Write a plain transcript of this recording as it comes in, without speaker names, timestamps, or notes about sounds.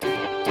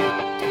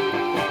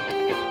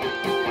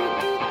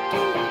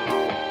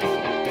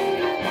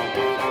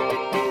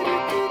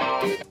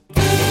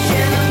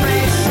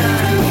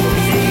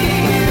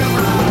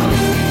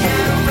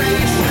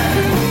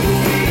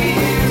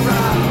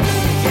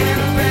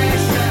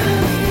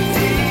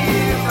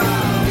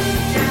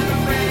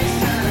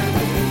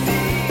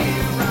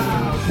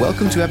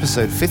Welcome to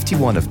episode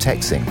 51 of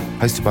techzing,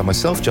 hosted by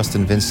myself,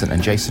 Justin Vincent,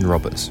 and Jason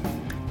Roberts.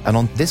 And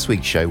on this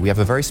week's show, we have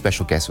a very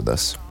special guest with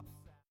us,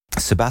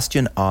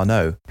 Sebastien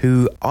Arnaud,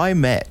 who I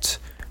met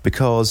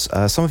because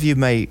some of you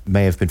may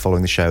have been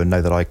following the show and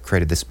know that I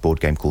created this board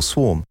game called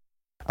Swarm.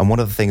 And one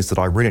of the things that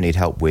I really need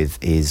help with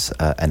is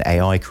an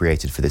AI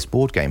created for this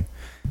board game.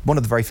 One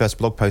of the very first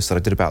blog posts that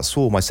I did about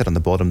Swarm, I said on the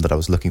bottom that I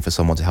was looking for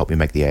someone to help me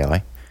make the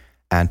AI,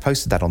 and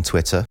posted that on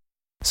Twitter.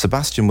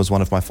 Sebastien was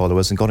one of my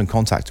followers and got in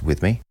contact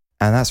with me,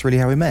 and that's really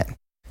how we met.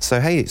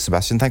 So hey,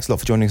 Sebastien, thanks a lot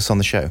for joining us on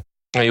the show.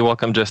 Oh, you're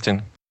welcome,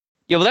 Justin.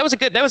 Yeah, well,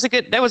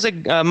 that was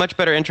a much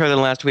better intro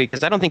than last week,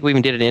 because I don't think we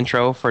even did an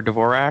intro for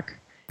Dvorak,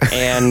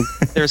 and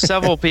there's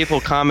several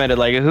people commented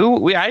like, I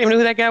didn't even know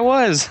who that guy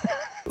was.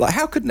 Like,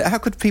 how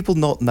could people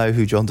not know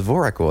who John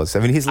Dvorak was?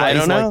 I mean,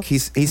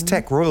 he's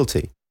tech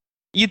royalty.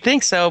 You'd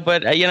think so,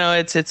 but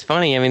it's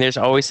funny. I mean, there's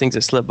always things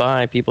that slip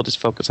by. People just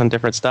focus on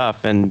different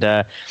stuff, and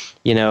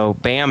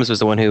Bams was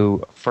the one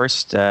who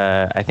first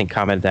I think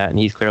commented that, and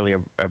he's clearly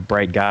a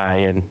bright guy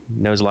and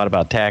knows a lot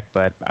about tech.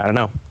 But I don't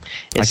know.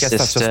 I guess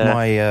that's just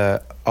my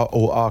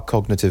our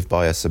cognitive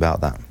bias about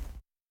that.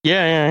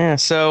 Yeah.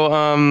 So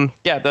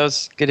that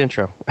was a good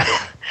intro.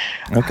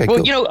 Okay.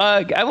 Well, cool.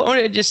 I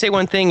wanted to just say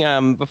one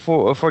thing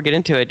before I get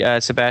into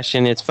it,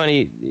 Sebastien. It's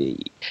funny,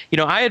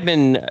 I had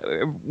been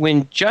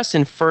when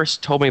Justin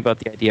first told me about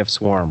the idea of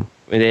Swarm.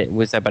 It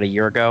was about a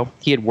year ago.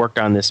 He had worked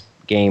on this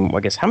game. I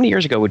guess how many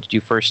years ago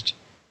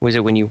was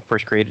it when you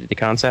first created the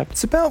concept?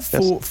 It's about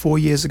 4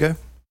 years ago.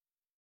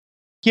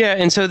 Yeah,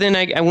 and so then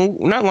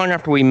not long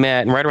after we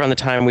met, and right around the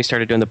time we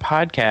started doing the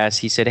podcast,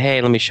 he said,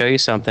 "Hey, let me show you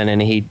something." And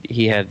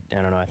he had,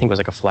 I don't know, I think it was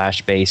like a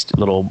Flash-based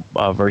little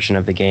version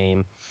of the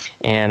game.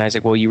 And I was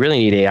like, "Well, you really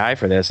need AI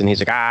for this." And he's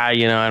like, I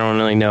don't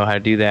really know how to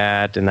do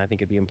that, and I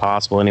think it'd be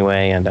impossible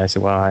anyway. And I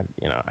said, "Well,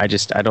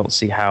 I don't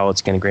see how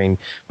it's going to gain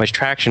much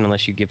traction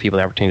unless you give people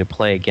the opportunity to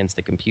play against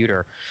the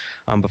computer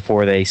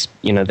before they,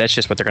 that's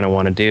just what they're going to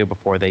want to do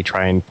before they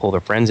try and pull their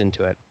friends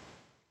into it."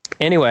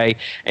 Anyway,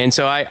 and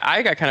so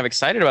I got kind of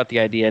excited about the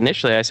idea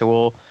initially. I said,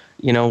 well,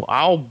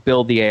 I'll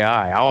build the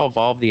AI. I'll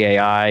evolve the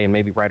AI and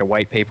maybe write a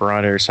white paper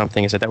on it or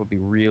something. I said that would be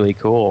really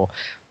cool.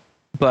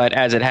 But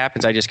as it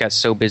happens, I just got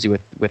so busy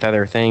with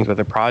other things, with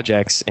other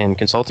projects and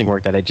consulting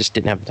work that I just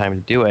didn't have the time to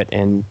do it.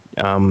 And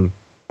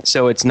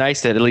so it's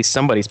nice that at least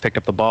somebody's picked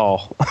up the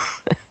ball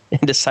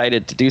and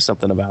decided to do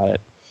something about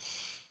it.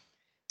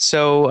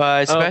 So,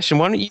 Sebastien,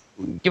 why don't you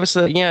give us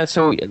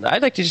so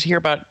I'd like to just hear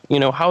about,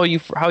 how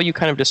you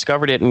kind of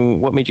discovered it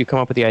and what made you come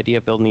up with the idea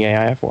of building the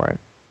AI for it.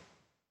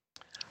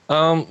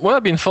 Well,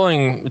 I've been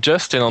following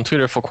Justin on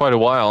Twitter for quite a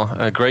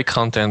while. Great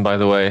content, by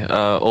the way,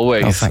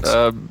 always.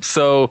 Oh,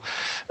 so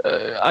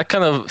I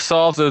kind of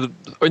saw the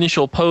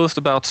initial post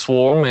about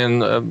Swarm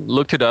and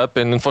looked it up.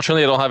 And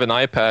unfortunately, I don't have an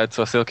iPad,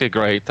 so I said, okay,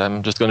 great.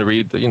 I'm just going to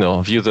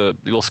view the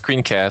little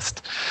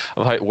screencast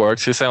of how it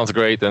works. It sounds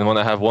great. And when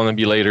I have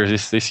Wannabe later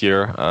this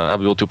year, I'll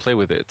be able to play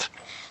with it.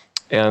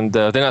 And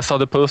then I saw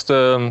the post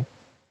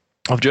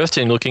of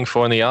Justin looking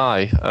for an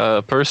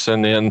AI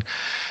person, and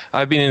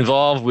I've been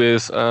involved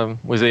with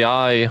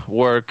AI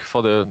work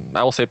for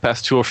I will say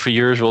past 2 or 3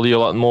 years, really a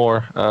lot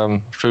more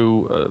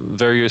through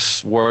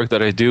various work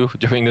that I do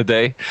during the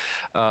day,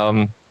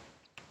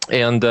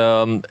 and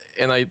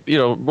I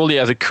really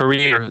as a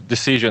career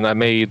decision I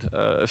made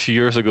a few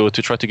years ago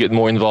to try to get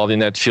more involved in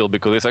that field,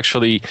 because it's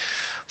actually,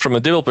 from a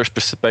developer's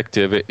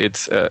perspective,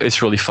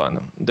 it's really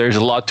fun. There's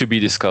a lot to be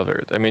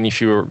discovered. I mean, if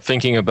you're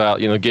thinking about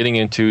getting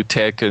into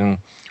tech and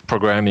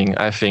programming,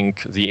 I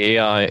think the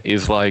AI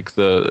is like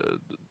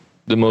the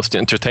most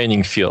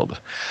entertaining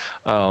field.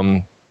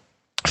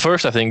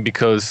 First, I think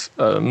because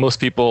most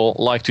people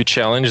like to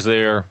challenge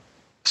their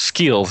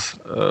skills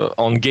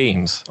on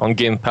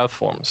game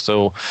platforms.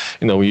 So,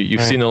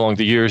 you've seen along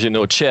the years,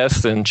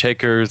 chess and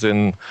checkers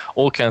and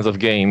all kinds of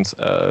games.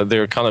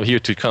 They're kind of here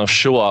to kind of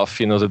show off,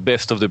 the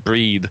best of the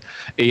breed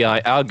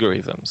AI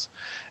algorithms.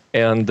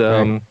 And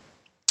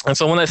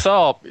so when I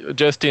saw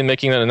Justin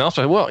making that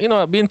announcement, well,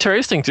 it'd be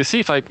interesting to see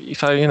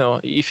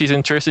if he's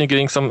interested in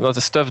getting some of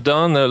the stuff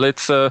done.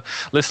 Let's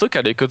look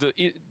at it, because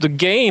the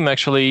game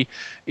actually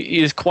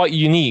is quite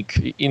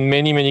unique in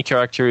many, many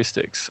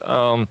characteristics,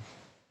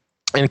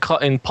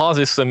 and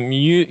poses some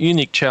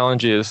unique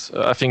challenges,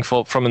 I think,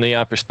 from an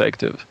AI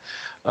perspective.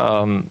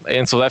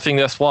 And so I think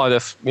that's why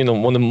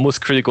one of the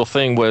most critical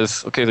thing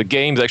was, okay, the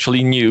game's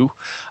actually new.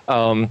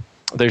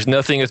 There's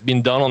nothing that's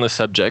been done on the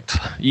subject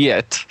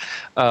yet,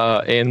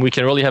 and we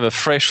can really have a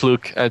fresh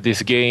look at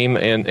this game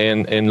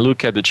and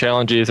look at the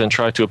challenges and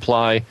try to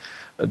apply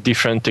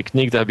different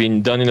techniques that have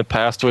been done in the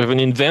past, or even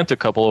invent a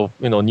couple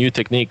of new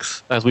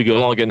techniques as we go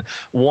along. And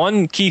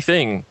one key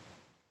thing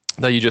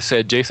that you just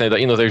said, Jason, that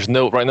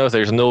right now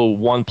there's no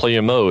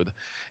one-player mode,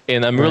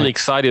 and I'm really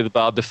excited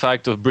about the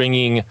fact of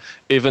bringing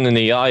even an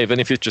AI, even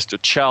if it's just a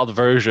child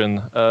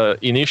version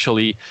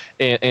initially,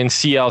 and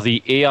see how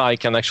the AI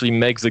can actually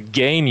make the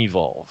game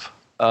evolve.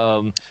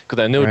 Because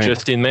I know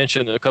Justin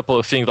mentioned a couple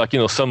of things like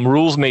some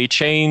rules may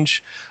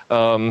change.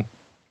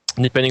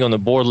 depending on the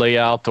board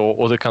layout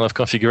or the kind of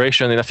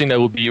configuration. And I think that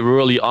would be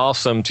really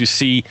awesome to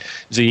see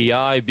the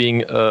AI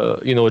being,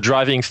 a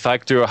driving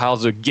factor of how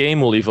the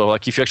game will evolve.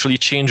 Like if you actually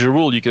change a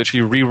rule, you can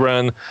actually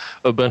rerun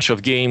a bunch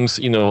of games,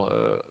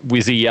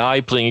 with the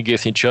AI playing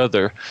against each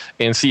other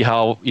and see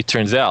how it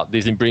turns out.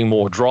 Does it bring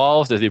more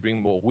draws? Does it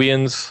bring more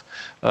wins?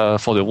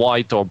 For the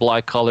white or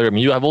black color? I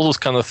mean, you have all those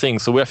kind of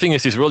things. So I think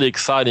this is really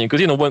exciting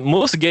because, when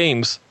most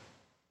games,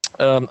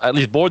 at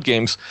least board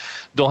games,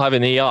 don't have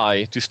an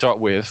AI to start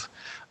with.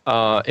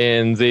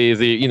 And they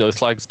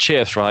it's like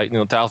chess, right?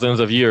 Thousands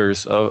of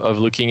years of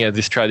looking at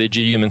the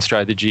human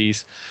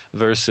strategies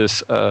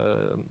versus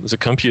the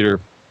computer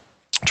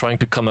trying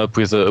to come up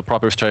with a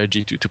proper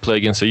strategy to play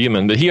against a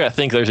human. But here I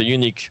think there's a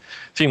unique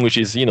thing, which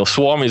is,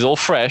 Swarm is all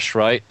fresh,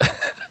 right?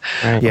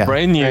 Right. Yeah.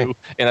 Brand new. Right.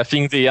 And I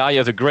think the AI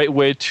has a great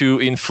way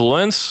to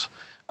influence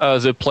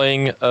the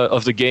playing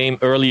of the game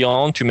early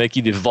on to make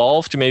it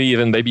evolve to maybe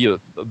a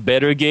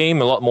better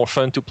game, a lot more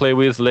fun to play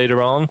with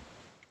later on.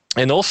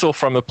 And also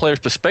from a player's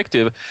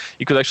perspective,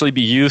 it could actually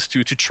be used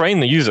to train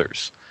the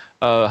users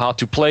how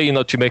to play,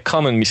 to make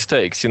common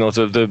mistakes.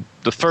 The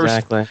first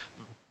Exactly.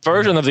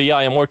 version of the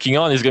AI I'm working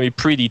on is going to be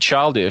pretty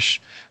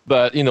childish,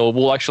 but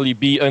will actually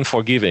be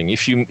unforgiving.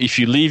 If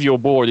you leave your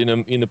board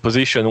in a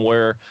position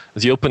where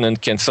the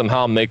opponent can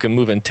somehow make a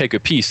move and take a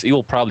piece, it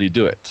will probably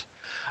do it.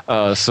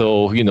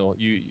 So you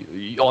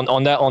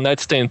on that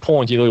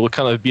standpoint, it will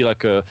kind of be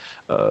like a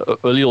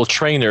little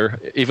trainer,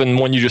 even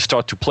when you just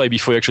start to play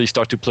before you actually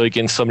start to play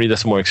against somebody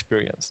that's more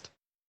experienced.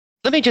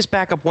 Let me just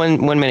back up one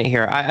minute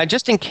here. I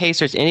just in case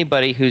there's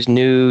anybody who's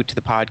new to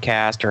the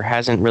podcast or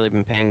hasn't really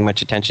been paying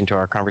much attention to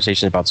our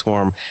conversations about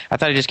Swarm, I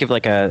thought I'd just give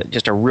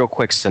just a real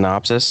quick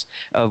synopsis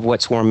of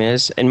what Swarm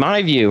is. In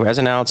my view, as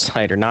an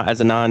outsider, not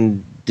as a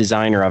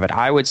non-designer of it,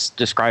 I would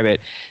describe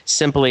it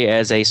simply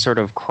as a sort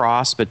of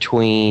cross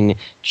between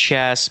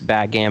chess,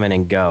 backgammon,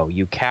 and Go.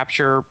 You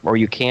capture, or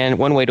you can,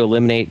 one way to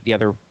eliminate the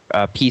other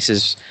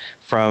pieces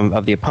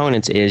of the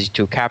opponents is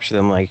to capture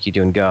them like you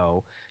do in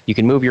Go. You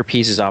can move your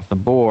pieces off the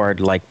board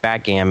like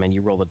backgammon.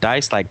 You roll the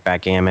dice like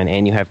backgammon,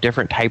 and you have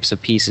different types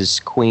of pieces,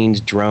 queens,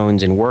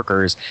 drones, and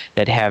workers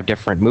that have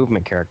different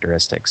movement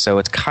characteristics. So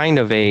it's kind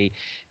of it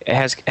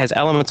has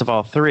elements of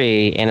all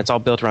three, and it's all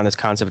built around this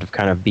concept of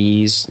kind of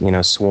bees,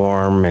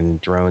 swarm and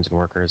drones and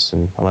workers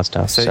and all that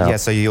stuff.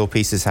 So your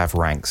pieces have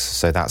ranks.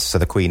 So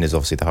the queen is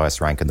obviously the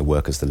highest rank and the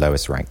worker's the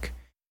lowest rank.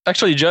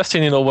 Actually,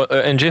 Justin,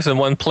 and Jason,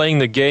 when playing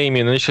the game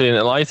and initially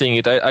analyzing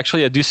it, I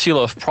do see a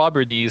lot of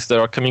properties that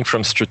are coming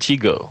from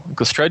Stratego,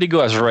 because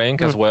Stratego has rank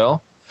as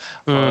well.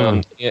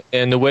 And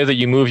the way that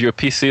you move your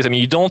pieces, I mean,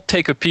 you don't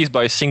take a piece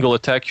by a single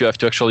attack. You have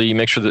to actually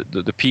make sure that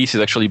the piece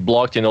is actually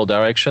blocked in all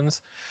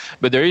directions.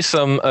 But there is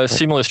some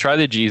similar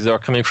strategies that are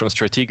coming from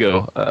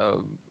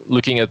Stratego,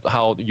 looking at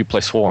how you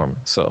play Swarm.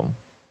 So,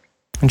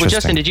 well,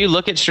 Justin, did you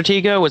look at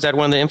Stratego? Was that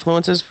one of the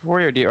influences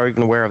for you, or are you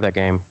even aware of that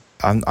game?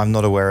 I'm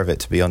not aware of it,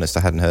 to be honest.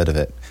 I hadn't heard of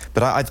it,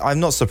 but I'm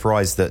not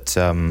surprised that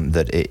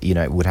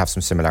it would have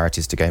some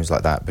similarities to games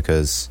like that,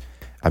 because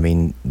I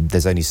mean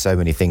there's only so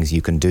many things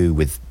you can do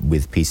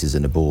with pieces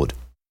in a board.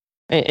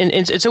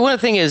 And so one of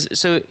the thing is,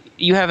 so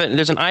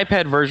there's an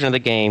iPad version of the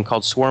game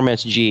called Swarm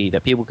SG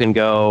that people can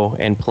go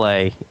and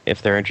play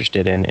if they're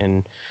interested in,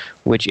 and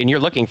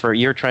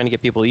you're trying to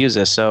get people to use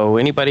this. So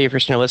anybody, if you're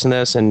going to listen to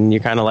this and you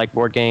kind of like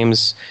board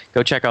games,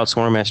 go check out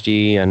Swarm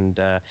SG and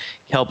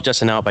help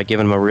Justin out by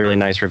giving him a really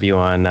nice review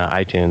on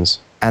iTunes.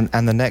 And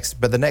the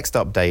next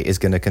update is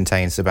going to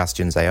contain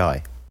Sebastian's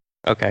AI.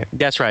 Okay,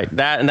 that's right.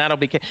 That'll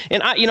be,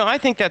 and I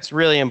think that's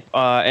really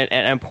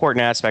an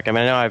important aspect. I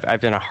mean, I know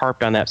I've been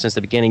harped on that since the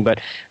beginning, but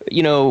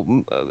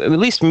at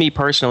least me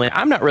personally,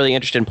 I'm not really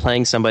interested in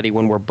playing somebody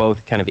when we're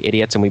both kind of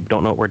idiots and we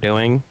don't know what we're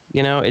doing.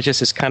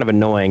 It's kind of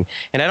annoying,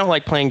 and I don't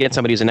like playing against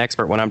somebody who's an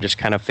expert when I'm just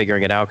kind of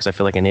figuring it out because I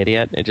feel like an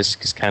idiot. It's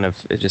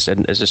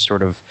just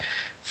sort of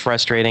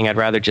frustrating. I'd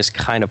rather just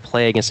kind of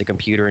play against a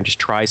computer and just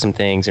try some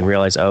things and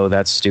realize, oh,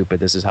 that's stupid.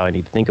 This is how I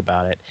need to think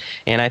about it.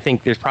 And I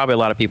think there's probably a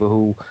lot of people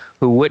who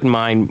wouldn't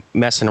mind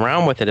messing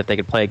around with it if they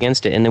could play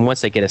against it. And then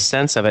once they get a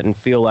sense of it and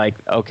feel like,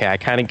 okay, I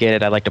kind of get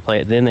it, I'd like to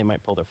play it, then they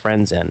might pull their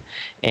friends in.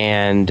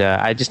 And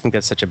I just think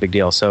that's such a big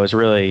deal. So it's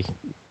really,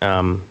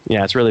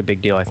 it's really a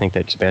big deal, I think,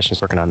 that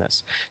Sebastian's working on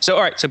this. So,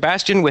 all right,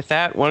 Sebastian, with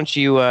that, why don't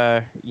you,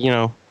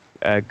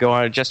 go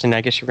on. Justin,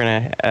 I guess you're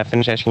going to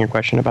finish asking your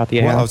question about the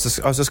AI. Well, I was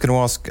just going to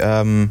ask,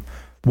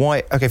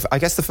 why? Okay, I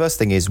guess the first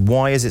thing is,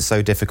 why is it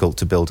so difficult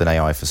to build an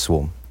AI for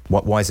Swarm?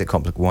 Why is it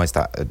complicated? Why is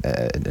that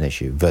an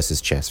issue versus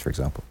chess, for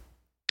example?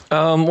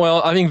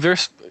 Well, I think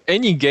there's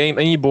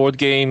any board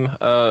game.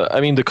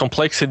 The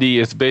complexity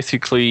is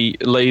basically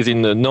lays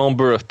in the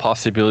number of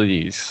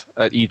possibilities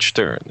at each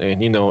turn.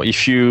 And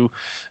if you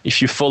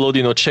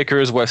followed,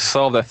 checkers was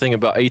solved, I think,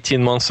 about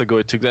 18 months ago.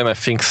 It took them, I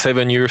think,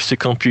 7 years to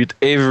compute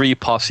every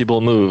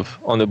possible move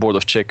on the board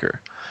of checker.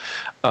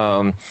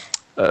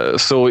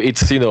 So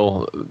it's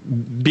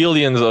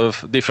billions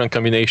of different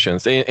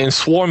combinations, and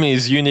Swarm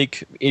is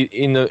unique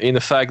in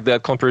the fact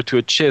that compared to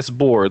a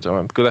chessboard,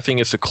 because I think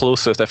it's the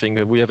closest. I think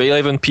we have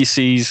 11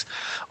 PCs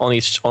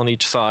on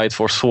each side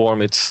for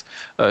Swarm. It's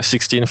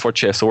 16 for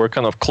chess, so we're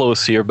kind of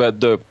close here.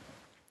 But the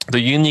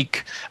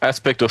unique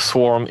aspect of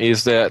Swarm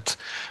is that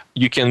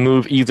you can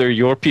move either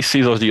your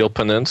PCs or the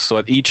opponent's. So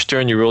at each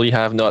turn, you really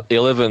have not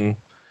 11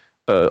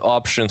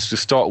 options to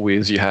start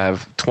with. You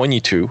have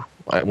 22.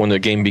 When the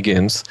game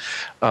begins.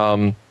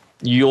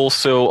 You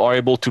also are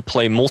able to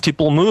play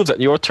multiple moves at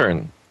your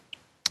turn.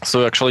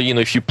 So actually,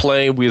 if you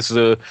play with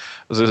the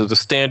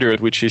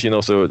standard, which is,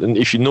 so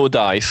if you no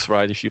dice,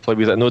 right? If you play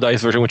with that no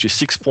dice version, which is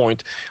 6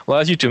 point,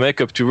 allows you to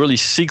make up to really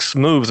 6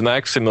 moves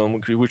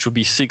maximum, which would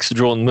be 6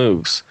 drawn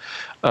moves.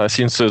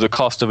 Since the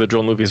cost of a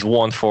drawn move is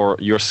 1 for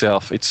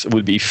yourself, it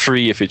would be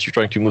free if you're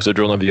trying to move the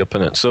drawn of the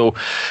opponent. So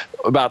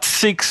about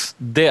 6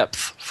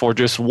 depth for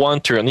just one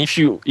turn. If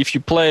you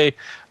play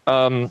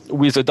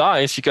with the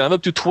dice, you can have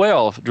up to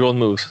 12 drawn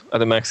moves at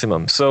the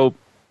maximum. So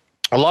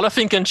a lot of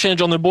things can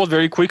change on the board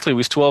very quickly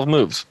with 12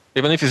 moves,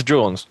 even if it's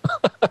drawns.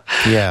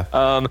 Yeah.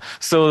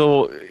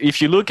 So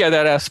if you look at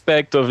that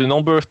aspect of the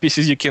number of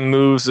pieces you can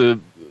move, the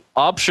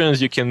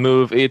options you can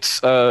move,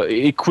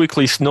 it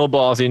quickly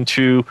snowballs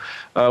into,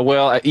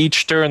 at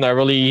each turn I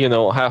really,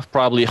 have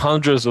probably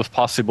hundreds of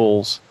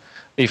possibles,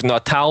 if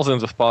not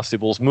thousands of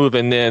possibles move.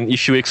 And then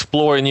if you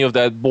explore any of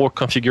that board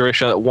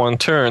configuration at one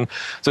turn,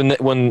 so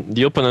when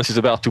the opponent is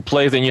about to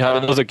play, then you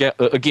have another,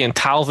 again,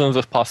 thousands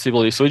of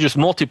possibilities. So it just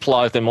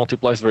multiplies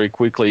very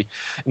quickly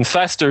and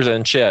faster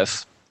than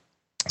chess.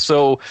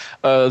 So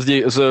that's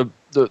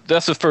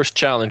the first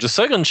challenge. The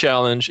second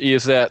challenge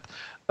is that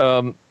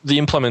the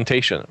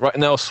implementation. Right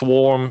now,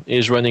 Swarm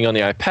is running on the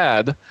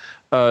iPad.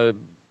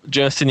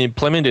 Justin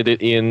implemented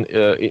it in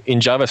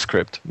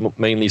JavaScript,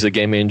 mainly as a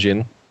game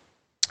engine.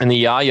 And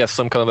the AI has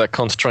some kind of that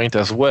constraint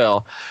as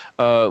well,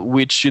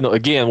 which,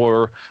 again,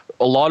 where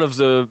a lot of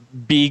the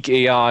big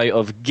AI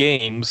of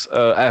games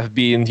have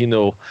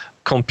been,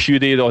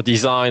 computed or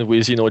designed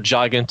with,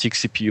 gigantic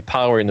CPU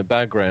power in the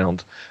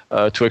background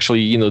to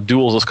actually,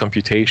 do all those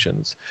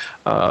computations.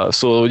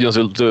 So,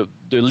 the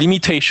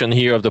limitation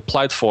here of the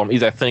platform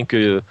is, I think,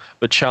 a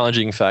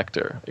challenging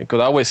factor.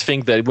 Because I always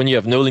think that when you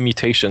have no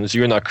limitations,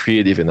 you're not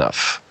creative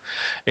enough.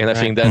 And I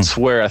think that's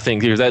where I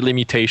think there's that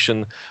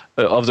limitation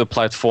of the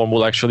platform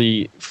will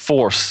actually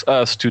force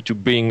us to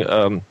bring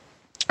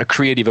a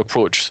creative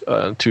approach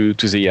to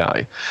the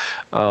AI.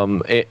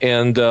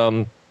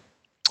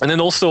 And then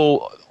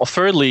also,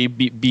 thirdly,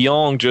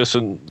 beyond just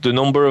the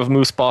number of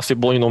moves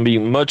possible,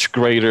 being much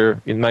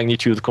greater in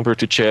magnitude compared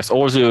to chess,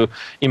 or the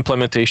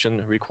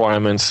implementation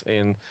requirements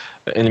and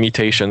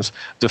limitations.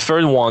 The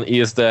third one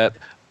is that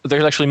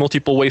there's actually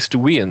multiple ways to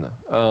win,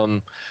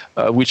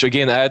 which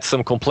again adds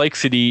some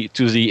complexity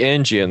to the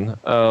engine.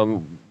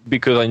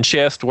 Because in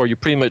chess, where you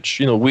pretty much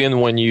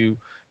win when you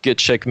get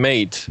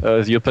checkmate,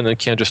 the opponent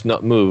can't just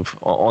not move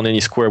on any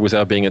square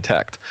without being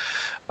attacked.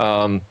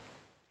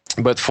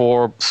 But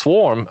for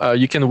Swarm,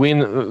 you can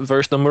win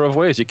various number of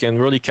ways. You can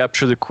really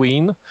capture the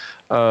queen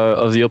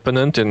of the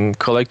opponent and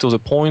collect all the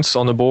points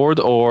on the board,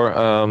 or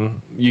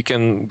you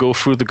can go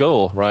through the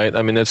goal, right?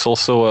 I mean, it's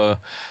also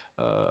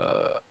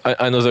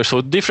I know there's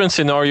so different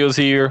scenarios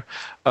here,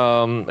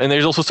 and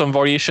there's also some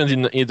variations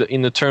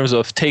in the terms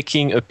of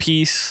taking a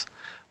piece.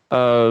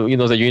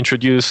 That you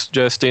introduce,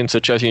 Justin,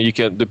 such as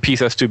the piece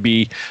has to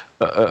be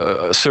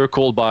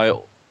circled by.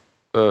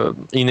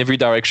 In every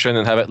direction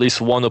and have at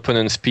least one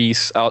opponent's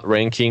piece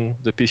outranking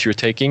the piece you're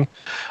taking.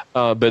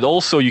 But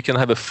also you can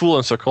have a full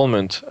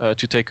encirclement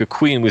to take a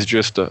queen with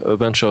just a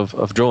bunch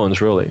of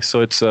drones, really. So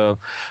it's an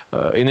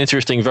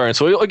interesting variant.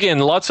 So again,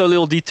 lots of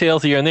little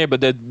details here and there, but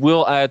that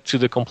will add to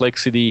the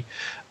complexity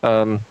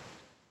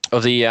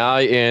of the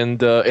AI.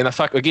 And in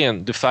fact,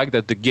 again, the fact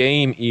that the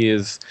game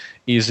is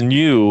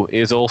new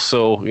is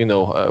also,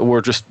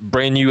 we're just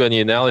brand new in the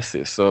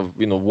analysis of,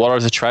 what are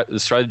the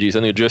strategies.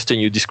 And Justin,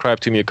 you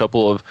described to me a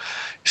couple of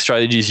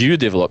strategies you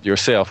developed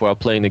yourself while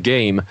playing the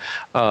game.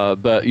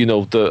 But,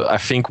 I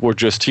think we're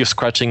just here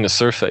scratching the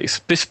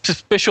surface,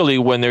 especially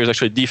when there's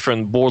actually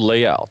different board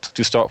layout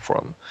to start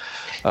from.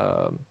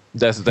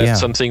 That's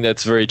something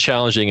that's very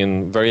challenging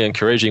and very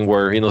encouraging,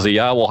 where, the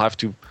AI will have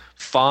to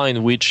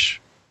find which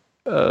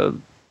I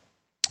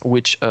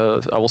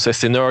will say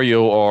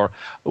scenario or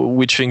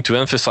which thing to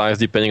emphasize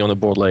depending on the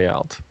board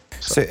layout.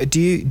 So do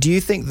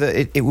you think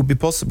that it would be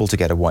possible to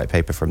get a white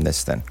paper from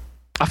this then?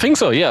 I think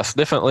so. Yes,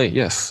 definitely.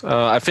 Yes,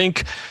 I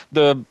think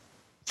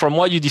from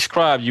what you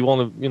described, you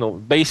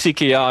want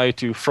basic AI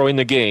to throw in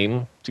the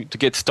game to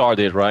get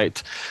started,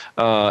 right?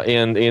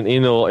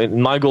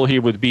 And my goal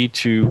here would be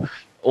to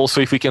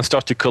also, if we can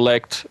start to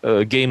collect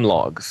game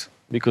logs.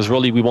 Because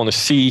really we want to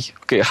see,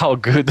 how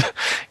good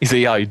is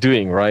AI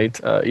doing, right?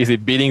 Is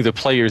it beating the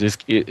players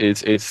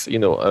it's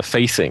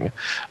facing?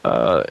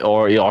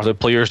 Or are the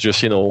players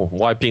just,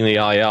 wiping the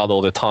AI out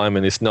all the time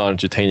and it's not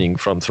entertaining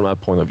from that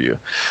point of view?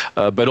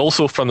 But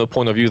also from the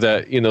point of view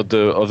that,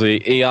 of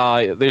the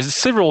AI, there's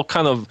several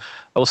kind of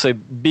I would say,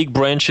 big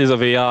branches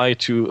of AI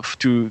to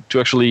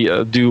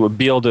actually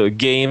build a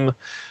game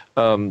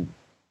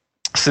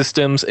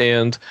systems.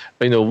 And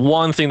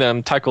one thing that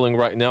I'm tackling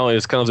right now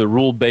is kind of the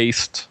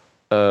rule-based,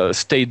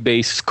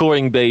 state-based,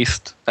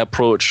 scoring-based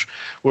approach,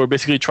 where we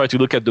basically try to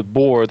look at the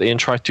board and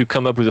try to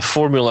come up with a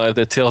formula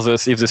that tells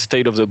us if the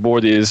state of the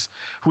board is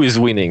who is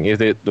winning. Is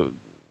it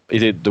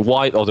the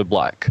white or the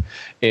black?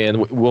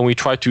 And when we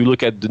try to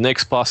look at the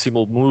next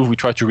possible move, we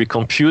try to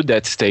recompute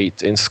that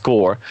state and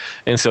score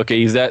and say,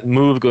 okay, is that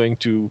move going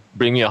to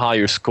bring me a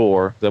higher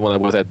score than what I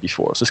was at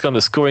before? So it's kind of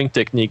a scoring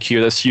technique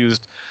here that's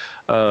used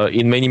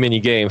in many, many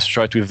games to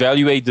try to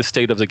evaluate the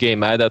state of the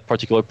game at that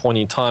particular point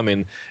in time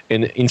and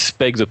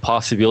inspect the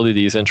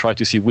possibilities and try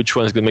to see which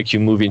one is going to make you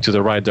move into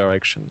the right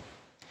direction.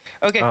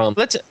 Okay,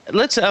 let's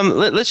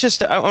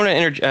just. I want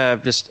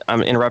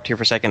to interrupt here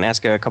for a second and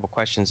ask a couple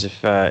questions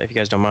if you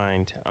guys don't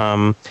mind.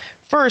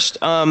 First,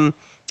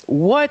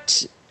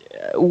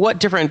 what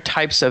different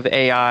types of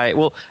AI?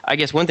 Well, I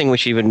guess one thing we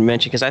should even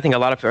mention, because I think a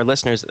lot of our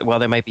listeners, while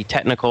they might be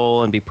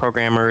technical and be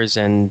programmers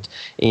and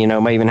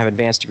might even have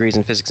advanced degrees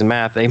in physics and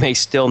math, they may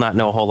still not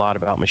know a whole lot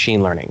about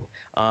machine learning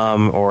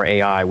or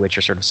AI, which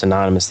are sort of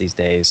synonymous these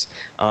days.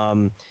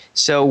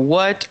 So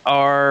what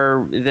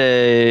are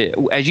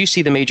as you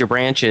see the major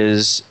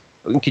branches,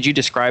 could you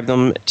describe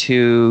them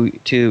to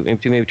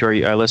maybe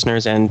to our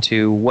listeners and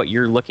to what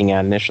you're looking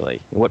at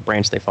initially, what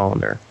branch they fall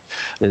under?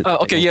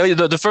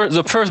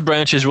 The first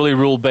branch is really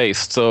rule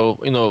based. So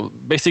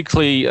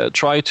basically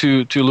try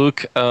to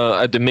look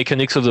at the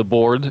mechanics of the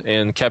board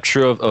and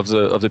capture of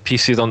the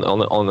pieces on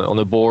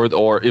the board,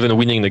 or even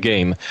winning the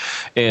game.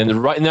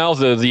 And right now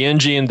the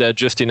engine that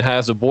Justin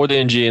has, the board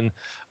engine,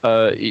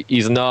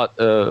 is not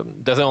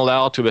doesn't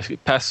allow to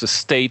pass the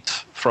state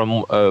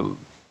from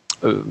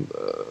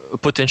a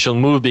potential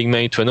move being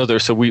made to another.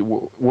 So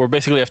we're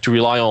basically have to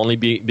rely on only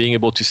being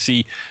able to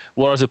see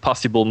what are the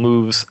possible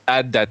moves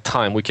at that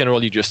time. We can't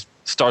really just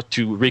start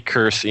to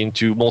recurse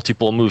into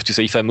multiple moves to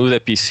say, if I move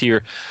that piece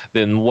here,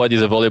 then what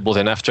is available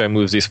then after I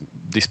move this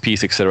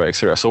piece, etc.,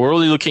 etc. So we're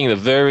really looking at a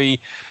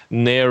very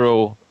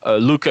narrow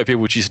lookup here,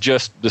 which is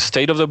just the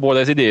state of the board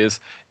as it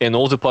is and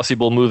all the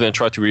possible moves, and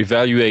try to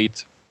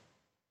reevaluate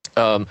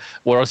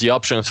what are the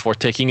options for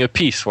taking a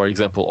piece, for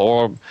example,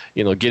 or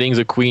getting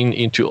the queen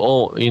into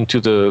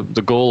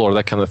the goal, or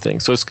that kind of thing.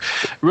 So it's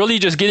really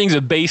just getting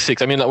the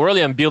basics. I mean,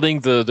 really, I'm building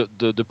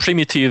the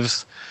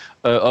primitives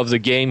of the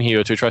game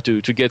here to try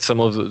to get some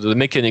of the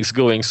mechanics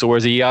going. So where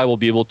the AI will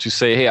be able to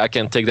say, hey, I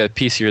can take that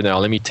piece here now.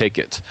 Let me take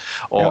it.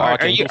 Or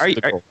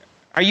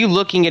Are you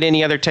looking at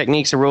any other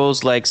techniques or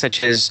rules,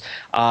 such as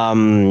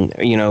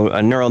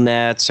neural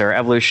nets or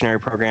evolutionary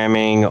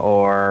programming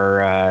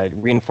or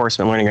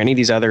reinforcement learning, or any of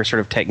these other sort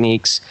of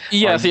techniques?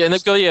 Yes,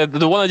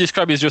 the one I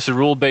described is just a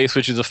rule base,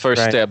 which is the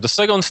first step. The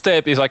second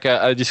step is like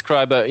I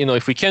describe.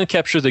 If we can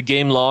capture the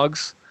game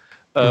logs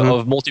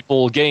of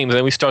multiple games,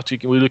 then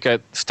we look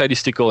at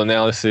statistical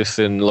analysis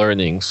and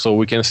learning, so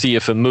we can see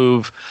if a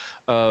move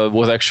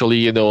was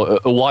actually a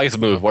wise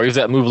move, or if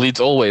that move leads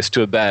always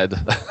to a bad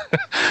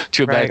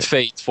bad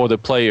fate for the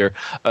player.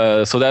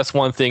 So that's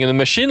one thing. And the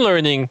machine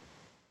learning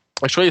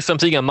actually is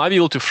something I might be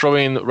able to throw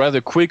in rather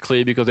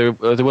quickly, because there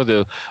was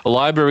a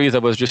library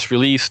that was just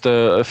released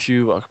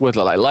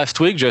last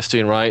week,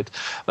 Justin, right?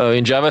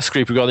 In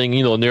JavaScript regarding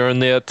neural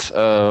net,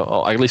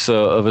 or at least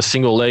of a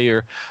single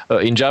layer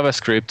in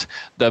JavaScript,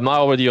 that might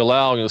already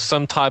allow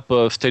some type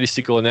of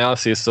statistical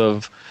analysis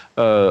of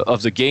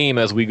the game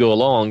as we go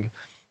along.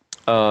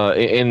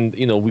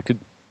 We could.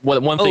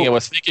 One thing I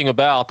was thinking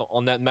about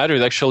on that matter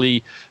is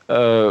actually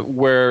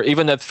where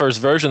even that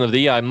first version of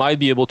the AI might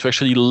be able to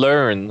actually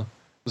learn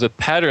the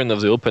pattern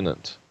of the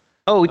opponent.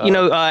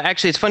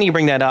 Actually, it's funny you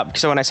bring that up.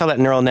 So when I saw that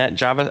neural net,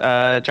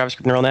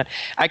 JavaScript neural net,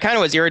 I kind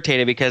of was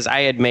irritated because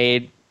I had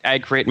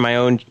created my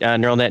own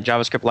neural net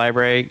JavaScript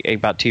library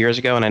about 2 years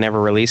ago, and I never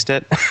released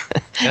it.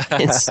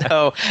 And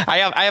so I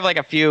have like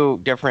a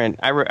few different.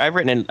 I've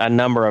written a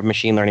number of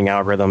machine learning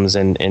algorithms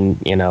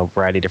in a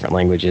variety of different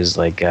languages.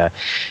 Like I've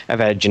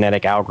had a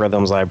genetic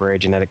algorithms library,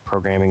 genetic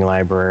programming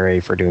library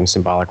for doing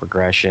symbolic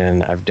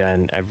regression.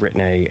 I've written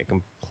a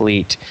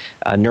complete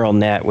neural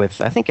net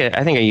with I think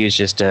I used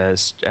just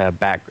a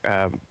back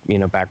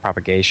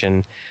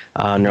propagation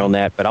neural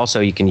net, but also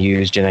you can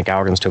use genetic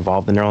algorithms to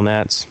evolve the neural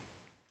nets.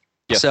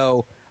 Yep.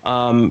 So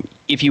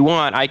if you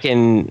want, I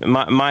can.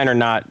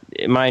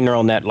 My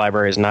neural net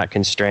library is not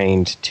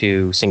constrained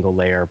to single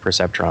layer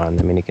perceptron.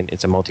 I mean,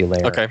 it's a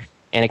multi-layer,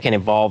 and it can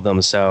evolve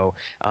them. So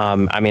I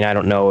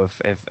don't know if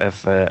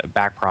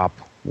backprop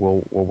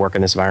will work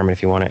in this environment.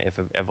 If you want to, if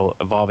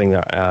evolving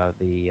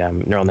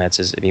the neural nets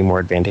is be more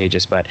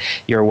advantageous, but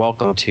you're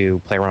welcome to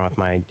play around with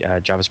my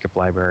JavaScript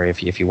library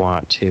if you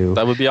want to.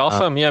 That would be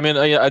awesome.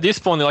 At this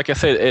point, like I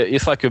said,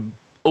 it's like a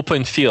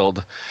open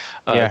field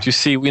to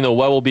see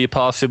what will be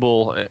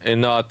possible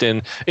and not.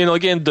 And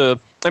again,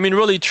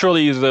 really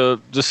truly the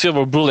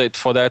silver bullet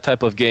for that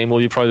type of game will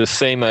be probably the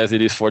same as it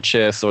is for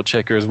chess or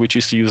checkers, which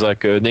is to use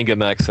like a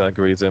Nigamax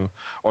algorithm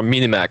or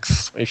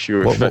Minimax if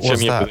you're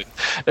familiar with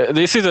it.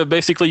 This is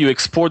basically you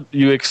explore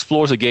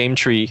the game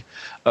tree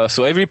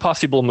So every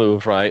possible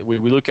move, right? We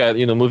look at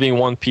moving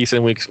one piece,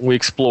 and we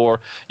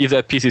explore if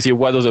that piece is here,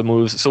 what are the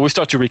moves. So we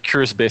start to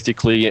recurse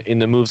basically in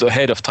the moves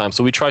ahead of time.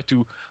 So we try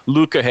to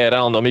look ahead, I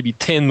don't know, maybe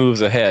 10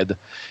 moves ahead,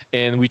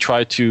 and we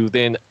try to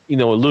then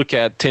look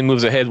at 10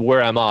 moves ahead.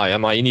 Where am I?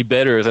 Am I any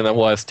better than I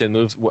was 10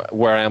 moves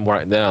where I am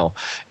right now?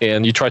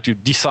 And you try to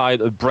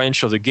decide a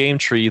branch of the game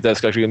tree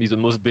that's actually going to be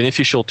the most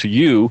beneficial to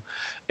you,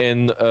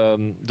 and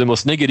the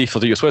most negative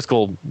for you. So it's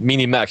called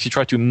mini-max. You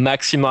try to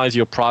maximize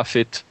your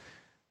profit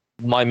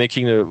by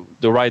making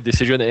the right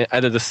decision,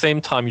 and at the same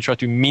time you try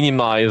to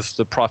minimize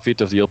the profit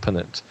of the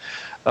opponent.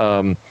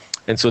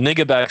 And so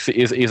Negabax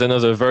is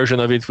another version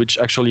of it, which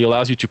actually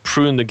allows you to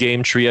prune the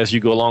game tree as you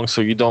go along,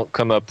 so you don't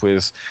come up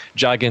with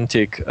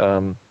gigantic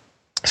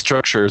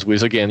structures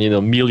with, again,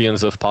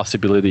 millions of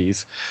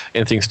possibilities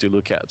and things to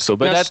look at. So,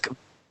 but that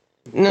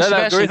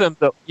algorithm,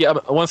 though,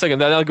 one second.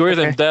 That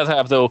algorithm does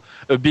have, though,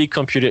 a big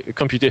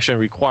computation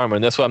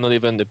requirement. That's why I'm not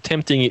even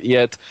attempting it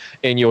yet,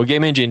 and your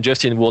game engine,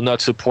 Justin, will not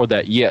support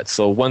that yet.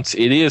 So once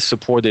it is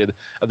supported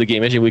at the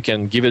game engine, we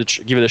can give it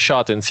a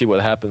shot and see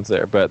what happens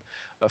there. But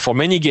for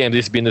many games,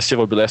 it's been the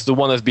silver bullet. That's the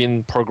one that's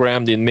been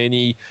programmed in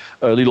many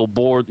little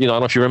board. I don't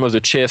know if you remember the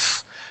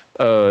chess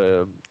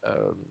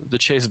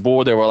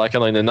board. They were like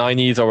in the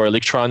 90s, or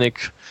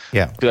electronic.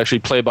 Yeah, you could actually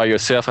play by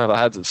yourself. And I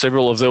had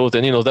several of those,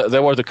 and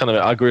that was the kind of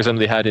algorithm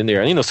they had in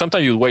there. And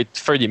sometimes you wait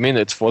 30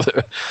 minutes for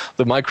the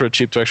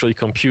microchip to actually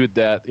compute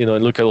that,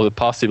 and look at all the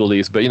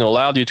possibilities. But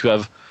allowed you to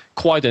have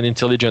quite an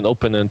intelligent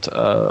opponent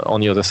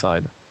on the other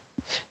side.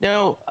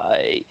 Now,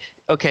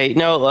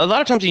 now a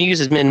lot of times you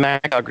use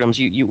min-max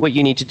algorithms. What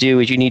you need to do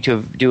is you need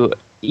to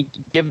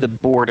give the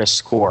board a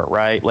score,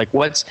 right? Like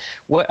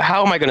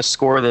how am I going to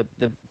score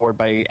the board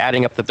by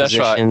adding up the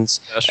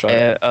positions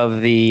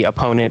of the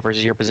opponent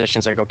versus your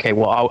positions? Like, okay,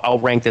 well, I'll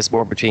rank this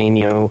board between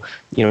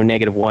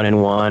 -1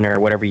 and 1, or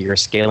whatever your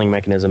scaling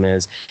mechanism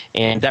is,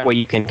 and that way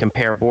you can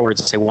compare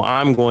boards and say, well,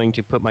 I'm going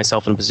to put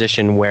myself in a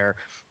position where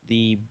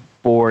the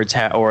boards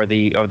or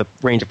the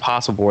range of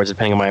possible boards,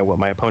 depending on what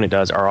my opponent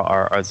does,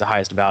 are the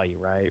highest value,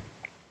 right?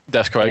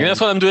 That's correct. And that's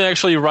what I'm doing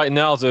actually right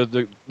now.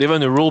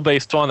 Even the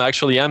rule-based one,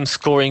 actually, I'm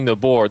scoring the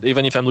board.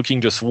 Even if I'm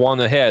looking just one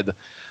ahead,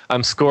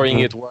 I'm scoring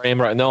it where I am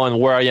right now and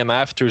where I am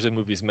after the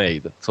move is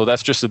made. So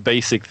that's just a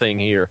basic thing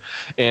here.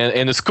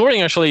 And the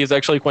scoring actually is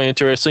actually quite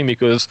interesting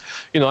because,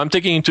 I'm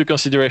taking into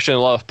consideration a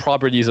lot of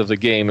properties of the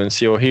game. And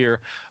so here,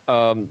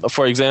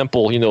 for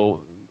example,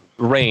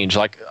 range,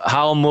 like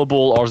how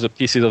mobile are the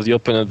pieces of the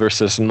opponent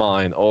versus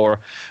mine, or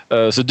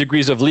the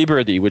degrees of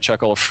liberty, which I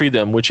call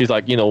freedom, which is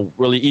like,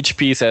 really each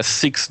piece has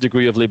 6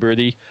 degrees of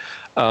liberty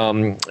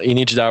in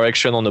each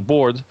direction on the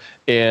board,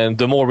 and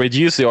the more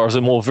reduced they are,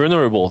 the more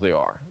vulnerable they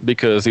are,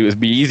 because it would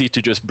be easy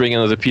to just bring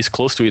another piece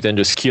close to it and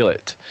just kill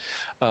it.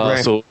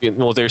 Right. So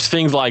there's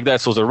things like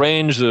that. So the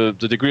range, the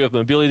degree of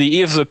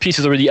mobility, if the piece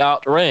is already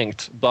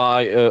outranked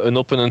by an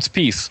opponent's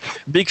piece,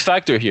 big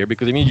factor here,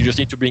 because it means you just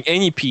need to bring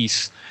any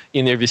piece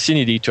in their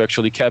vicinity to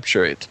actually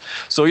capture it.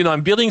 So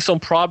I'm building some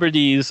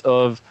properties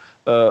of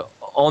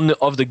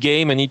the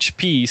game and each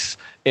piece,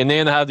 and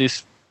then have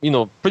this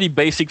pretty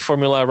basic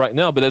formula right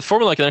now, but that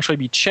formula can actually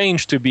be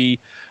changed to be,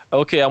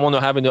 okay, I want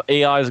to have an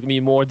AI is going to be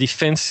more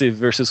defensive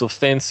versus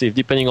offensive,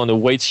 depending on the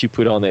weights you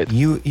put on it.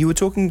 You were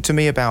talking to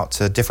me about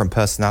different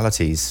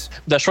personalities.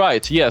 That's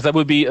right. Yes, that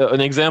would be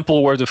an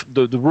example where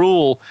the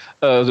rule,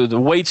 the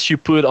weights you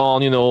put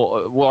on,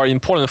 are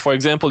important. For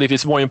example, if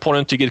it's more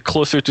important to get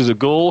closer to the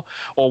goal,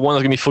 or one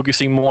is going to be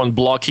focusing more on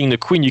blocking the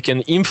queen, you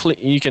can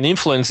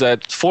influence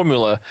that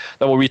formula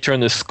that will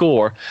return the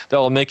score. That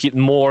will make it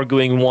more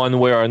going one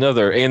way or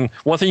another. And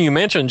one thing you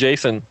mentioned,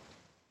 Jason,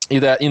 is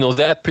that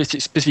that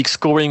specific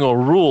scoring or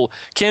rule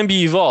can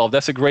be evolved.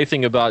 That's a great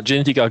thing about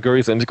genetic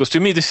algorithms, because to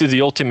me this is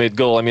the ultimate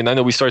goal. I mean, I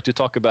know we started to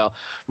talk about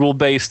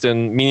rule-based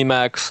and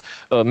minimax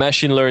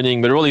machine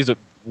learning, but really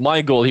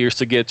my goal here is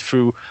to get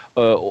through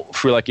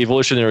like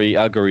evolutionary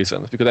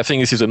algorithms, because I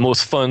think this is the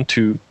most fun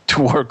to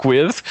work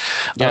with.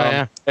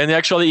 And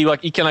actually,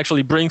 like, it can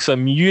actually bring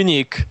some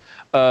unique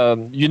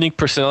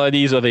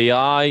personalities of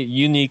AI,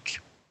 unique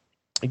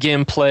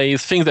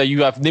gameplays, things that you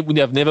would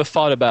have never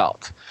thought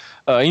about.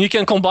 And you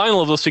can combine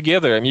all of those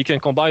together. I mean, you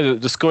can combine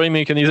the scoring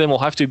mechanism will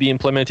have to be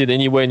implemented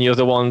anyway. Any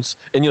other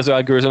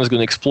algorithm is going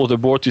to explore the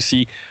board to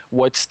see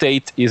what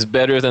state is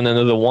better than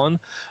another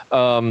one.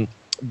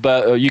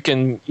 But you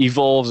can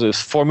evolve this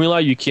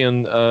formula. You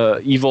can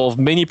evolve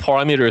many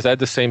parameters at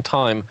the same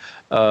time,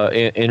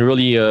 and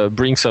really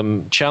bring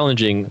some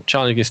challenging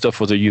stuff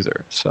for the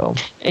user. So,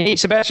 hey,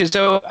 Sebastien,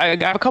 so I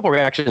have a couple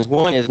reactions.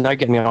 One is not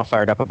getting me all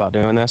fired up about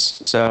doing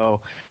this.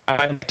 So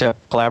I'd like to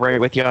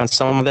collaborate with you on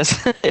some of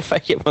this if I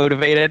get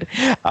motivated.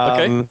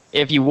 Okay.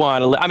 If you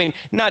want, I mean,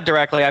 not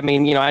directly. I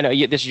mean, I know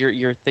this is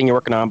your thing you're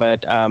working on,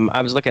 but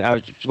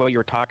while you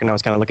were talking, I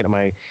was kind of looking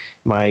at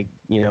my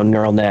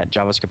neural net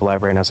JavaScript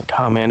library, and I was like,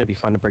 oh man, it'd be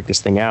fun to break this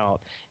thing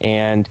out.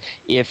 And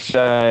if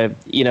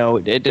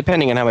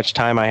depending on how much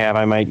time I have,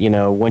 I might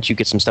once you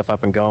get some stuff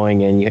up and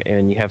going,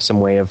 and you have some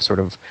way of sort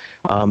of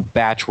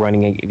batch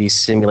running these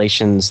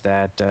simulations,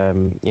 that I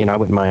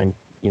wouldn't mind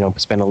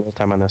spending a little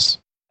time on this.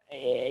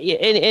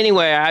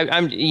 anyway,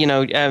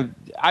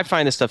 I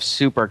find this stuff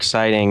super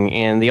exciting,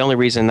 and the only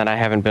reason that I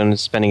haven't been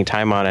spending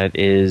time on it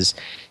is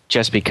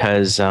just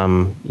because I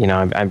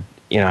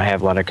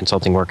have a lot of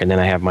consulting work, and then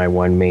I have my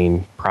one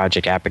main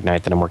project, App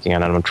Ignite, that I'm working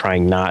on, and I'm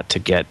trying not to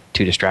get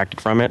too distracted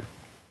from it.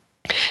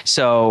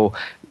 So,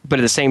 but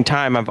at the same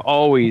time, I've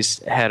always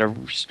had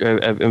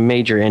a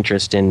major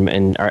interest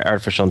in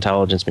artificial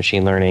intelligence,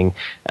 machine learning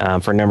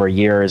for a number of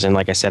years. And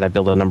like I said, I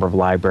built a number of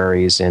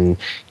libraries in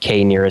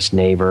K-nearest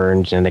neighbor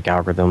and genetic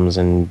algorithms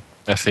and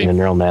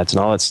neural nets and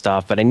all that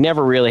stuff. But I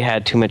never really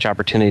had too much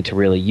opportunity to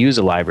really use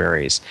the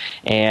libraries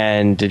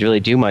and to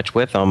really do much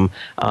with them.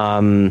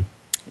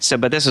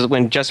 But this is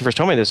when Justin first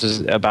told me this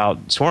was about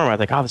Swarm. I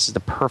was like, oh, this is the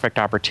perfect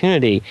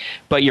opportunity.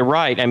 But you're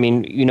right. I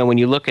mean, when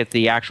you look at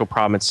the actual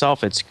problem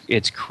itself,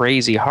 it's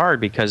crazy hard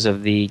because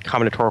of the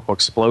combinatorial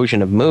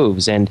explosion of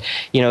moves. And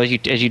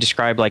as you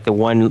described, like the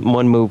one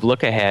move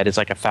look ahead is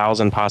like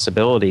 1,000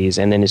 possibilities,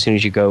 and then as soon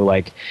as you go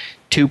like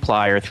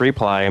 2-ply or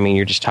 3-ply, I mean,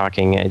 you're just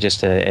talking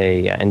just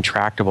a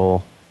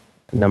intractable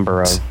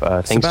number of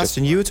things.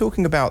 Sebastien, you were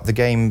talking about the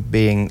game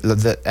being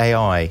the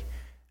AI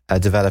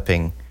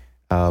developing.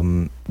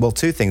 Well,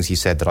 two things you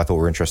said that I thought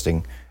were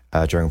interesting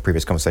during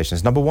previous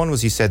conversations. Number one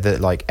was you said that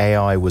like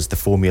AI was the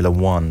Formula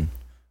One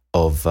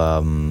of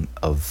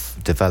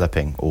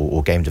developing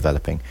or game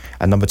developing,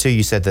 and number two,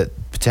 you said that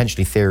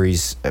potentially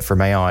theories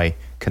from AI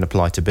can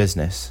apply to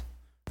business.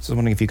 So I was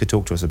wondering if you could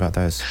talk to us about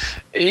those.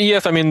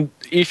 Yes, I mean,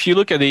 if you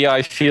look at the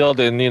AI field,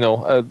 and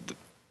a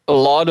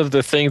lot of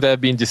the things that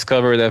have been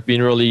discovered have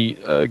been really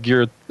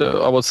geared,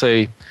 I would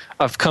say,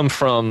 have come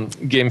from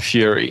game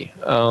theory,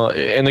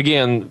 and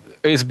again,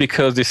 it's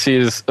because this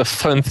is a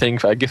fun thing,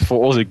 I guess,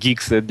 for all the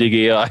geeks that dig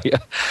AI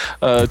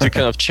to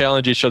kind of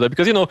challenge each other.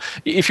 Because,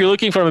 if you're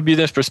looking from a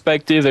business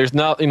perspective,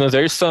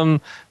 there's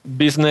some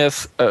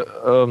business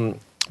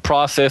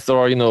process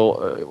or,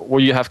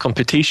 where you have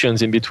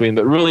competitions in between,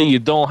 but really you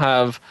don't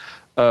have,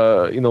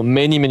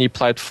 many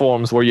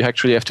platforms where you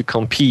actually have to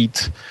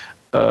compete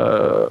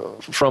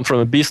from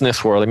a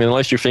business world. I mean,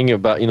 unless you're thinking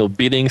about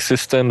bidding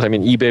systems. I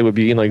mean, eBay would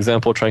be an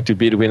example, trying to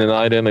win an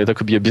item. There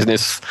could be a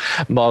business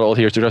model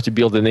here to try to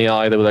build an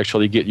AI that would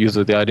actually get you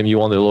the item you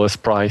want at the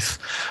lowest price.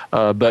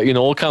 But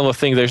all kinds of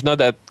things. There's not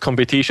that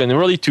competition, and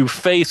really to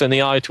face an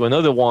AI to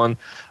another one.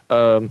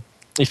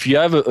 If you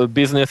have a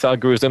business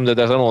algorithm that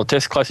has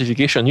test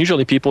classification,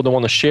 usually people don't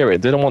want to share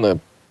it. They don't want to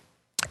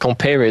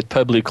compare it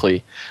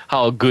publicly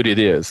how good it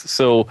is.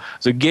 So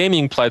the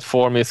gaming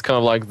platform is kind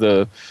of like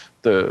the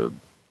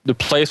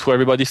place where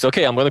everybody says,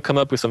 okay, I'm going to come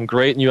up with some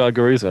great new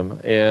algorithm,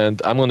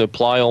 and I'm going to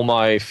apply all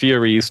my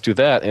theories to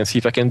that and see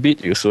if I can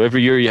beat you. So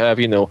every year you have,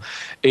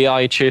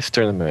 AI chess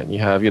tournament. You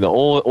have,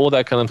 all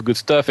that kind of good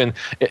stuff. And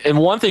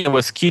one thing that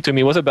was key to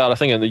me was about, I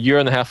think, a year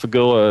and a half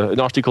ago, an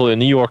article in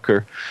New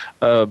Yorker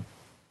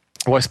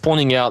was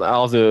pointing out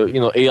how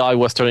the AI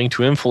was starting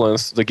to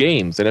influence the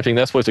games, and I think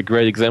that's what's a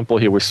great example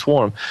here with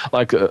Swarm.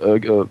 Like I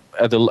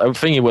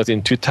think it was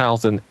in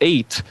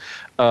 2008.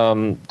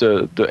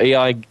 The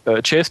AI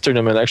chess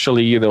tournament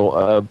actually,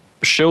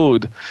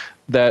 showed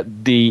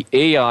that the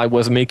AI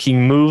was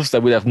making moves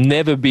that had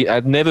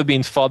never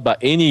been fought by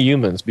any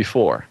humans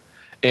before,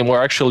 and were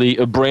actually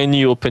a brand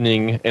new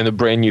opening and a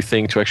brand new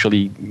thing to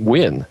actually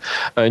win.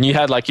 And you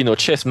had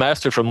chess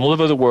masters from all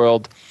over the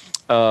world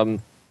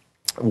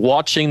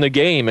watching the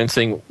game and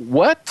saying,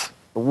 "What?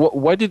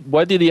 Why did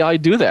the AI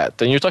do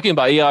that?" And you're talking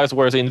about AIs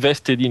where they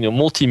invested,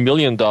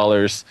 multi-million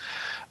dollars.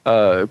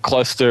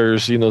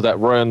 Clusters, that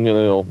run,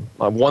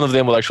 one of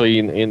them was actually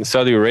in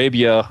Saudi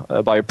Arabia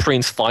by a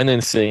prince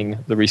financing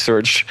the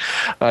research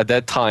at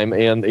that time,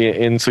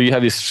 and so you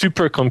have this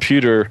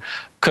supercomputer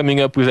coming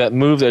up with that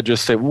move that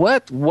just said, why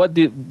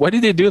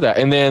did they do that?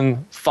 And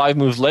then 5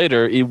 moves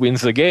later, it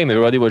wins the game.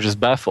 Everybody was just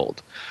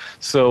baffled.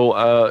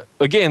 So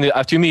again,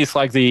 to me, it's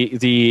like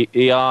the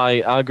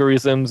AI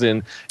algorithms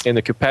and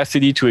the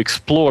capacity to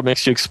explore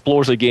makes you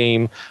explore the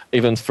game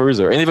even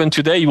further. And even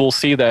today, you will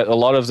see that a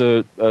lot of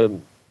the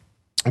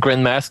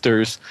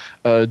grandmasters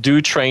do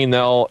train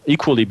now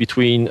equally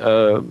between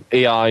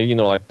AI,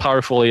 like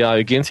powerful AI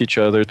against each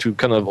other to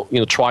kind of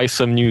try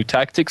some new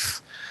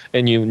tactics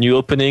and new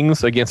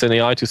openings against an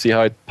AI to see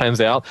how it pans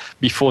out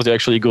before they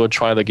actually go and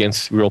try it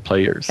against real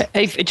players.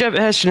 Hey,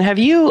 Sebastien, have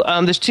you?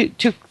 There's two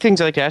things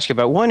I'd like to ask you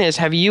about. One is,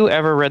 have you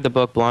ever read the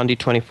book Blondie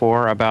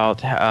 24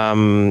 about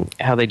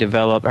how they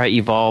developed or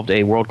evolved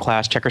a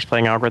world-class checkers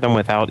playing algorithm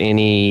without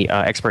any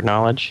expert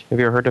knowledge? Have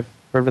you ever heard of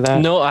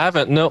that? No, I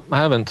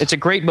haven't. It's a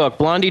great book,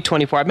 Blondie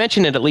 24. I've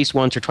mentioned it at least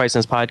once or twice in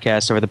this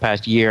podcast over the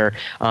past year.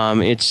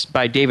 It's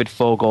by David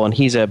Fogel, and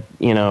he's a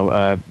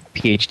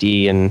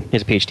PhD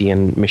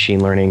in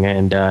machine learning,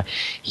 and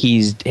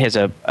he has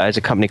a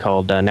company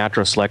called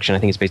Natural Selection. I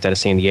think it's based out of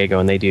San Diego,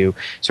 and they do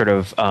sort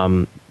of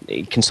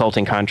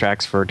consulting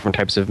contracts for different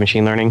types of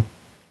machine learning.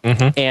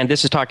 And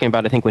this is talking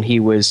about, I think, when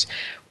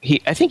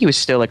I think he was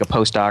still like a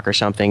postdoc or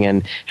something,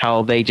 and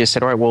how they just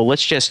said, all right, well,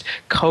 let's just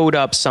code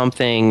up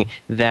something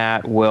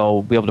that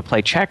will be able to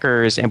play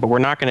checkers, but we're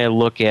not going to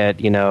look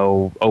at,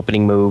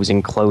 opening moves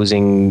and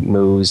closing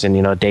moves and,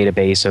 a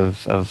database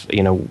of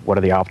what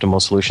are the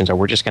optimal solutions are.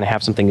 We're just going to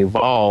have something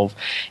evolve,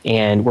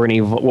 and what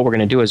we're going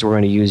to do is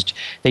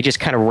they just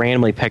kind of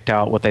randomly picked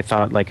out what they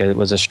thought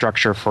was a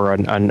structure for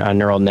a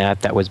neural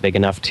net that was big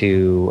enough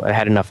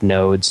had enough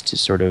nodes to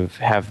sort of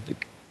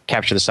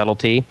capture the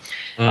subtlety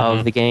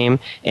of the game,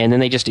 and then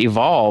they just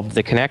evolved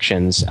the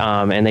connections,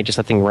 and they just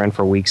let things run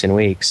for weeks and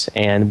weeks.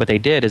 And what they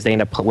did is they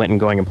went and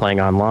going and playing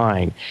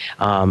online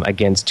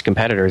against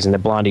competitors. And the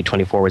Blondie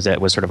 24 was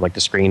sort of like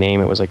the screen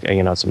name. It was like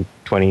some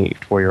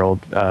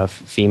 24-year-old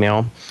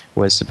female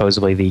was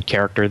supposedly the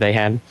character they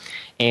had.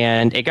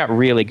 And it got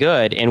really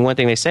good. And one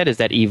thing they said is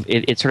that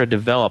it sort of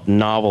developed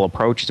novel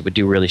approaches that would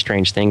do really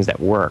strange things that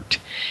worked.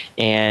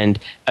 And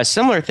a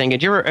similar thing,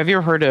 have you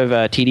ever heard of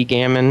TD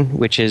Gammon,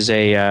 which is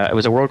it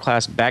was a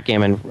world-class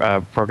backgammon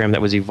program that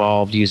was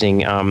evolved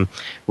using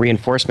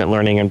reinforcement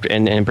learning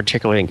and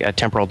particularly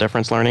temporal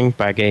difference learning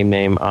by a guy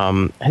named,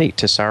 I think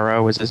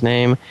Tesaro was his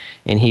name.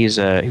 And he was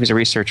a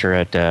researcher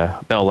at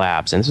Bell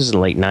Labs. And this was in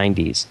the late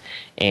 90s.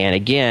 And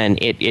again,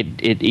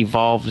 it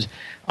evolved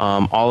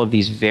all of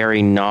these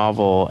very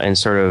novel and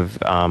sort of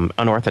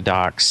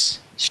unorthodox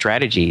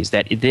strategies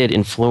that it did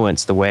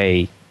influence the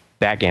way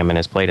backgammon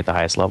is played at the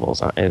highest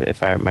levels,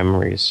 if my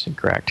memory is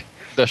correct.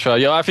 That's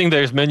right. Yeah, I think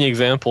there's many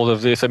examples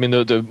of this. I mean,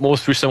 the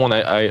most recent one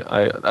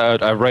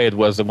I read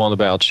was the one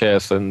about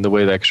chess and the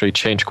way they actually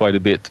changed quite a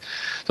bit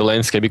the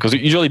landscape. Because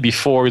usually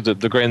before the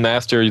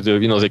grandmasters,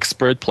 the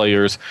expert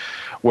players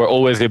were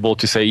always able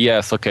to say,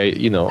 yes, okay,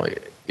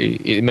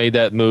 it made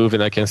that move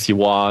and I can see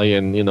why,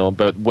 and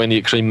but when he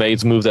actually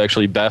made moves that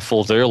actually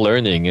baffles their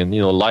learning and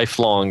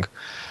lifelong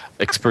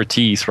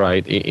expertise,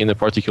 right, in a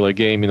particular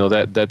game,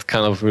 that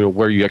kind of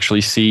where you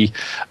actually see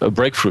a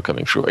breakthrough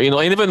coming through. And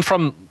even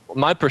from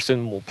my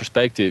personal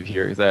perspective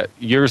here is that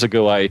years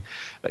ago I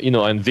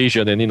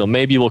envisioned, and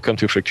maybe we'll come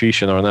to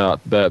fruition or not,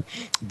 but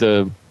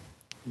the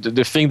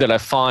thing that I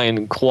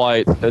find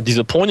quite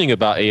disappointing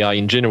about AI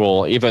in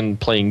general, even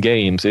playing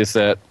games, is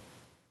that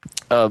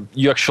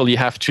you actually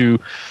have to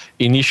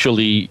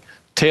initially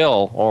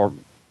tell or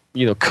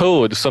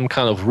code some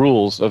kind of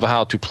rules of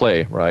how to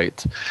play,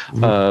 right?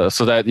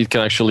 So that it can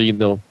actually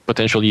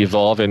potentially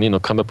evolve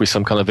and come up with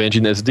some kind of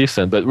engine that's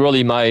decent. But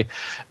really, my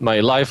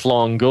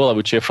lifelong goal, I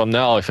would say, from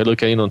now, if I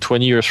look at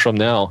 20 years from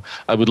now,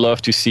 I would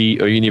love to see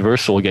a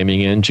universal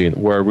gaming engine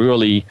where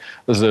really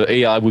the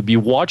AI would be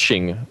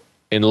watching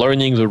and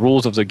learning the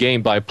rules of the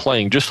game by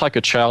playing, just like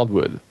a child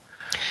would.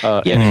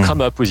 And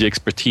come up with the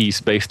expertise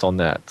based on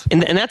that.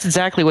 And that's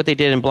exactly what they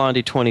did in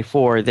Blondie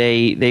 24.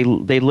 They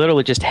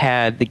literally just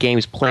had the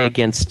games play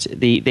against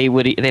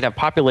they'd have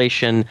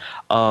population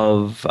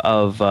of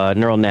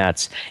neural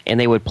nets, and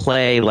they would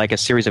play like a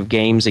series of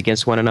games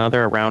against one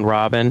another, a round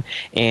robin,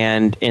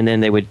 and then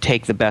they would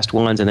take the best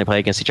ones and they play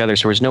against each other.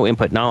 So there was no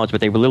input knowledge,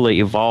 but they literally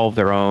evolved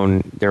their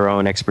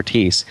own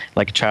expertise,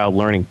 like a child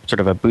learning, sort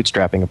of a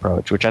bootstrapping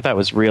approach, which I thought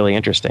was really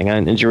interesting.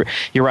 And you're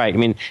right. I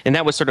mean, and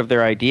that was sort of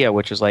their idea,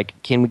 which was like,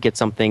 can we get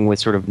something with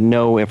sort of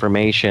no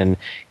information,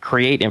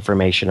 create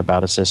information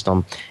about a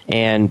system?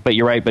 But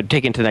you're right, but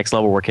take it to the next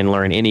level where it can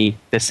learn the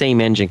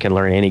same engine can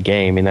learn any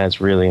game, and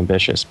that's really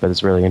ambitious, but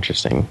it's really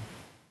interesting.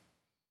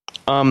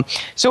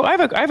 So I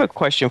have a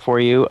question for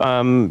you.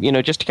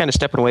 Just to kind of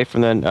stepping away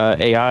from the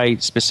AI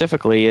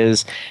specifically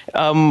is,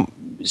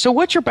 so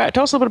what's your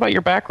tell us a little bit about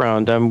your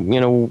background.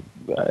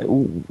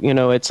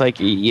 It's like,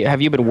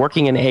 have you been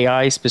working in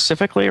AI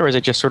specifically, or is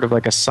it just sort of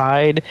like a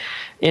side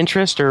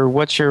interest, or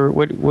what have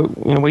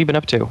you been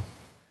up to?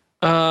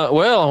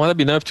 Well, I've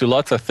been up to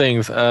lots of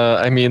things.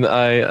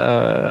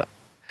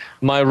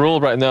 My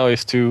role right now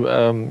is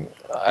to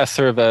I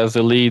serve as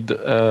the lead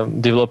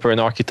developer and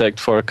architect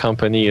for a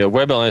company, a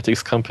web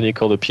analytics company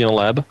called Opinion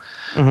Lab,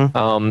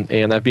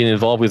 and I've been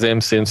involved with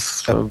them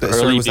since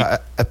early. Was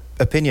that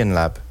Opinion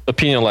Lab?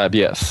 Opinion Lab,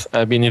 yes.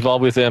 I've been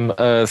involved with them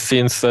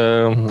since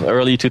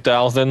early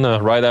 2000,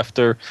 right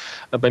after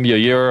maybe a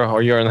year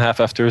or year and a half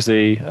after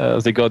they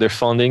got their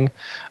funding.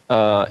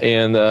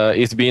 And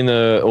it's been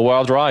a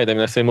wild ride. I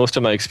mean, I say most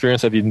of my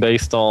experience have been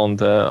based on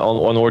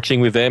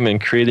working with them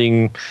and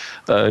creating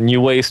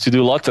new ways to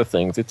do lots of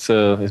things. It's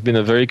been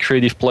a very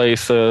creative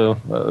place, a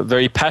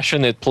very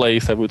passionate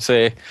place, I would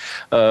say,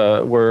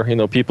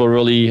 where people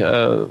really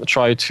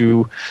try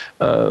to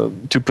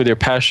put their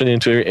passion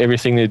into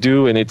everything they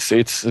do, and it's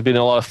been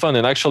a lot of fun.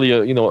 And actually,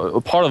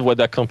 a part of what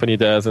that company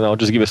does, and I'll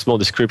just give a small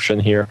description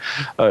here,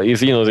 is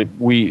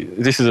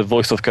this is a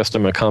voice of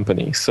customer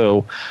company,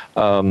 so.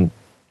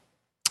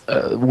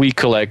 We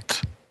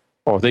collect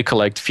or they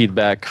collect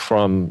feedback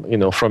from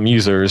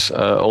users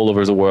all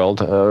over the world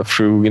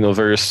through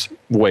various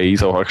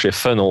ways, or actually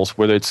funnels,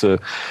 whether it's a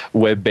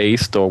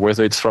web-based or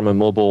whether it's from a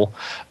mobile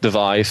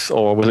device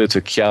or whether it's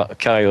a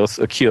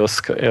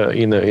kiosk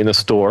in a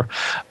store,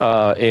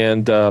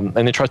 and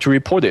they try to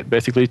report it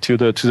basically to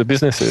the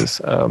businesses,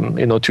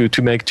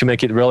 to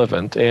make it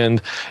relevant. And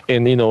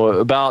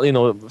about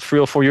 3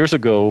 or 4 years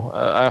ago,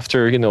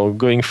 after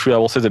going through, I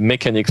will say, the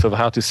mechanics of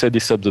how to set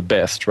this up the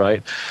best,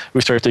 right? We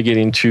started to get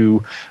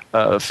into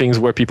things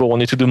where people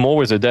wanted to do more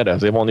with the data.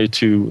 They wanted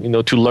to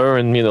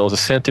learn the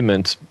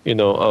sentiment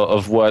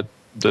of what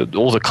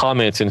all the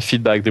comments and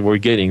feedback they were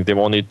getting. They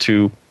wanted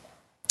to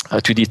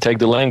detect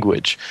the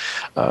language.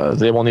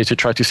 They wanted to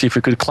try to see if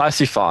we could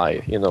classify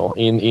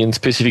in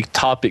specific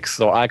topics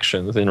or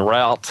actions and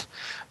route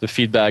the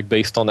feedback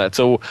based on that.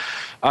 So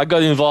I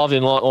got involved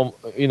in a lot,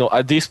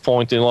 at this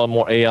point, in a lot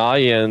more AI,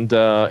 and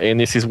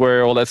this is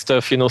where all that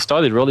stuff,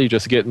 started. Really,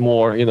 just get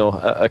more,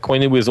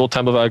 acquainted with all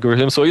type of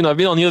algorithms. So I've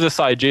been on the other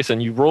side, Jason.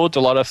 You wrote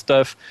a lot of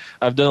stuff.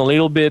 I've done a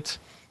little bit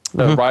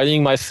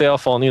writing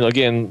myself on,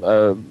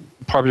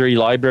 proprietary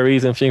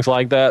libraries and things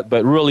like that.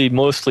 But really,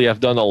 mostly, I've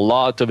done a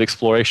lot of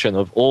exploration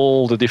of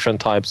all the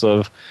different types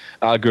of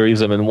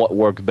algorithm and what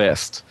worked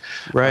best.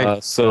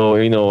 Right. So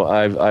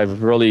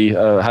I've really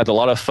had a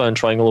lot of fun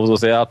trying all of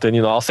those out. And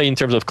I'll say in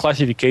terms of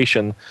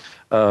classification,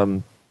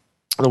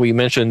 we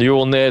mentioned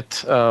neural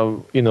net,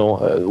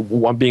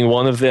 one being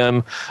one of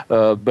them,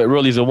 but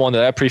really the one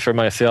that I prefer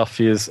myself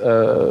is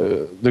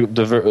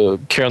the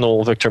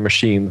kernel vector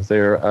machines.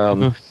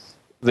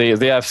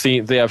 They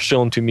have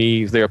shown to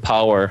me their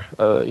power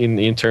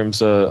in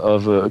terms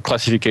of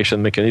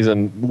classification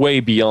mechanism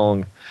way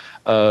beyond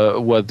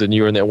what the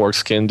neural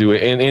networks can do.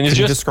 And it's Can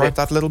you just describe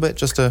that a little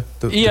bit?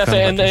 Yes,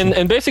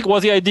 and basic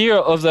was the idea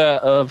of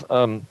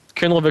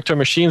kernel vector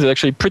machines is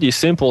actually pretty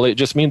simple. It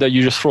just means that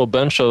you just throw a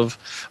bunch of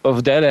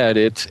data at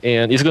it,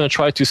 and it's going to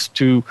try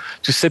to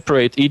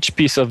separate each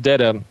piece of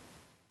data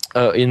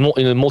in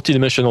a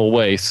multidimensional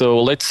way.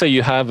 So let's say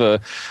you have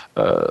a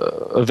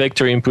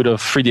vector input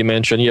of 3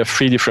 dimension. You have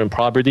 3 different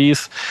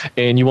properties,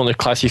 and you want to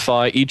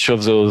classify each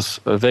of those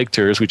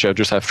vectors, which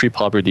just have 3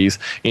 properties,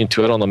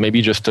 into, I don't know,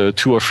 maybe just 2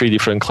 or 3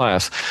 different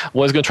class.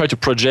 Well, it's going to try to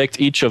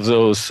project each of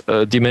those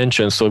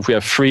dimensions. So if we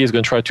have 3, it's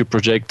going to try to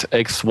project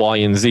X, Y,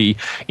 and Z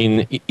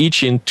in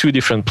 2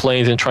 different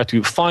planes, and try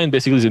to find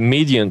basically the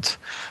median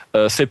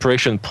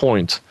separation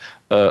point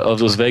of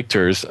those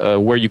vectors,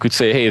 where you could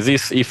say, hey,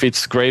 if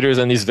it's greater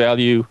than this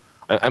value,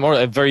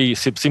 I'm very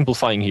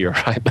simplifying here,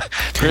 right?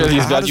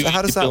 How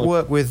does that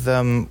work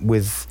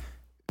with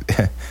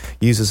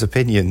users'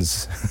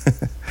 opinions?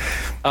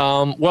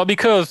 Well,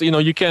 because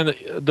you can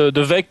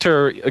the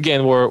vector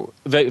again, where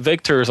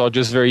vectors are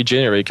just very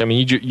generic. I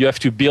mean, you have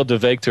to build the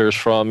vectors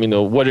from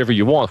whatever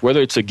you want,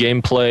 whether it's a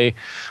gameplay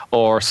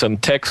or some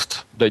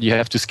text that you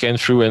have to scan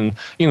through, and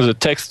the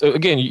text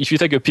again. If you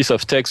take a piece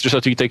of text, just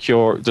like you take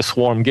the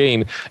Swarm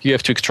game, you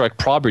have to extract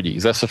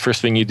properties. That's the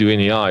first thing you do in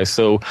AI.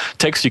 So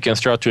text, you can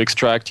start to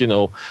extract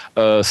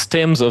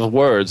stems of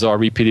words are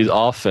repeated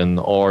often,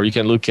 or you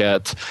can look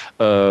at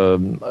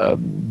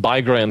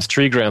bigrams,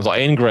 trigrams, or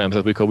n-grams,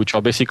 as we call, which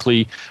are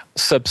basically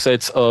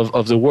subsets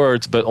of the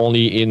words, but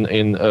only in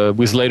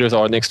with letters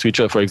are next to each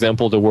other. For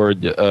example, the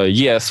word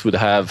yes would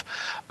have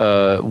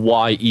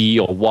ye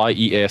or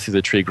yes is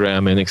a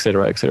trigram, and et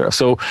cetera, et cetera.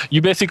 So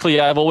you basically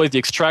have always the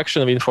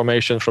extraction of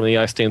information from the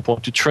AI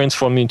standpoint to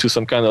transform into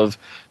some kind of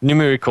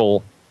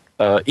numerical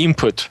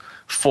input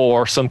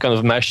for some kind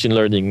of machine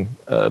learning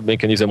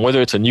mechanism,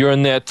 whether it's a neural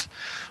net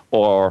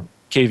or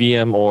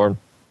KVM or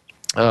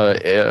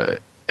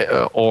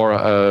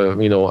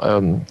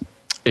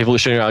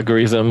evolutionary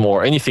algorithm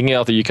or anything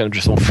else that you can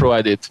just throw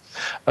at it.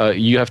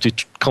 You have to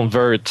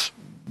convert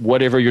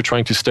whatever you're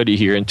trying to study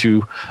here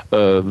into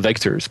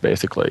vectors,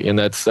 basically, and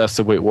that's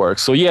the way it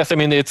works. So yes, I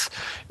mean, it's,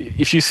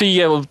 if you see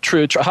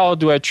how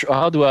do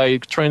I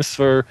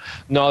transfer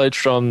knowledge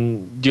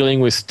from dealing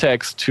with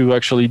text to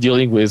actually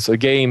dealing with a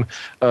game,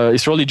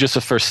 it's really just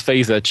the first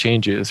phase that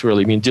changes,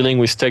 really. I mean, dealing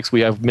with text,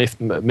 we have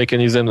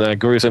mechanism and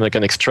algorithm that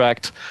can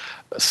extract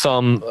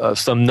some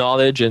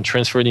knowledge and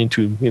transfer it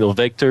into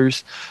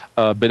vectors,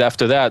 but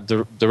after that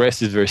the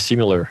rest is very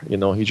similar.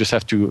 You just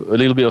have to a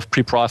little bit of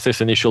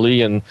pre-process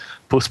initially and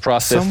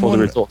post-process for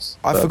the results.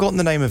 I've forgotten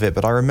the name of it,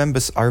 but I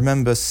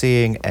remember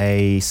seeing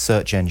a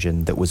search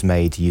engine that was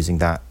made using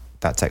that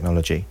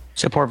technology.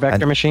 Support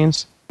vector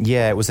machines.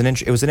 Yeah, it was an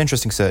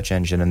interesting search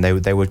engine, and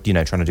they were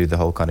trying to do the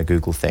whole kind of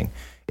Google thing.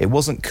 It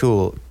wasn't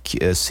cool,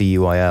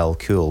 CUIL,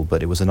 cool,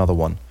 but it was another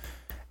one.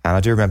 And I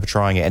do remember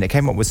trying it, and it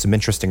came up with some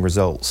interesting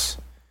results.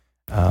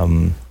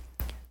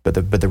 But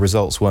the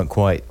results weren't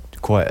quite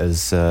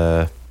as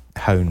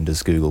honed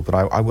as Google. But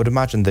I would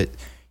imagine that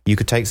you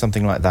could take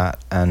something like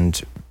that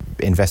and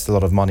invest a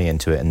lot of money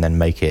into it, and then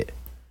make it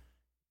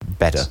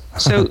better.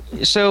 So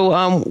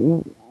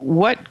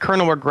what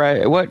kernel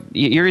what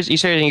you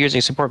said you're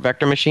using support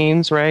vector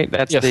machines, right?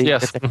 That's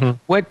yes. Mm-hmm.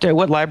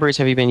 What libraries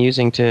have you been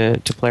using to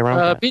play around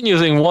with that? I've been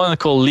using one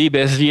called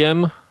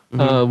libsvm.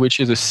 which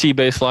is a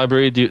C-based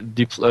library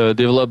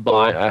developed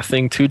by, I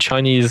think, two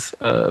Chinese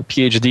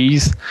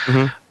PhDs.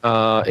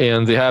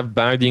 And they have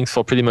bindings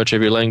for pretty much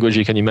every language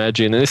you can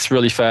imagine, and it's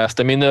really fast.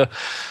 I mean,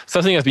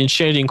 something has been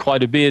changing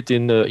quite a bit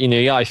in the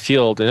AI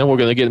field, and then we're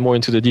going to get more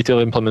into the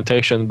detailed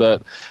implementation,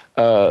 but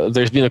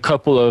there's been a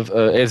couple of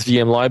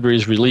SVM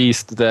libraries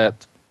released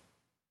that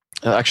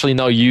actually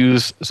now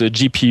use the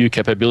GPU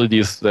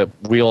capabilities that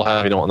we all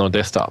have on our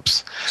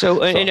desktops.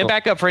 So, and to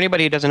back up for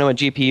anybody who doesn't know what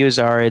GPUs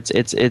are,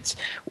 it's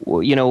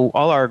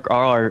all our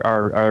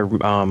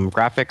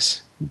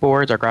graphics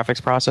boards, our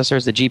graphics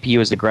processors. The GPU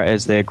is the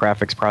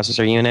graphics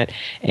processor unit,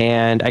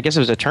 and I guess it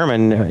was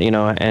determined,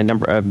 a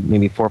number of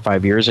maybe 4 or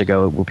 5 years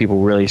ago,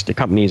 where the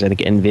companies, I think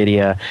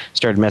NVIDIA,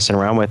 started messing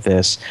around with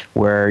this,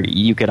 where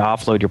you could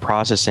offload your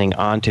processing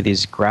onto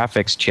these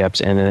graphics chips,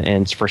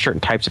 and for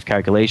certain types of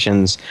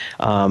calculations,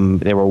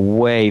 they were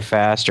way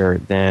faster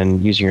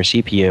than using your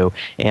CPU.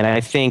 And I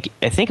think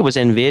it was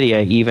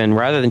NVIDIA, even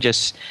rather than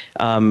just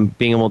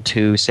being able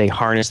to say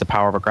harness the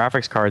power of a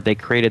graphics card, they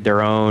created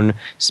their own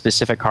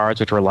specific cards,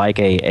 which were like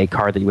a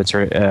card that you would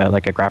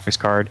like a graphics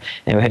card,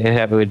 and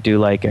it would do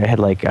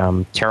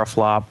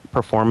teraflop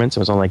performance. It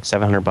was only like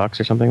 $700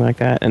 or something like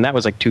that, and that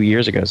was like 2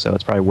 years ago, so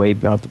it's probably way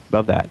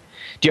above that.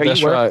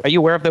 Are you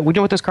aware of that? We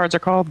know what those cards are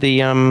called.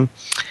 The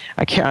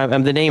I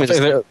can't. The name is.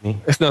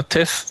 It's not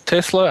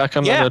Tesla.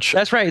 Not sure.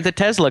 That's right. The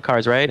Tesla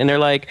cards, right? And they're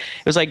like,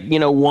 it was like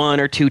 1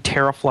 or 2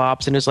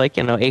 teraflops, and it's like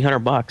 $800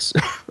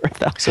 or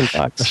 $1,000.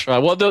 That's right.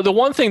 Well, the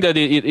one thing that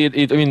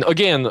I mean,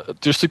 again,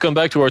 just to come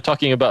back to what we were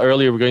talking about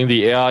earlier regarding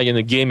the AI and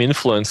the game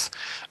influence.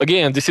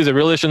 Again, this is a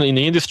relation in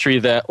the industry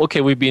that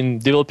we've been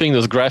developing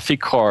those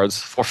graphic cards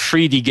for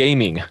 3D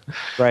gaming,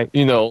 right?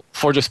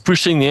 For just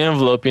pushing the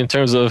envelope in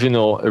terms of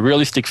a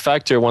realistic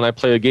factor when I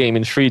play a game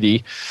in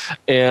 3D,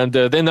 and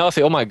then now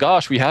say, oh my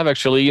gosh, we have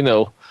actually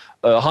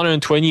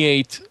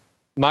 128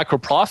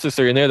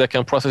 microprocessor in there that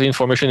can process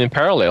information in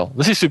parallel.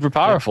 This is super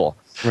powerful.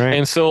 Yeah. Right.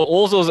 And so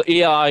all those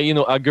AI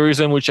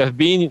algorithms which have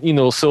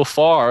been so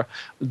far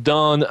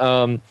done,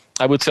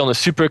 I would say on a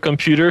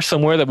supercomputer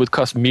somewhere that would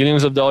cost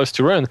millions of dollars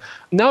to run.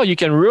 Now you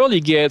can really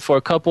get for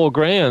a couple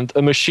grand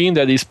a machine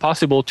that is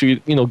possible to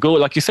go,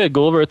 like you said,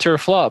 go over a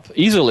teraflop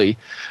easily,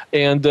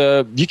 and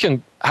you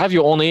can have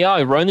your own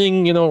AI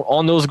running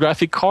on those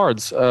graphic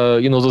cards,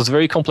 those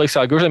very complex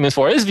algorithms. And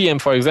for SVM,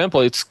 for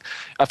example,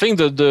 I think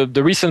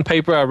the recent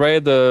paper I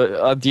read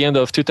at the end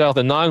of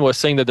 2009 was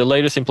saying that the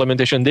latest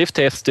implementation they've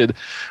tested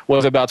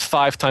was about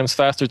 5 times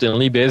faster than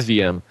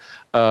libSVM.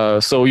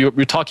 So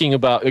you're talking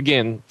about,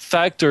 again,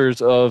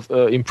 factors of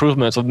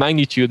improvements of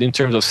magnitude in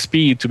terms of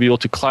speed to be able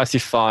to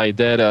classify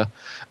data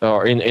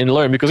and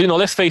learn. Because,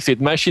 let's face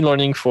it, machine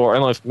learning I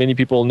don't know if many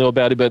people know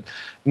about it, but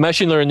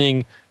machine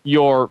learning,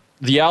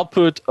 the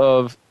output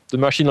of the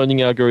machine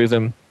learning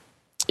algorithm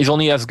is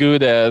only as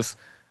good as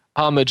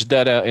how much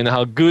data and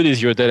how good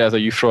is your data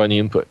that you throw any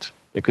input.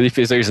 Because if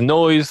there's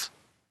noise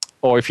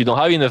or if you don't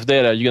have enough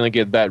data, you're going to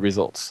get bad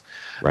results.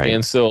 Right.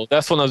 And so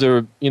that's one of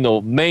the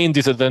main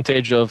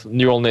disadvantage of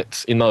neural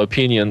nets, in my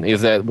opinion,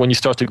 is that when you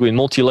start to go in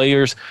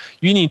multi-layers,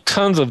 you need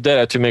tons of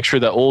data to make sure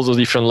that all those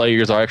different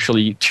layers are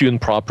actually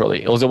tuned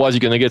properly. Otherwise, you're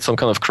going to get some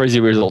kind of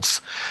crazy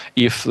results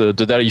if the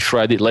data you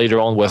throw at it later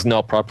on was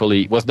not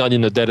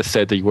in the data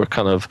set that you were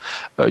kind of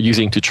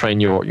using to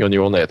train your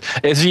neural net.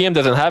 SVM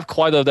doesn't have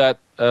quite of that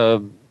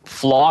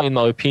flaw, in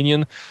my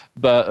opinion,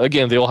 but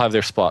again, they all have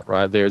their spot,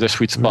 right? They're the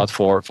sweet spot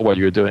for what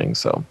you're doing.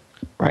 So.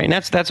 Right, and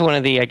that's one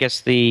of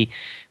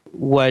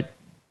what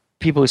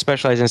people who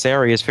specialize in this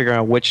area is figuring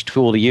out which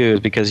tool to use,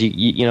 because a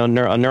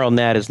neural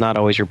net is not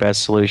always your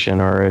best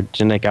solution, or a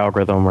genetic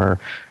algorithm, or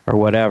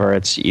whatever.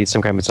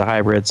 Sometimes it's a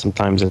hybrid,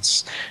 sometimes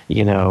it's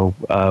one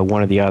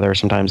or the other,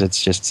 sometimes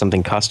it's just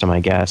something custom, I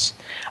guess.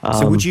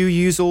 So would you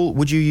use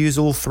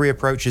all 3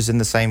 approaches in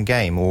the same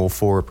game, or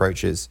 4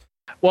 approaches?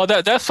 Well,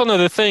 that's one of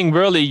the things,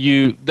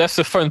 really, that's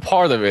the fun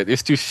part of it,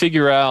 is to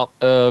figure out,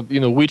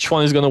 which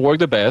one is going to work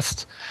the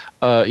best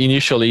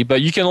initially,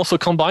 but you can also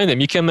combine them.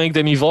 You can make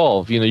them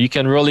evolve. You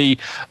can really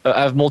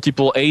have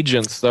multiple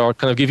agents that are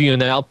kind of giving you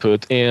an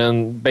output,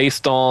 and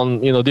based on,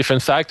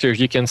 different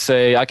factors, you can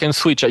say, I can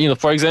switch.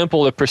 For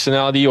example, a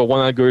personality or one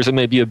algorithm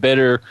may be a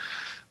better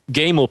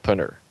game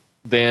opener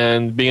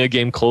than being a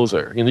game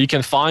closer. You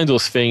can find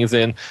those things,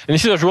 and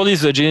this is really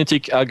the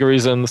genetic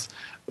algorithms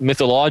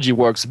methodology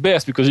works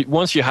best, because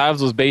once you have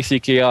those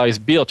basic AIs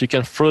built, you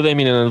can throw them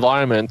in an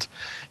environment,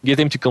 get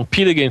them to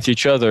compete against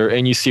each other,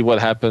 and you see what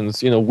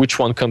happens, which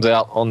one comes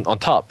out on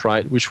top,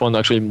 right? Which one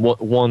actually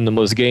won the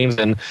most games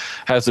and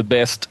has the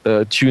best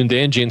tuned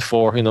engine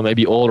for,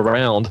 maybe all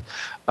around.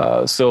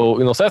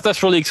 So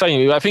that's really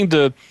exciting. I think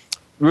to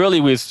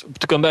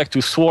come back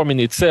to Swarm in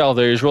itself,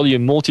 there is really a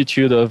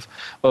multitude of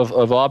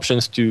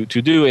options to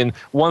do. And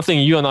one thing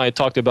you and I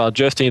talked about,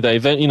 Justin,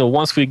 that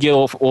once we get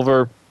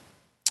over,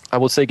 I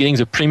would say, getting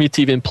the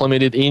primitive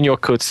implemented in your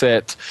code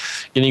set,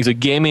 getting the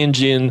game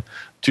engine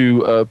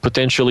to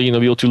potentially be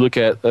able to look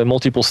at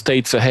multiple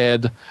states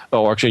ahead,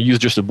 or actually use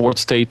just a board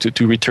state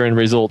to return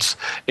results.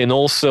 And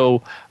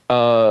also,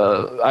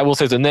 I will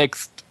say the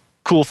next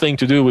cool thing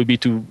to do would be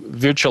to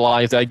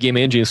virtualize that game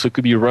engine so it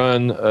could be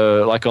run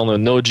like on a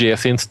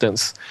Node.js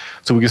instance.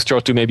 So we could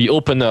start to maybe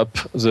open up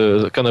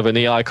the kind of an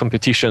AI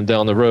competition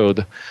down the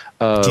road.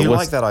 Do you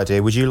like that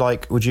idea? Would you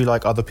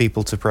like other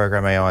people to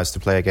program AIs to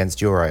play against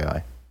your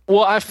AI?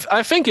 Well,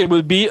 I think it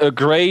would be the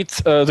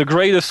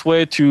greatest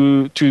way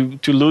to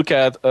look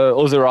at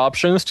other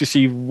options to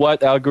see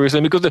what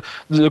algorithm, because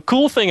the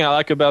cool thing I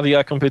like about the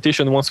AI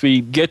competition, once we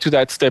get to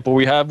that step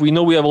where we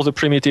know we have all the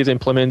primitives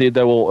implemented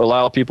that will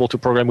allow people to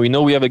program. We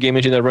know we have a game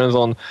engine that runs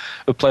on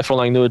a platform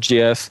like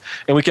Node.js,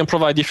 and we can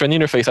provide different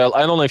interface.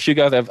 I don't know if you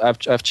guys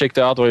have checked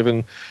out or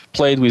even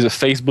played with a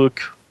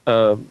Facebook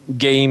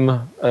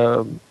game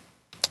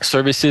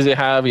services they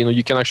have.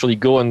 You can actually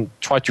go and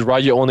try to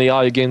write your own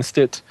AI against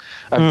it.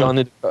 I've done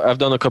it. I've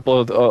done a couple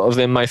of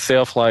them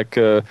myself. Like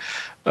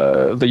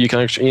that you can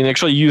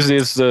actually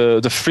uses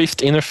the Thrift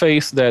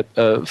interface that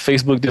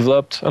Facebook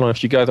developed. I don't know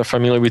if you guys are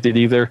familiar with it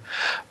either,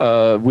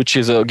 which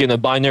is again a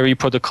binary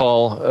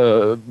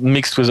protocol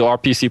mixed with the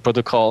RPC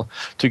protocol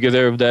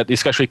together that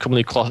is actually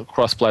completely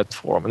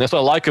cross-platform. And that's what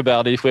I like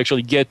about it. If we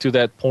actually get to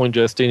that point,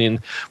 Justin,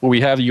 where we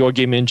have your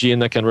game engine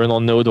that can run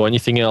on Node or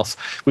anything else,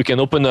 we can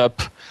open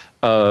up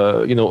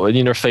an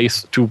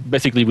interface to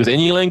basically with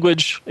any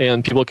language,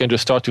 and people can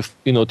just start to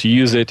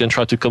use it and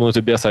try to come up with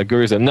the best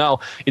algorithm. Now,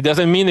 it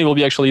doesn't mean it will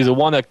be actually the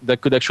one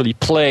that could actually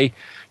play,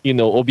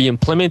 or be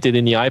implemented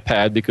in the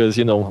iPad, because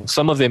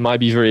some of them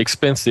might be very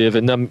expensive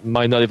and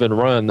might not even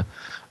run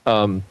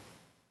in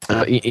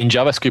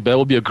JavaScript. But that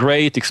would be a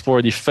great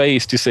explorative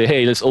phase to say,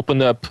 hey, let's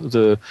open up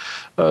the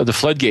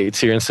floodgates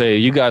here and say,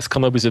 you guys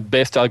come up with the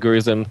best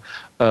algorithm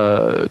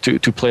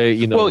to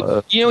play.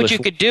 Well, what you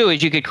could do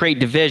is you could create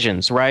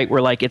divisions, right?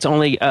 Where like it's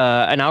only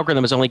an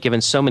algorithm is only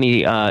given so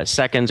many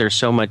seconds or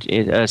so much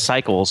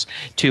cycles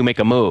to make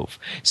a move.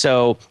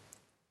 So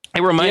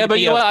it reminds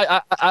me of...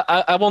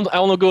 I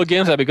won't go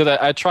against that, because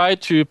I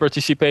tried to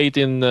participate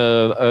in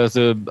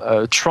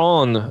the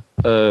Tron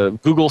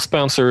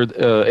Google-sponsored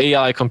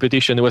AI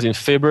competition. It was in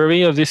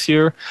February of this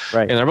year,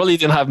 right? And I really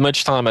didn't have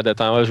much time at that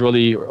time. I was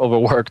really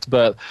overworked.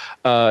 But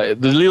the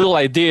little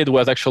I did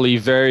was actually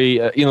very,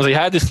 they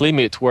had this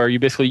limit where you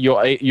basically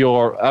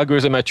your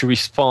algorithm had to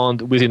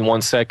respond within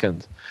 1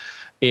 second.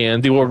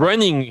 And they were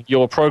running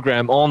your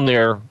program on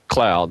their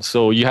cloud.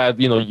 So you had,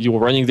 you were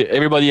running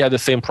everybody had the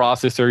same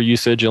processor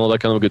usage and all that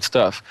kind of good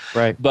stuff.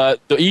 Right.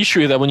 But the issue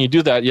is that when you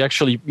do that, you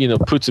actually,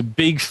 puts a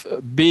big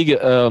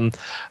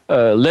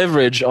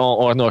leverage on,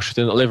 or no, I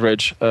shouldn't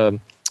leverage, a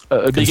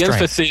big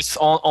emphasis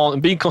on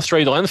being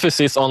constrained or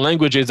emphasis on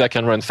languages that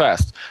can run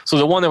fast. So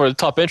the one that were the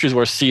top entries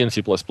were C and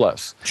C++.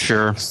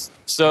 Sure.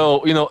 So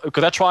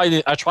because I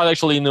tried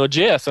actually in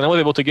Node.js, and I was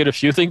able to get a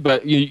few things,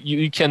 but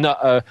you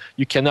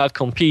cannot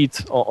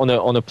compete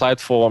on a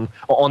platform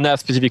on that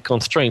specific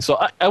constraint. So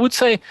I would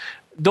say,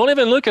 don't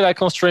even look at that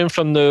constraint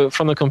from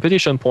the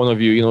competition point of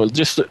view.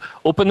 Just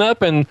open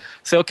up and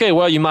say, okay,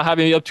 well, you might have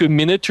up to a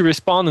minute to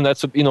respond, and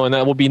that's and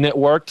that will be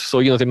networked.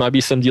 So there might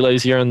be some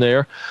delays here and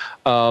there.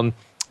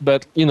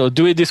 But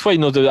do it this way.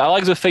 I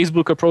like the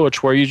Facebook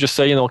approach where you just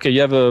say, okay,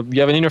 you have an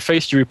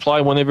interface, you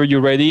reply whenever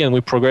you're ready, and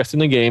we progress in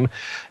the game,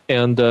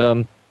 and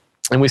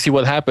we see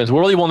what happens. We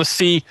really want to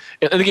see.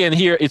 And again,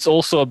 here it's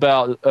also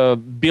about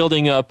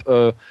building up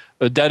a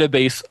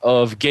database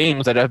of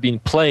games that have been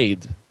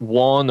played,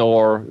 won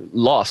or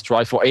lost,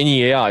 right, for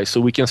any AI, so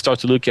we can start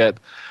to look at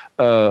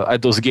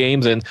those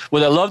games. And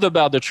what I loved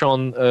about the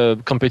Tron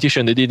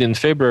competition they did in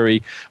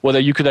February was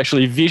that you could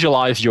actually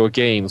visualize your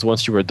games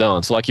once you were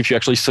done. So like if you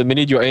actually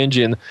submitted your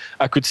engine,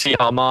 I could see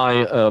how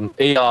my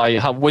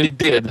AI, what it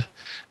did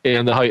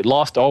and how it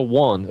lost or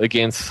won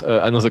against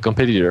another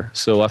competitor.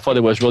 So I thought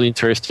it was really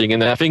interesting.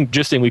 And I think,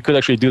 Justin, we could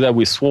actually do that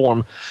with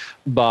Swarm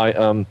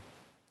by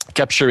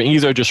capturing,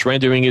 either just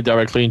rendering it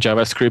directly in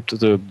JavaScript,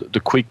 the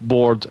quick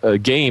board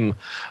game,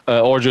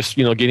 or just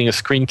getting a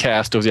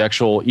screencast of the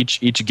actual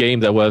each game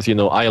that was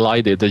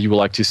highlighted that you would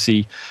like to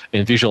see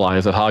and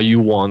visualize of how you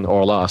won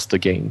or lost the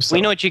game. So.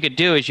 What you could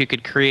do is you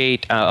could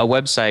create a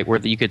website where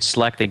you could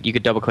select it, you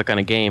could double click on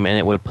a game and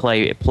it would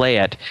play it.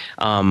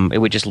 It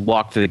would just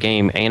walk through the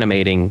game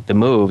animating the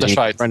moves. That's and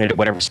right. Run it at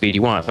whatever speed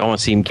you want. So I want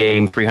to see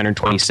game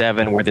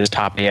 327 where this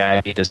top AI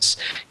beat this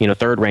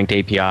third ranked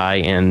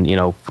API and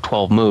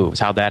 12 moves.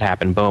 How'd that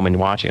happen? Boom, and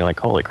watching, you're like,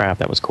 holy crap,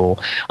 that was cool.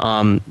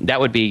 That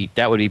would be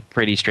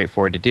pretty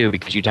straightforward to do,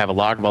 because you'd have a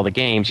log of all the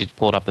games, you'd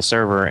pull it off the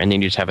server, and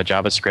then you just have a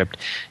JavaScript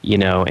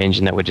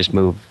engine that would just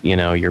move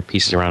your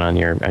pieces around on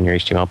your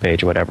HTML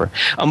page or whatever.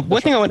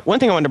 One thing I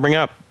wanted to bring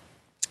up.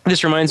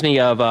 This reminds me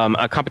of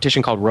a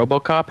competition called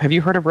RoboCop. Have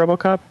you heard of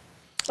RoboCop?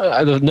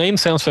 The name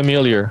sounds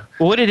familiar.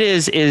 What it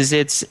is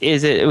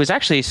it was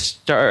actually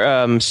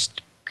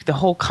the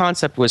whole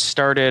concept was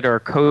started or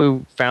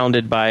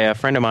co-founded by a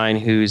friend of mine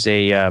who's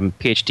a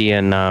PhD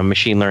in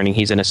machine learning.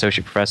 He's an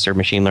associate professor of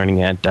machine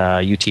learning at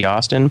UT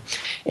Austin,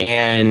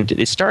 and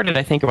it started,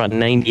 I think, about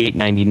 98,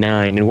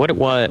 99. And what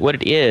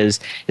it is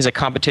a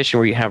competition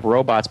where you have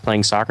robots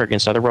playing soccer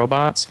against other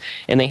robots,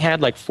 and they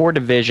had like 4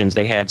 divisions.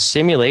 They had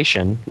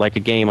simulation, like a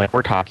game like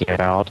we're talking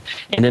about,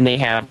 and then they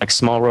have like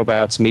small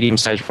robots,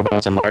 medium-sized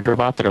robots, and large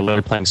robots that are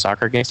literally playing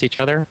soccer against each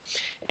other.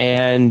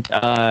 And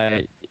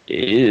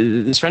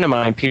this friend of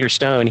mine, Peter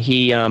Stone,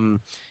 he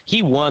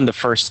won the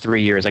first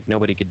 3 years. Like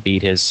nobody could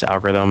beat his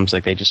algorithms.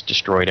 Like they just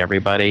destroyed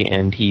everybody.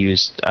 And he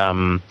used,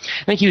 I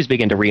think he was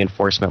big into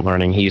reinforcement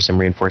learning. He used some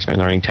reinforcement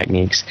learning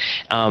techniques.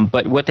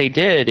 But what they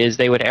did is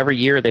they would every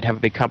year they'd have a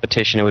big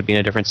competition. It would be in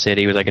a different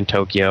city. It was like in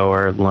Tokyo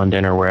or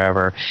London or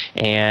wherever.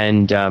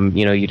 And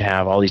you'd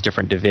have all these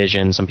different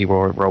divisions. Some people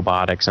were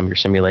robotics, some were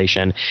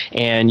simulation.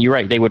 And you're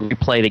right, they would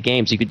replay the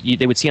games.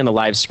 They would see on the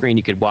live screen.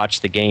 You could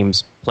watch the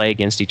games play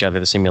against each other,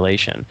 the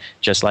simulation,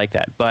 just like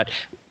that. But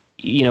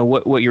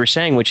what you were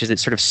saying, which is it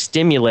sort of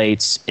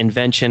stimulates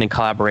invention and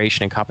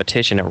collaboration and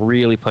competition. It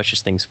really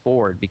pushes things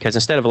forward, because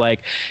instead of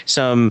like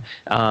some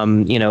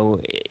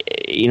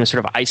sort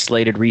of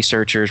isolated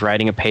researchers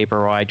writing a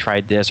paper, I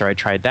tried this or I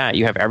tried that,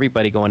 you have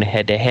everybody going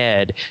head to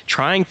head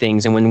trying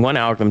things, and when one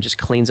algorithm just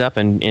cleans up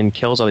and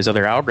kills all these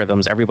other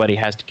algorithms, everybody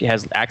has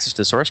access to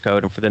the source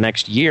code, and for the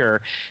next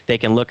year they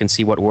can look and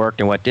see what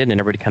worked and what didn't,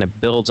 and everybody kind of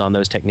builds on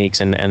those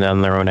techniques and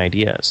on their own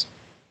ideas.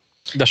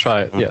 That's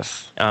right.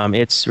 Yes.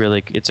 It's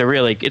a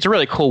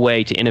really cool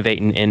way to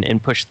innovate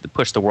and push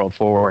the world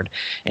forward.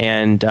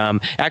 And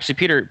actually,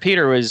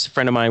 Peter was a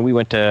friend of mine. We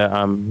went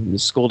to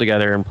school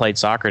together and played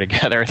soccer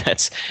together.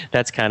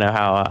 That's kind of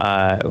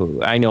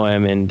how I know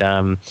him.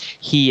 And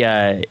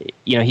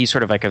he's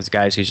sort of like those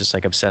guys who's just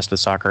like obsessed with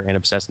soccer and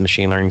obsessed with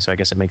machine learning. So I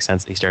guess it makes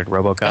sense that he started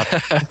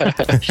RoboCup.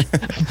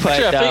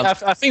 But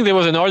actually, I think there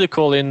was an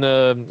article in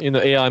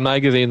the AI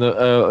magazine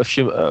a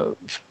few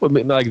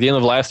like the end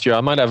of last year.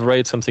 I might have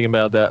read something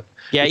about that.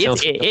 Yeah,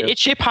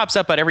 it pops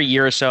up about every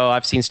year or so.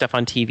 I've seen stuff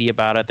on TV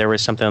about it. There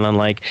was something on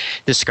like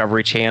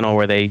Discovery Channel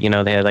where they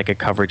had like a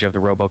coverage of the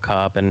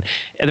RoboCup. And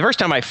the first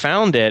time I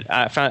found it,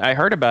 I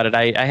heard about it.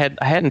 I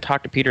hadn't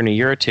talked to Peter in a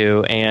year or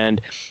two,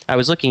 and I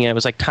was looking at it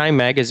was like Time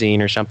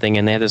Magazine or something,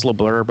 and they had this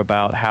little blurb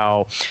about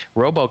how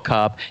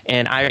RoboCup,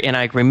 and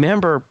I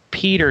remember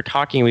Peter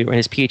talking.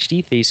 His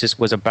PhD thesis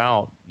was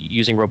about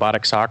using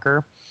robotic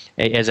soccer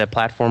as a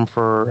platform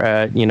for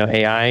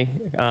AI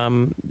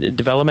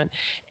development.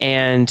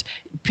 And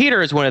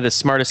Peter is one of the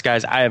smartest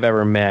guys I have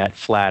ever met,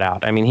 flat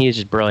out. I mean, he is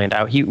just brilliant.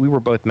 We were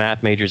both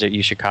math majors at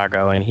U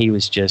Chicago, and he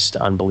was just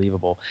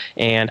unbelievable.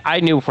 And I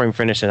knew before he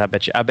finished it, I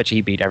bet you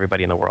he beat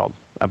everybody in the world.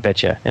 I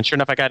bet you. And sure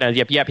enough, I got down.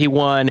 Yep, he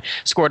won,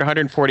 scored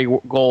 140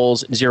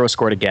 goals, 0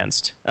 scored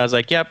against. I was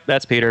like, yep,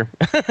 that's Peter.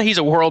 He's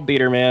a world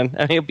beater, man.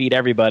 I mean, he'll beat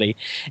everybody.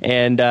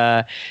 And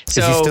is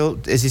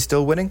he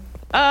still winning?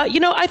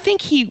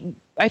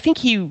 I think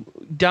he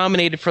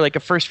dominated for like a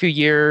first few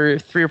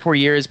years, 3 or 4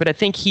 years, but I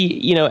think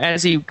he,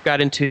 as he got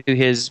into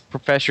his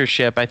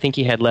professorship, I think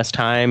he had less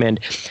time, and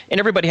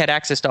everybody had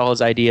access to all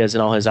his ideas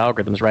and all his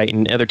algorithms, right?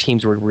 And other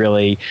teams were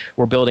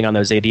building on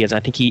those ideas. And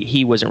I think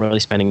he wasn't really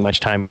spending much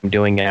time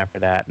doing it after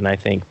that, and I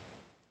think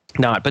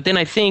not. But then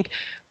I think,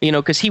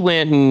 because he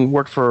went and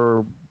worked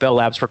for Bell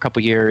Labs for a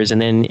couple years, and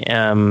then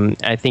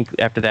I think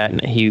after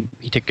that he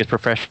took his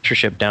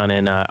professorship down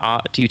in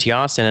to UT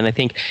Austin, and I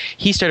think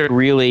he started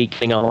really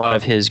getting a lot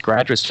of his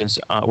graduate students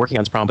working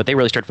on this problem, but they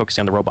really started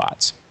focusing on the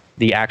robots.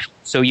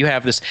 So you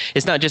have this,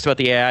 it's not just about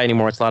the AI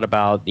anymore, it's a lot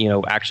about,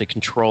 actually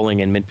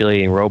controlling and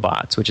manipulating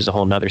robots, which is a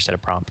whole nother set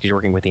of problems because you're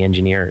working with the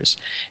engineers.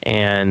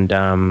 And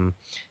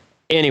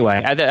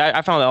anyway,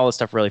 I found all this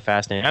stuff really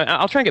fascinating.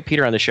 I'll try and get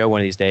Peter on the show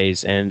one of these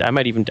days, and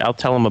I'll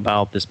tell him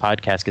about this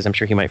podcast because I'm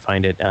sure he might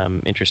find it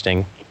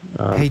interesting.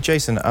 Hey,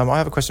 Jason, I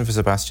have a question for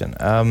Sebastien.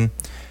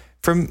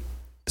 From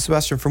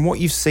what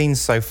you've seen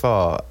so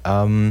far,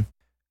 I'm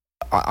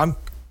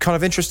kind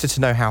of interested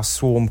to know how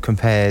Swarm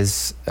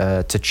compares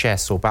to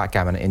chess or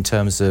backgammon in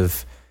terms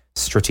of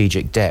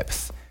strategic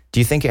depth. Do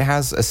you think it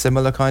has a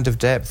similar kind of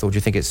depth, or do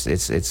you think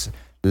it's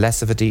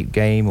less of a deep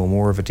game or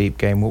more of a deep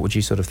game? What would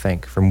you sort of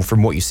think from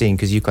what you've seen,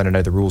 because you kind of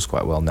know the rules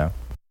quite well now?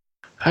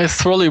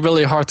 It's really,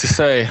 really hard to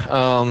say.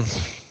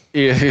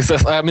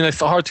 It's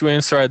hard to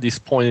answer at this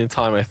point in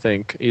time. I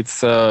think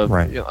it's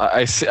right.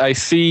 I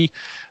see.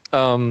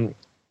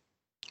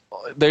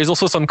 There's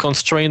also some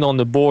constraint on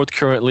the board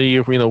currently.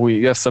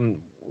 We have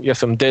some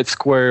dead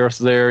squares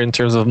there in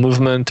terms of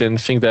movement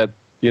and things that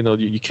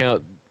you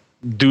cannot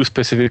do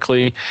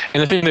specifically.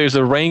 And I think there's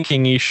a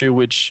ranking issue,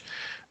 which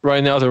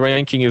right now the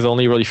ranking is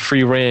only really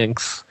 3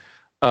 ranks,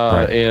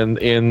 right. and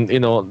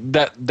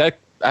that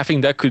I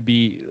think that could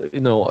be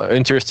an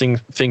interesting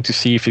thing to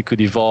see if it could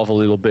evolve a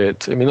little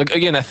bit. I mean,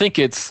 again, I think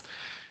it's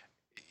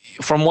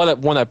from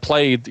when I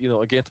played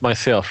against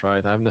myself,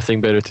 right? I have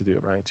nothing better to do,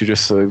 right? To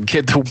just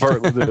get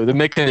the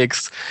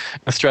mechanics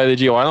and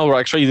strategy. Or I know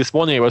actually this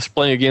morning I was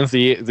playing against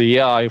the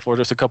AI for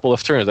just a couple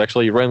of turns.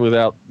 Actually, ran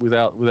without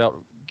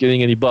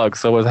getting any bugs,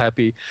 so I was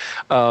happy.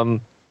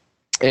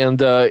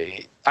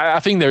 I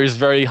think there is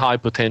very high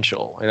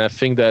potential, and I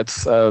think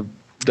that's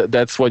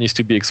what needs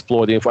to be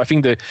explored. I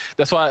think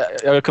that's why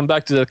I come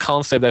back to the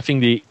concept. I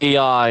think the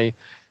AI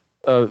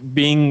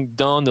being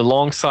done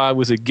alongside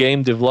with the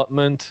game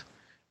development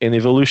and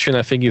evolution,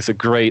 I think is a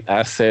great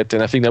asset,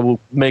 and I think that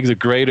will make the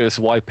greatest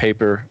white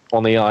paper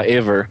on AI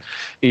ever,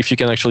 if you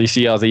can actually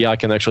see how the AI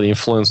can actually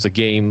influence the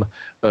game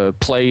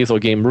plays or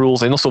game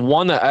rules. And also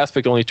one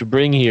aspect I wanted to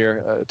bring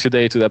here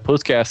today to that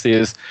podcast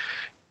is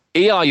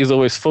AI is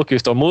always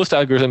focused, or most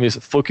algorithm is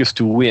focused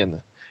to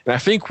win. And I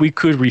think we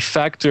could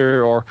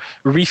refactor or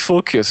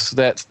refocus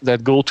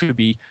that goal to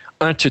be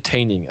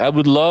entertaining. I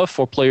would love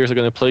for players who are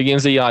going to play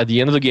against AI at the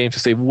end of the game to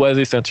say, was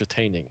this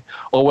entertaining?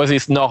 Or was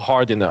this not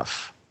hard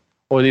enough?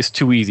 Or it's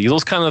too easy.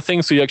 Those kind of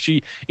things. So you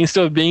actually,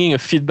 instead of being a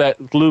feedback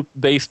loop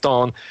based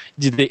on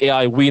did the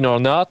AI win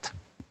or not,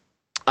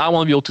 I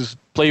want to be able to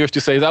players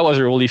to say that was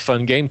a really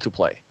fun game to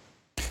play.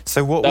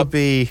 So what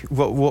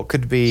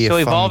could be so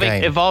a fun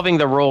game? evolving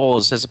the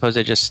roles as opposed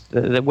to just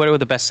what are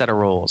the best set of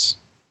roles?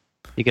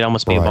 You could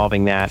almost be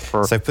evolving that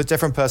for. So put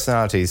different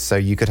personalities. So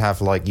you could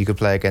have you could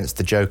play against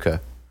the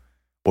Joker.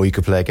 Or you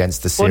could play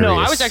against the serious. Well,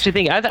 no, I was actually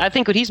thinking. I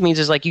think what he means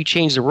is you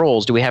change the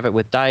roles. Do we have it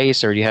with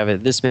dice, or do you have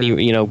it this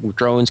many?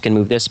 Drones can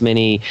move this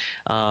many,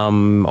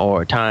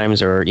 or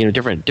times, or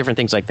different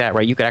things like that,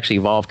 right? You could actually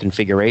evolve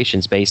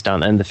configurations based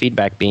on, and the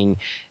feedback being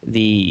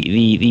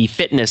the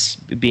fitness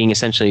being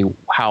essentially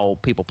how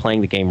people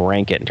playing the game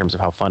rank it in terms of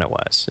how fun it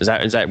was. Is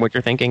that what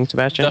you're thinking,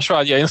 Sebastien? That's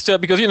right. Yeah. Instead,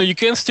 because you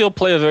can still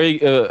play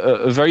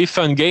a very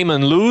fun game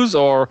and lose,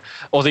 or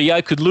the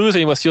AI could lose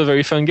and it was still a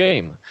very fun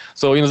game.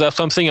 So that's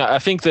something I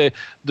think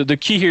the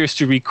key here is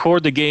to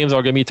record the games that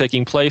are going to be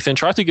taking place and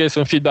try to get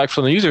some feedback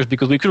from the users,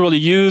 because we could really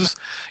use,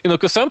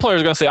 because some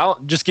players are going to say,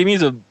 just give me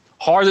the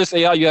hardest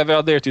AI you have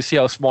out there to see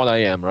how smart I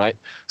am, right?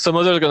 Some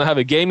others are going to have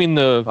a game in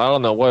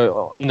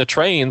the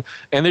train,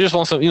 and they just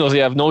want some, they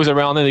have noise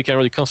around and they can't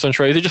really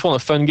concentrate. They just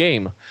want a fun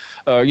game.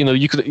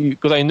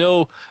 Because I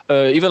know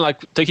even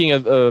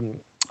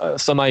taking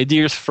some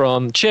ideas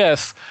from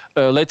chess,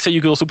 let's say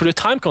you could also put a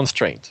time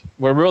constraint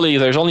where really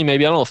there's only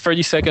maybe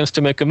 30 seconds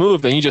to make a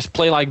move, and you just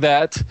play like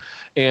that,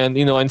 and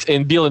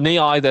and build an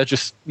AI that's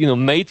just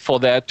made for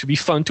that to be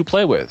fun to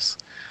play with,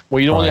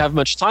 where you don't really have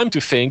much time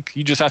to think.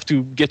 You just have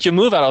to get your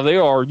move out of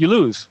there, or you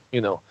lose,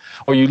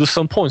 or you lose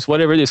some points,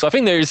 whatever it is. So I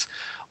think there's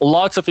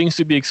lots of things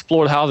to be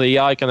explored, how the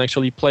AI can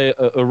actually play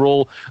a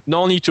role,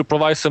 not only to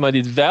provide some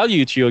added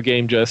value to your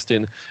game,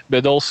 Justin,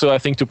 but also I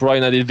think to provide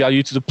an added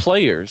value to the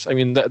players. I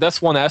mean,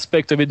 that's one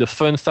aspect of it, the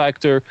fun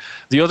factor.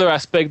 The other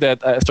aspect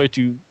that I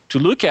started to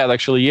look at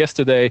actually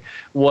yesterday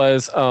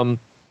was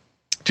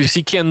to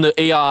see, can the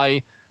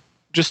AI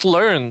just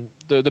learn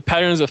the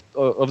patterns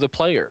of the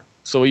player.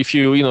 So if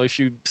you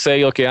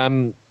say, okay,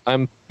 I'm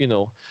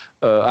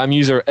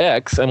user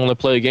X, I'm going to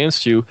play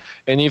against you,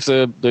 and if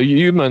the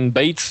human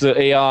baits the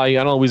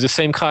AI, with the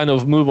same kind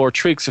of move or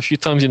tricks a few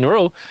times in a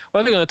row,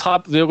 well, they're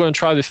going to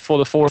try this for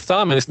the fourth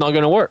time, and it's not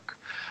going to work.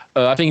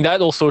 I think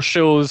that also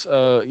shows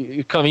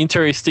kind of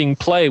interesting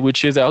play,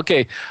 which is that,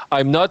 okay,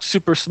 I'm not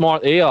super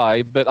smart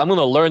AI, but I'm going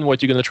to learn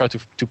what you're going to try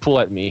to pull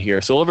at me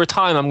here. So over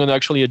time, I'm going to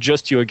actually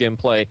adjust your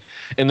gameplay,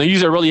 and the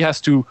user really has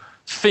to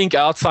think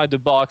outside the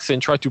box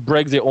and try to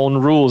break their own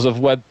rules of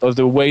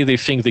the way they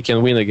think they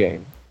can win a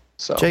game.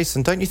 So,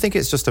 Jason, don't you think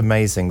it's just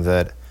amazing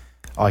that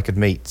I could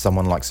meet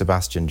someone like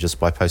Sebastien just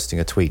by posting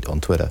a tweet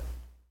on Twitter?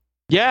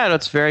 Yeah,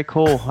 that's very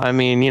cool. I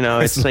mean,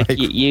 it's like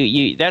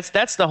you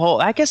that's the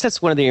whole. I guess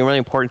that's one of the really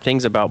important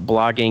things about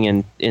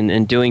blogging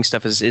and doing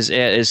stuff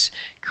is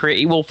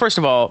create. Well, first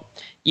of all,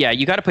 yeah,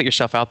 you got to put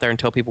yourself out there and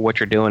tell people what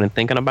you're doing and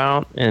thinking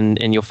about,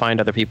 and you'll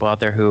find other people out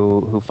there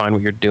who find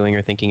what you're doing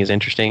or thinking is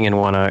interesting and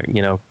want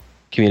to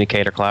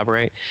communicate or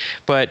collaborate.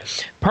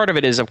 But part of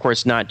it is, of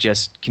course, not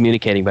just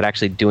communicating, but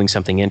actually doing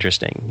something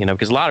interesting.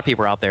 Because a lot of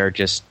people are out there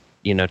just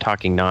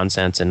talking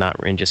nonsense and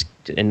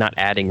not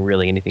adding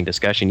really anything to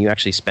discussion. You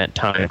actually spent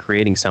time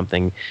creating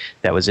something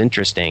that was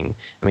interesting.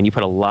 I mean, you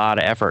put a lot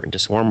of effort into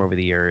Swarm over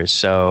the years,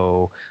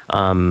 so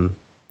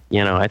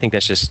I think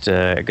that's just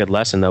a good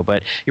lesson, though.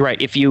 But you're right.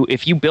 If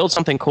you build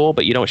something cool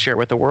but you don't share it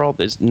with the world,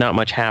 there's not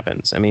much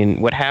happens. I mean,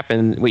 what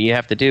you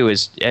have to do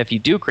is, if you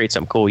do create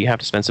something cool, you have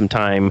to spend some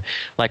time,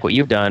 like what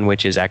you've done,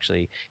 which is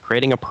actually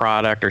creating a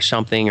product or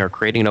something, or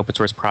creating an open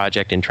source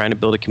project and trying to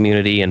build a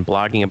community and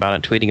blogging about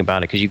it, tweeting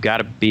about it, because you've got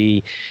to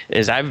be,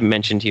 as I've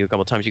mentioned to you a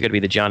couple of times, you've got to be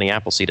the Johnny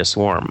Appleseed of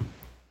Swarm.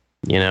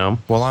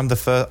 Well, I'm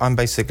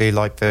basically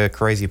like the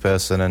crazy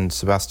person, and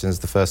Sebastian's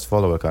the first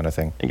follower kind of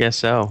thing. I guess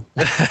so.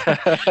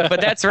 But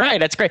that's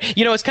right. That's great.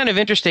 It's kind of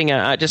interesting.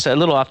 Just a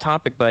little off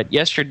topic, but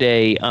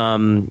yesterday,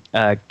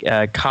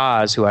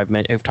 Kaz, who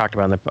I've talked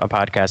about on the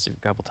podcast a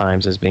couple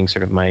times as being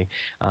sort of my,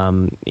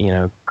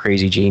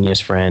 crazy genius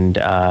friend,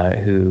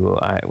 who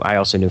I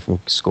also knew from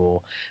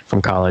school,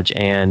 from college,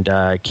 and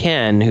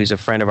Ken, who's a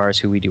friend of ours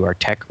who we do our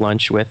tech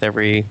lunch with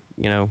every,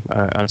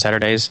 on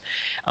Saturdays,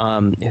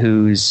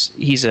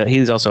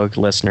 he's also a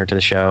listener to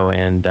the show,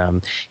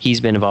 and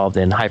he's been involved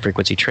in high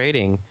frequency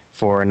trading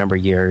for a number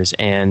of years.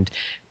 And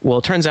well,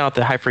 it turns out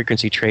the high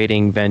frequency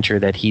trading venture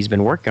that he's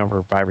been working on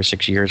for 5 or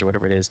 6 years or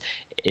whatever it is,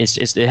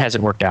 it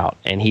hasn't worked out.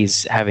 And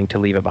he's having to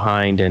leave it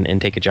behind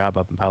and take a job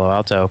up in Palo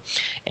Alto.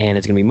 And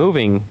it's going to be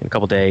moving in a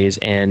couple days.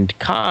 And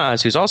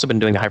Kaz, who's also been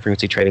doing the high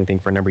frequency trading thing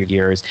for a number of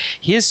years,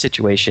 his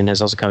situation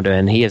has also come to an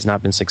end. He has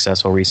not been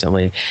successful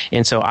recently.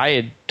 And so I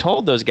had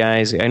told those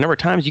guys a number of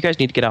times, you guys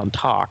need to get out and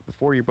talk.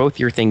 Before both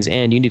your things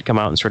end, you need to come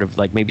out and sort of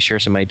like maybe share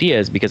some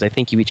ideas, because I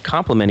think you each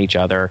complement each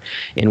other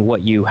in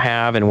what you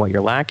have and what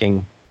you're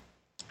lacking.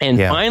 And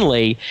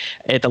finally,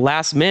 at the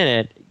last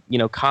minute,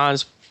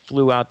 Kaz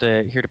flew out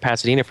here to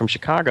Pasadena from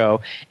Chicago,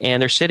 and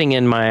they're sitting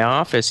in my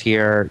office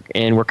here,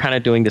 and we're kind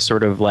of doing this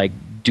sort of like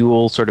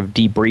dual sort of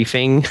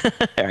debriefing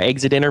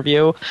exit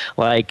interview.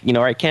 Like,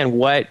 all right, Ken,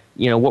 what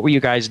were you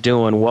guys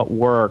doing? What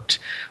worked?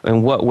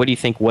 And what do you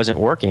think wasn't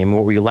working? And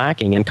what were you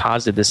lacking? And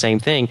Kaz did the same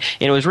thing.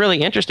 And it was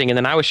really interesting. And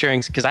then I was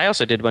sharing, because I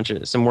also did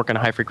some work on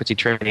high frequency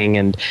trading,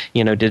 and,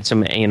 did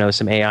some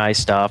AI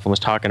stuff, and was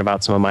talking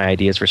about some of my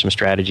ideas for some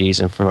strategies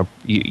and from a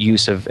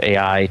use of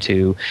AI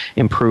to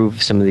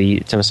improve some of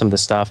the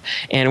stuff.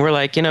 And we're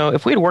like,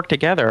 if we'd worked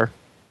together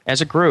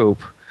as a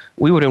group,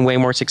 we would have been way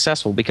more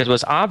successful, because it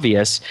was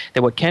obvious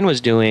that what Ken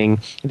was doing,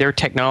 their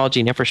technology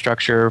and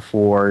infrastructure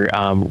for,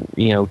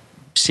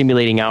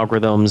 simulating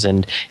algorithms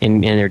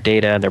and their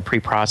data, their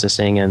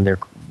pre-processing and their,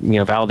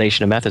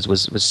 validation of methods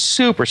was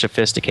super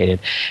sophisticated.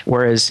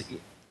 Whereas,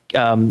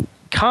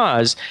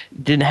 Kaz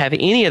didn't have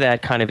any of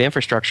that kind of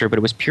infrastructure, but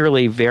it was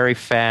purely very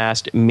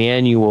fast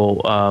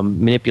manual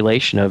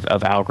manipulation of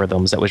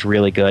algorithms that was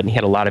really good, and he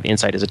had a lot of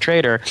insight as a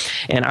trader.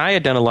 And I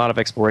had done a lot of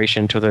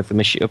exploration to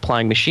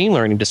applying machine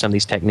learning to some of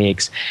these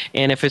techniques.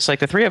 And if it's like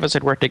the three of us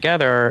had worked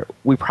together,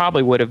 we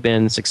probably would have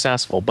been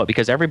successful. But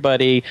because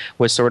everybody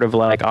was sort of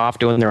like off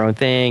doing their own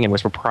thing and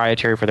was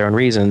proprietary for their own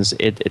reasons,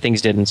 things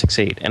didn't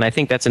succeed. And I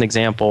think that's an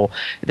example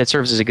that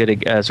serves as a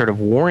good sort of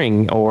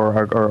warning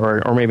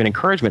or maybe an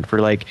encouragement for,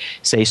 like,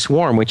 say,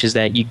 Swarm, which is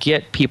that you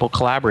get people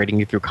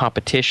collaborating through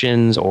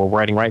competitions or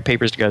writing white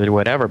papers together or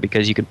whatever,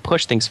 because you can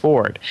push things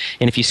forward.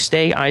 And if you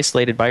stay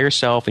isolated by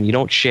yourself and you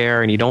don't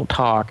share and you don't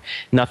talk,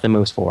 nothing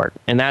moves forward.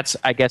 And that's,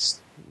 I guess,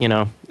 and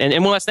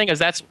one last thing is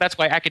that's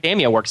why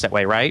academia works that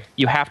way, right?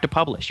 You have to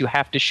publish, you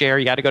have to share,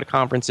 you got to go to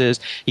conferences,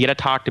 you got to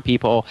talk to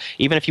people.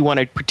 Even if you want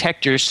to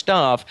protect your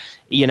stuff,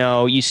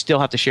 you still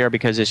have to share,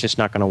 because it's just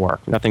not going to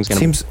work. Nothing's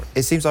going to.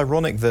 It seems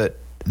ironic that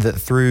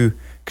through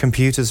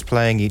computers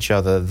playing each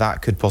other,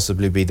 that could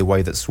possibly be the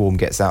way that Swarm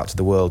gets out to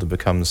the world and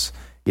becomes,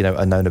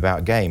 a known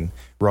about game,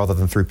 rather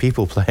than through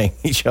people playing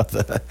each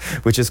other,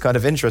 which is kind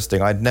of interesting.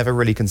 I'd never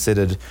really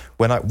considered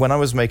when I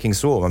was making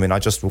Swarm. I mean, I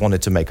just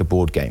wanted to make a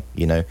board game.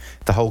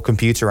 The whole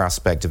computer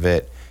aspect of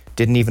it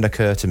didn't even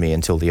occur to me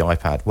until the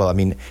iPad. Well, I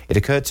mean, it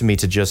occurred to me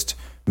to just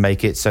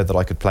make it so that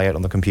I could play it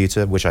on the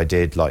computer, which I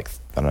did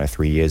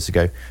 3 years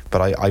ago.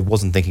 But I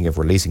wasn't thinking of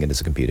releasing it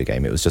as a computer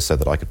game. It was just so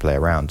that I could play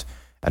around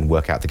and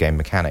work out the game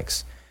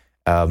mechanics.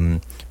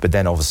 But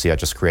then obviously I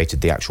just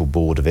created the actual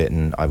board of it,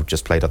 and I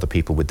just played other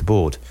people with the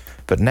board.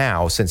 But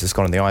now, since it's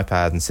gone on the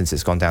iPad and since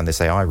it's gone down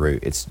this AI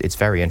route, it's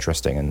very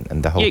interesting,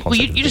 and the whole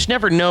concept. You just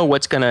never know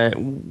what's gonna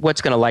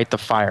light the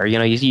fire.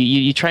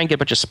 You try and get a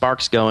bunch of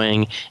sparks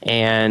going,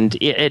 and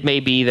it may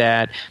be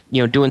that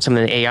doing some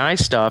of the AI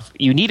stuff,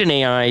 you need an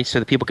AI so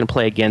that people can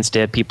play against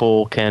it.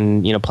 People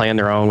can play on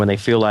their own when they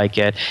feel like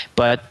it,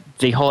 but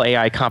the whole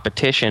AI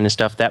competition and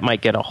stuff, that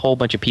might get a whole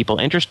bunch of people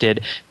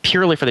interested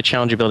purely for the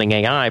challenge of building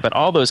AI. But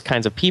all those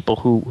kinds of people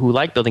who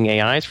like building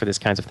AIs for this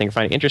kinds of thing,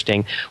 find it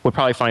interesting, would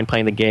probably find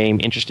playing the game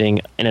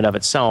interesting in and of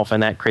itself,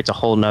 and that creates a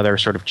whole nother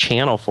sort of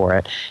channel for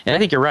it. And I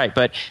think you're right.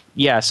 But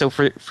yeah, so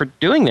for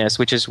doing this,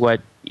 which is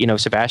what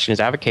Sebastien is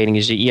advocating,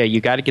 is you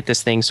got to get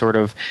this thing sort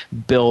of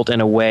built in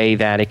a way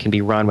that it can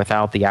be run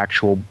without the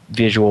actual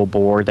visual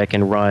board, that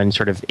can run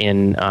sort of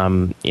in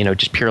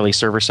just purely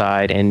server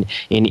side, and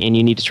you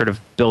need to sort of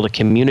build a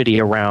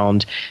community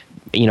around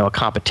a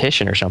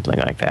competition or something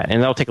like that,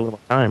 and that'll take a little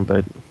time.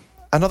 But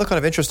another kind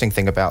of interesting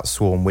thing about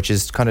Swarm, which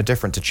is kind of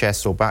different to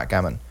chess or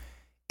backgammon,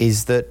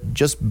 is that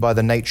just by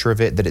the nature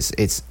of it, that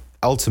it's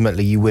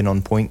ultimately you win on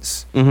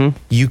points. Mm-hmm.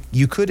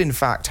 You could in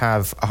fact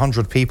have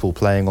 100 people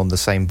playing on the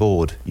same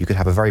board. You could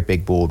have a very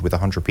big board with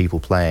 100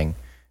 people playing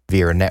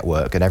via a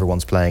network, and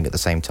everyone's playing at the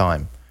same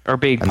time. Or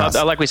big pub,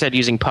 like we said,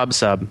 using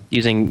PubSub,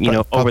 using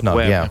over the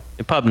web. Yeah.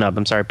 PubNub.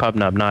 I'm sorry,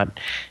 PubNub,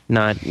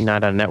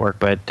 not a network,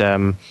 but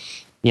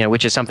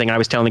which is something I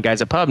was telling the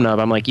guys at PubNub.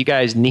 I'm like,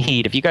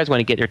 if you guys want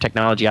to get your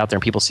technology out there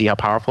and people see how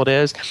powerful it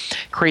is,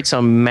 create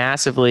some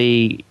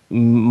massively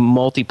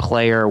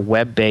multiplayer,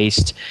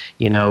 web-based,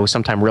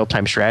 sometime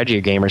real-time strategy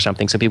game or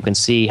something, so people can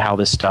see how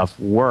this stuff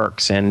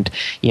works and,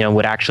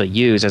 would actually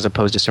use, as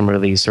opposed to some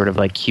of these sort of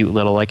like cute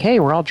little, like, hey,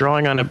 we're all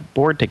drawing on a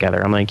board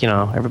together. I'm like,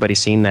 everybody's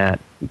seen that.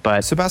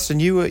 But Sebastien,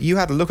 you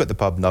had a look at the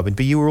PubNub,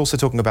 but you were also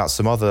talking about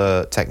some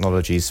other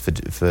technologies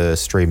for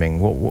streaming.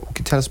 What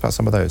tell us about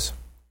some of those?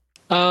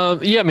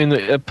 Yeah, I mean,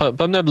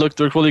 PubNub looked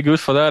really good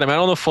for that. I mean, I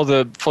don't know for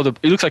the.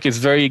 It looks like it's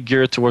very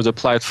geared towards the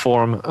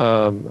platform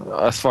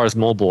as far as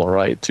mobile,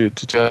 right? To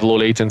have low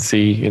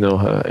latency,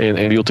 and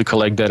be able to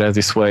collect data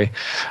this way.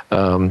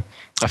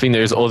 I think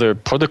there's other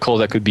protocols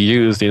that could be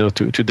used,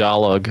 to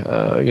dialogue,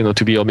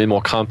 to be a bit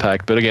more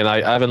compact. But again,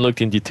 I haven't looked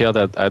in detail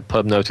at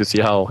PubNub to see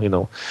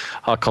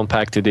how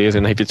compact it is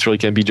and if it really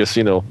can be just,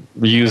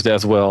 used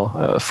as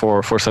well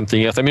for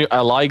something else. I mean, I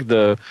like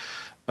the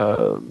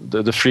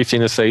Thrift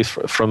interface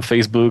from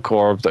Facebook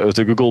or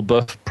the Google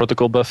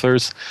protocol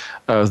buffers.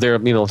 They're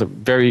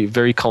very,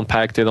 very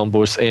compacted on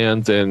both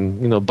ends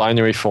and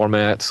binary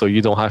format, so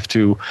you don't have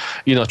to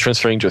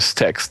transferring just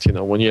text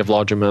when you have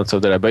large amounts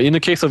of data. But in the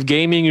case of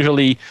gaming,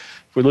 usually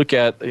if we look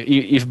at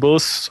if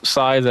both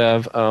sides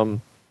have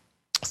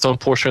some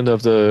portion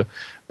of the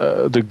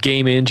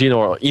game engine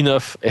or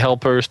enough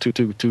helpers to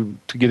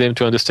get them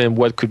to understand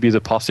what could be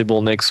the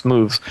possible next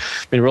moves.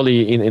 I mean,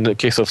 really, in the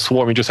case of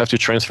Swarm, you just have to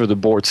transfer the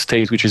board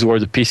state, which is where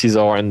the pieces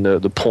are and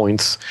the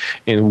points,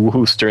 and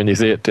whose turn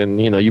is it,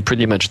 and you're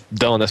pretty much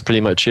done. That's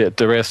pretty much it.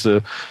 The rest,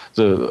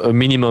 a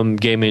minimum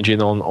game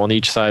engine on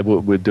each side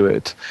would do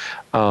it.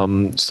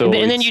 And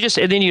then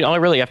you all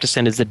really have to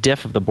send is the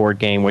diff of the board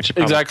game, which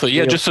exactly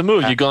just a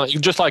move. You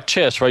just like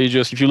chess, right?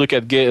 If you look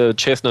at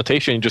chess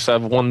notation, you just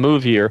have one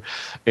move here,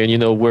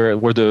 and where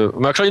the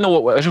actually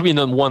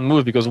not one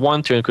move, because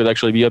one turn could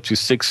actually be up to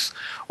 6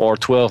 or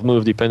 12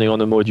 moves depending on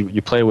the mode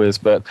you play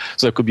with. But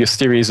so it could be a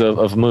series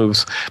of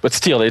moves, but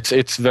still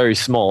it's very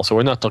small. So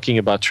we're not talking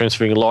about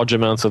transferring large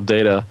amounts of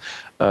data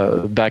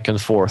back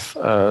and forth,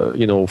 for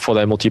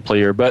that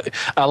multiplayer. But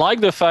I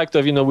like the fact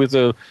of,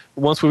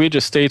 once we reach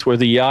a state where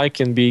the AI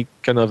can be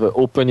kind of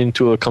open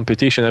into a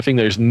competition, I think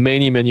there's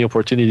many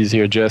opportunities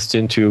here,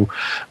 Justin, to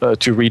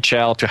reach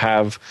out, to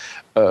have,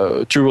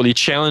 to really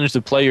challenge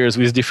the players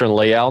with different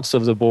layouts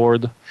of the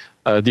board,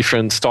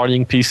 different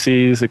starting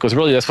pieces, because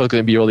really that's what's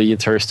going to be really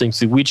interesting, to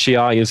see which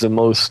AI is the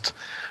most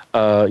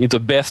the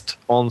best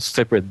on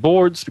separate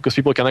boards, because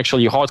people can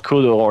actually hard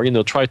code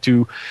or try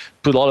to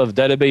put a lot of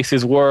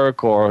databases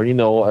work or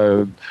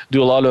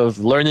do a lot of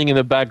learning in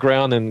the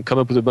background and come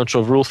up with a bunch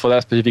of rules for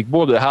that specific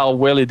board. But how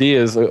well it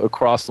is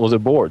across other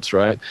boards,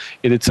 right?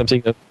 It is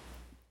something that.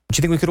 Do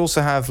you think we could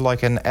also have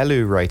like an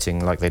ELU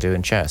rating like they do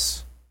in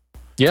chess?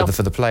 Yeah.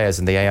 For the players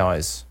and the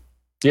AIs.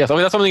 Yes, I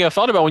mean that's something I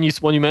thought about when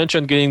you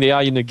mentioned getting the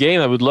AI in the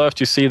game. I would love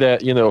to see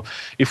that,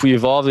 if we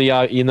evolve the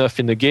AI enough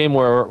in the game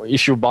where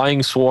if you're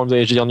buying Swarm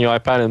HD on your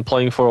iPad and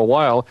playing for a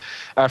while,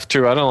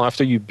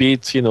 after you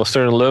beat a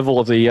certain level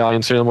of the AI in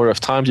a certain number of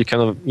times, you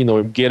kind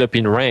of get up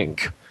in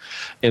rank.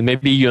 And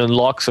maybe you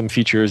unlock some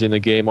features in the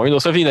game, or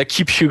something that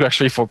keeps you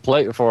actually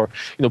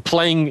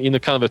playing in a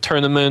kind of a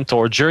tournament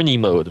or journey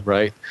mode,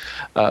 right?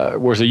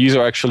 Where the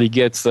user actually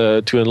gets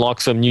to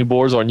unlock some new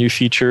boards or new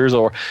features,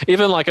 or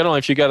even like I don't know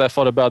if you guys have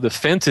thought about the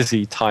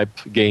fantasy type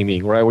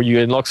gaming, right? Where you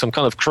unlock some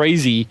kind of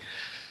crazy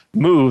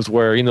moves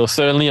where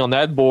suddenly on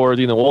that board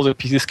all the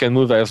pieces can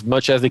move as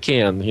much as they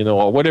can,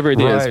 or whatever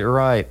it is.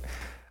 Right.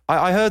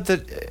 I heard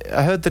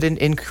that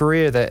in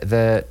Korea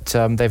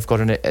that they've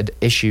got an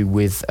issue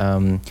with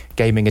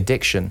gaming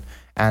addiction,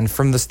 and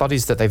from the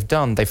studies that they've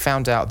done, they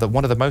found out that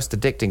one of the most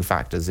addicting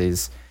factors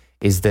is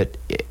that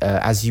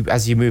as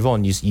you move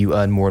on, you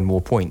earn more and more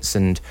points,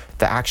 and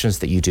the actions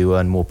that you do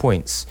earn more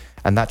points,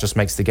 and that just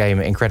makes the game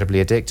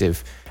incredibly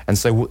addictive. And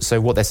so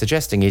what they're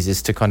suggesting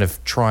is to kind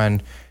of try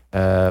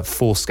and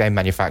force game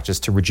manufacturers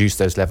to reduce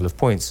those level of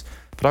points.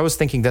 But I was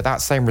thinking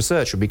that same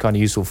research would be kind of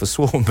useful for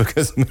Swarm,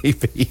 because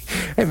maybe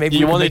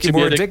you want it to be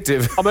more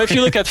addictive. I mean, if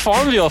you look at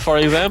Farmville, for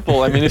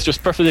example, I mean, it's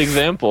just a perfect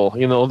example.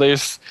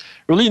 There's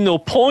really no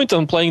point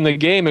on playing the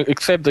game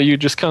except that you're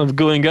just kind of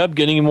going up,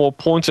 getting more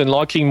points, and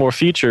unlocking more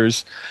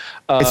features.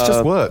 It's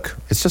just work.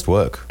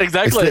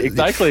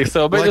 Exactly.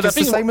 So, but it's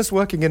the same as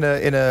working in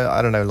a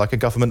I don't know, like a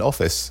government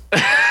office.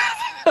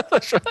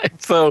 That's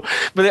right. So,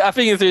 but I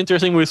think it's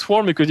interesting with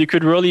Swarm because you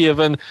could really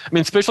even,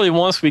 especially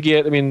once we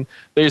get,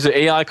 there's an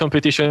AI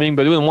competition,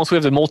 but even once we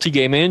have the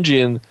multi-game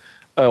engine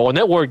or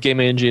network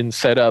game engine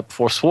set up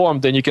for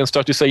Swarm, then you can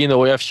start to say,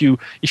 if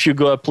you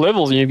go up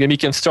levels, you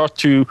can start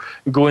to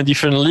go in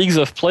different leagues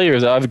of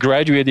players that have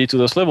graduated to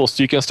those levels,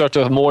 so you can start to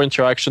have more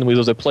interaction with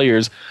other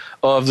players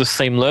of the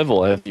same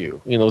level as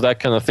you, that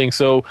kind of thing.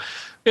 So,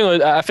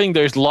 I think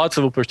there's lots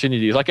of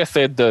opportunities. Like I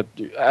said,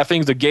 I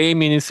think the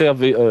game in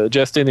itself,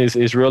 Justin,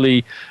 is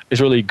really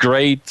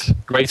great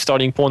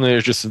starting point. And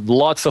there's just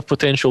lots of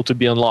potential to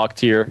be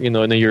unlocked here, in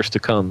the years to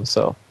come.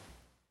 So,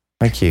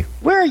 thank you.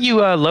 Where are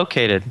you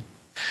located?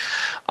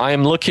 I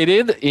am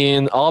located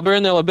in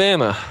Auburn,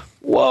 Alabama.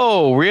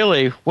 Whoa,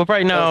 really? Well,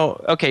 right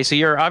now, okay, so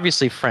you're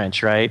obviously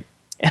French, right?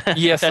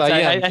 Yes, I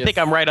am. I think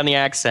I'm right on the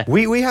accent.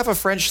 We have a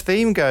French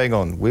theme going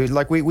on.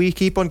 We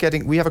keep on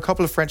getting. We have a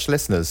couple of French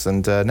listeners,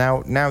 and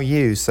now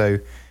you. So,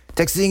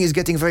 techzing is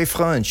getting very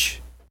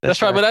French.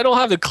 That's right, but I don't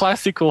have the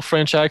classical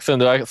French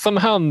accent. I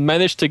somehow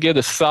managed to get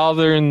a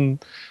southern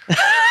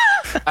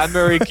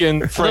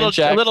American French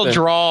accent. A little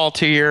drawl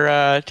to your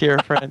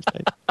French.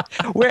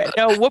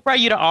 What brought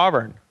you to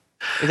Auburn?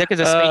 Is that because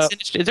of space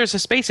industry? There's a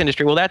space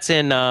industry. Well, that's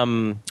in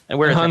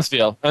where is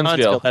Huntsville.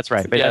 Huntsville. That's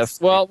right. But yes.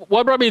 Well,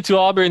 what brought me to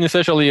Auburn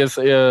essentially is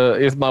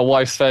my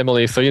wife's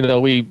family. So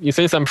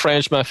since I'm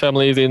French, my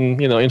family is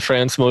in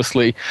France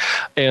mostly,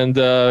 and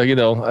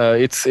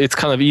it's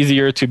kind of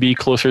easier to be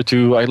closer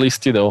to at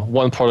least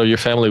one part of your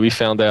family. We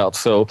found out.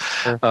 So,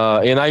 Sure.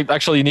 And I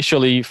actually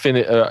initially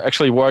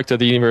worked at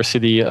the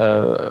university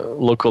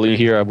locally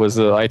here. I was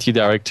the IT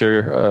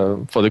director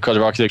for the College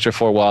of Architecture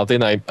for a while.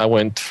 Then I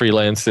went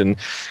freelance and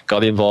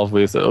got involved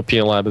with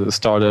Opinion Lab as a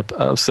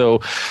startup. So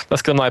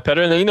that's kind of my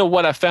pattern. And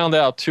what I found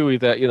out too is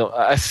that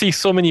I see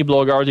so many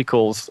blog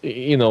articles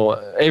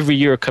every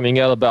year coming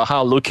out about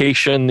how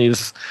location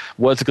is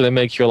what's going to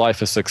make your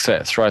life a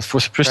success, right?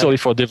 Especially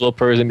for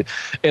developers.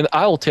 And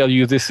I will tell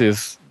you this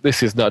is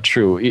not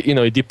true.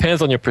 It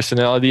depends on your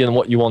personality and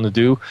what you want to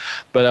do.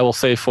 But I will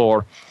say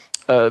for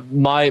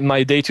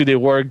my day-to-day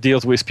work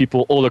deals with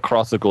people all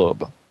across the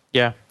globe.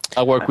 Yeah.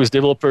 I work with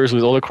developers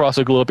all across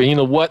the globe.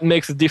 And what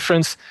makes a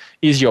difference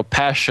is your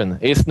passion.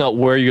 It's not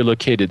where you're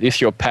located. It's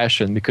your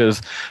passion,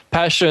 because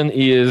passion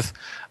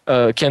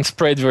can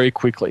spread very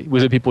quickly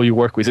with the people you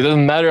work with. It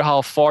doesn't matter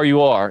how far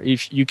you are.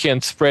 If you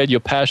can spread your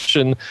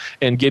passion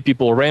and get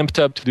people ramped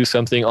up to do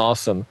something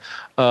awesome.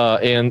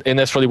 And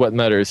that's really what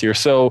matters here.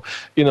 So,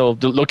 the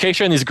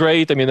location is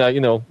great. I mean,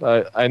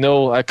 I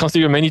know I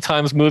consider many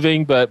times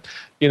moving, but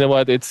you know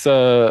what? It's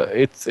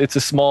a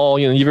small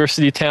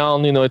university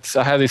town. It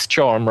has its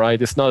charm,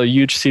 right? It's not a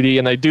huge city,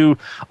 and I do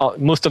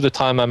most of the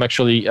time. I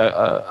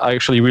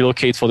actually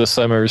relocate for the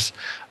summers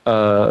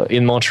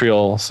in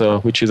Montreal,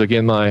 which is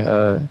again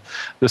the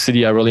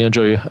city I really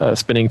enjoy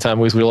spending time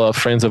with a lot of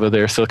friends over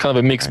there. So kind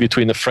of a mix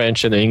between the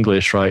French and the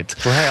English, right?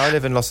 Well, hey, I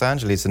live in Los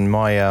Angeles, and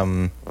my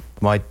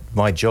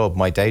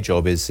day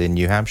job is in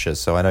New Hampshire,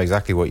 so I know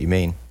exactly what you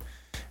mean.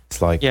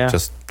 It's like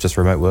just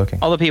remote working.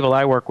 All the people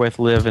I work with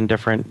live in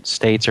different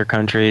states or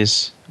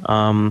countries.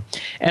 And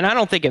I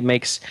don't think it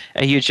makes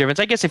a huge difference.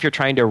 I guess if you're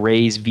trying to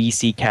raise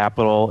VC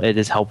capital, it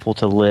is helpful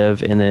to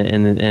live in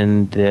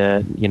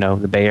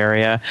the Bay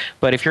Area.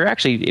 But if you're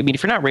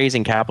if you're not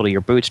raising capital,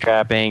 you're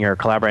bootstrapping or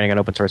collaborating on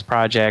open source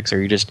projects, or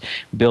you're just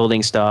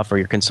building stuff, or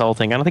you're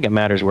consulting, I don't think it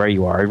matters where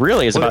you are. It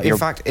really is about in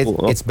fact,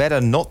 it's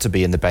better not to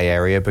be in the Bay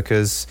Area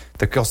because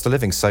the cost of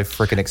living is so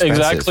freaking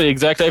expensive.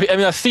 Exactly. I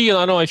mean, I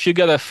don't know if you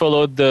guys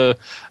followed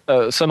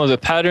some of the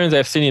patterns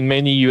I've seen in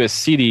many U.S.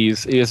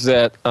 cities is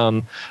that,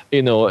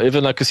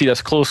 even like a city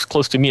that's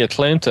close to me,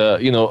 Atlanta,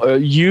 a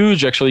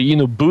huge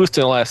boost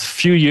in the last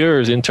few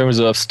years in terms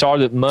of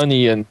startup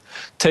money and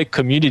tech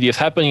community is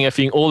happening, I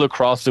think, all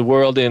across the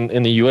world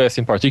in the U.S.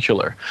 in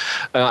particular.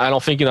 I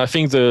don't think, I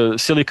think the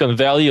Silicon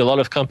Valley, a lot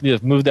of companies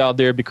have moved out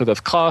there because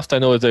of cost. I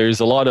know there's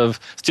a lot of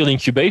still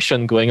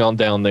incubation going on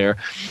down there,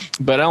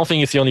 but I don't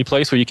think it's the only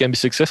place where you can be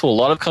successful. A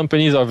lot of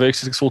companies are very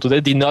successful today,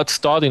 did not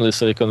start in the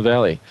Silicon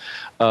Valley.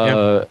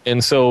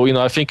 And so,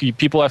 I think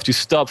people have to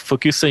stop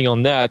focusing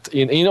on that.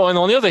 And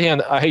on the other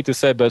hand, I hate to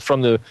say, but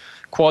from the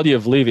quality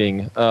of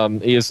living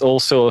is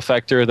also a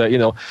factor that,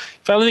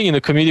 if I'm living in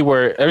a community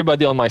where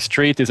everybody on my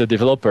street is a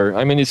developer,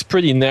 I mean, it's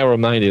pretty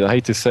narrow-minded, I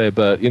hate to say,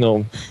 but,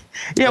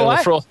 Yeah, well,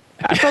 I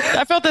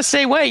felt the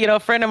same way. A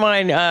friend of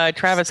mine,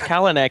 Travis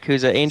Kalanick,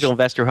 who's an angel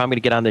investor who I'm going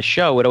to get on this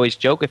show, would always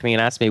joke with me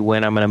and ask me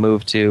when I'm going to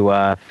move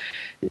to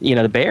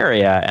the Bay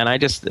Area.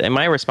 And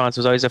my response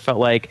was always, I felt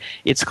like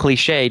it's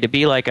cliche to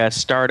be like a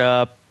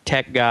startup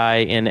tech guy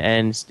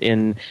in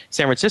San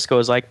Francisco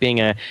is like being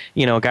a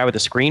guy with a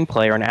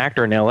screenplay or an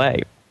actor in LA.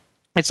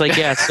 It's like,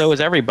 yeah, so is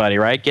everybody,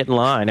 right? Get in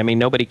line. I mean,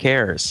 nobody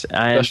cares.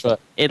 And right.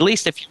 At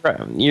least if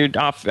you're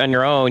off on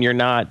your own, you're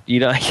not,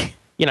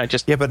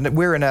 just... Yeah, but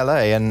we're in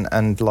LA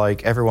and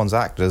like everyone's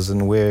actors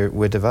and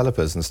we're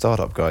developers and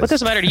startup guys. What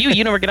doesn't matter to you?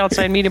 You never get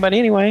outside and meet anybody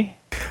anyway.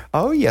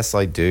 Oh, yes,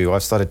 I do.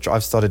 I've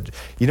started,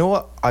 you know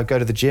what? I go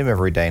to the gym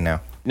every day now.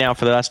 Now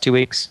for the last 2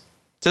 weeks.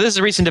 So this is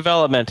a recent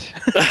development.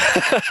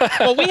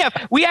 Well,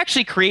 we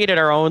actually created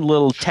our own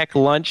little tech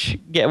lunch,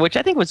 which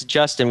I think was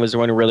Justin was the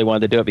one who really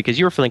wanted to do it because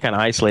you were feeling kind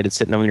of isolated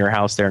sitting in your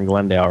house there in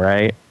Glendale,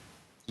 right?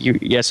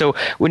 So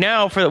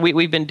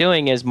we've been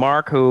doing is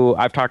Mark, who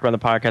I've talked about on the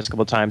podcast a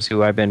couple of times,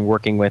 who I've been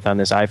working with on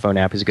this iPhone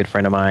app, who's a good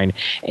friend of mine,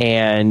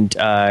 and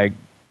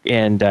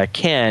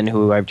Ken,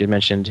 who I've just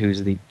mentioned,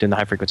 who's doing the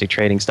high frequency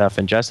trading stuff,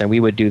 and Justin. We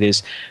would do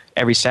this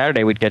every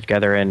Saturday. We'd get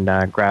together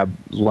and grab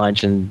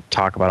lunch and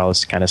talk about all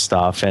this kind of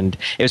stuff. And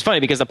it was funny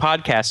because the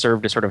podcast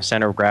served as sort of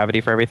center of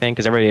gravity for everything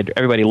because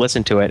everybody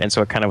listened to it, and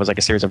so it kind of was like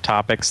a series of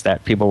topics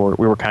that we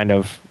were kind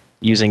of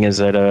using as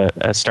a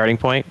starting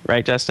point,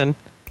 right, Justin?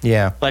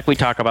 Yeah. Like we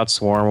talk about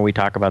Swarm or we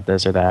talk about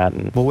this or that.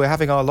 Well, we're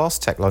having our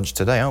last tech lunch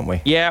today, aren't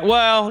we? Yeah,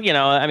 well,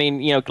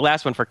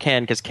 last one for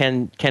Ken, because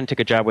Ken took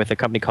a job with a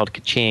company called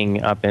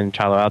Kaching up in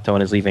Palo Alto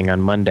and is leaving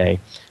on Monday.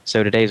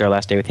 So today's our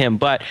last day with him.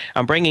 But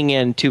I'm bringing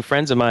in two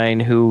friends of mine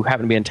who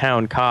happen to be in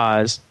town,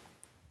 Kaz,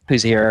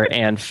 who's here,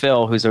 and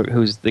Phil, who's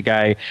the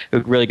guy, a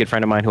really good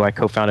friend of mine who I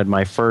co-founded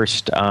my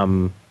first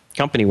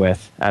company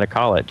with out of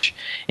college,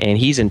 and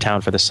he's in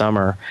town for the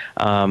summer.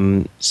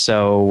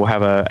 So we'll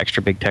have an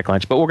extra big tech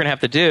lunch. But what we're going to have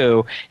to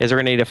do is we're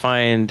going to need to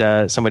find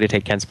somebody to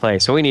take Ken's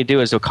place. So what we need to do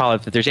is we'll call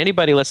it, if there's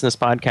anybody listening to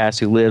this podcast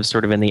who lives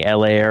sort of in the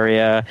LA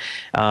area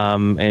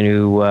and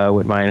who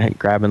wouldn't mind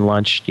grabbing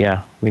lunch,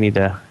 we need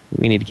to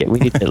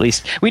at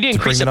least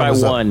increase it by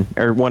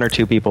one or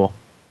two people.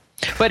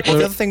 But the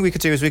other thing we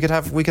could do is we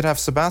could have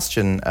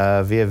Sebastien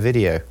via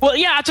video. Well,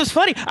 yeah, it's just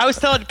funny. I was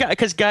telling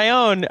because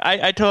Gaon,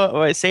 I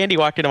told Sandy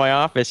walked into my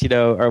office,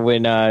 or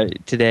when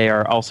today,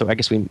 or also I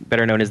guess we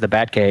better known as the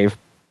Bat Cave,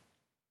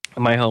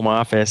 my home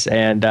office,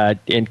 and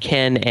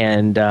Ken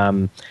and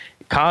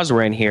Kaz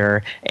were in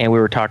here, and we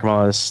were talking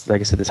about this,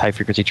 like I said, this high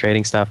frequency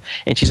trading stuff.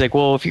 And she's like,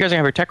 "Well, if you guys are gonna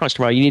have your tech lunch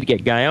tomorrow, you need to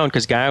get Gaon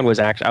because Gaon was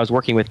actually I was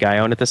working with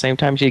Gaon at the same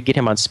time. So you get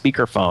him on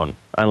speakerphone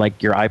on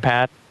like your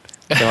iPad."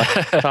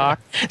 Talk.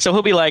 So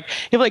he'll be like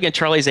in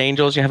Charlie's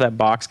Angels, you have that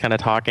box kind of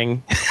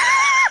talking.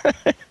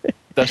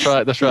 That's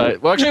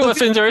right. Well, actually,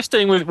 what's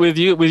interesting with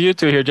you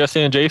two here,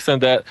 Justin and Jason,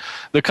 that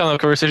the kind of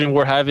conversation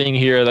we're having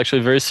here is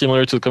actually very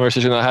similar to the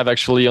conversation I have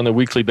actually on a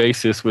weekly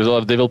basis with a lot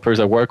of developers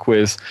I work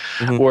with,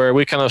 where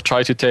we kind of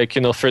try to take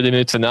 30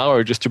 minutes an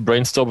hour just to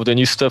brainstorm with the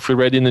new stuff we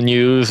read in the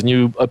news,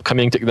 new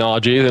upcoming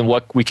technologies, and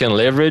what we can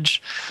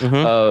leverage,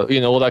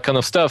 all that kind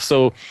of stuff.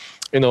 So.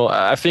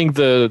 I think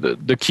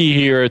the key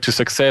here to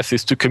success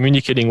is to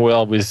communicating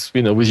well with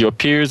your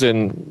peers,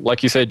 and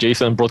like you said,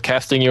 Jason,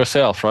 broadcasting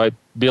yourself, right?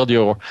 Build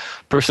your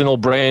personal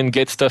brand,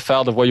 get stuff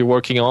out of what you're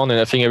working on, and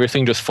I think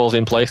everything just falls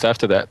in place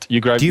after that. Do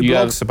you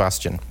blog,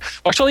 Sebastien?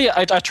 Actually,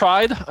 I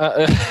tried.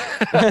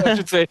 I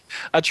should say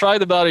I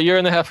tried about a year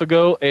and a half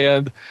ago,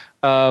 and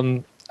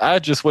I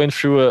just went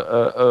through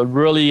a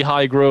really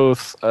high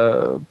growth.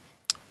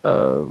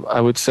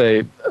 I would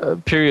say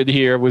period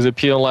here with the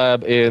PL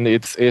Lab, and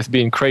it's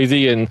been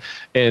crazy, and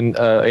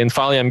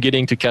finally I'm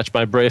getting to catch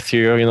my breath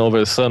here, over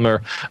the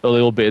summer a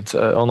little bit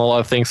on a lot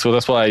of things. So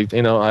that's why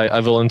I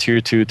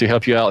volunteered to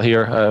help you out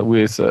here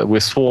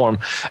with Swarm,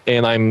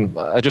 and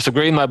I just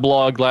upgraded my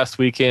blog last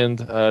weekend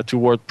to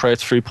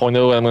WordPress 3.0.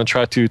 And I'm going to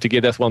try to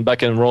get that one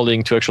back and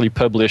rolling to actually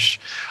publish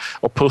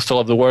or post all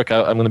of the work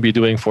I'm going to be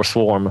doing for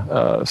Swarm.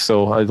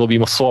 So it'll be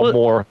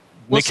more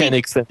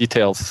mechanics and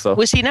details. So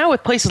now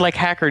with places like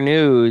Hacker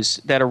News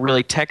that are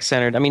really tech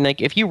centered, I mean, like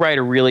if you write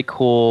a really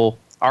cool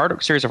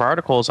series of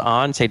articles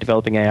on, say,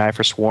 developing AI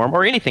for Swarm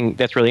or anything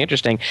that's really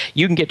interesting,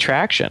 you can get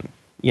traction.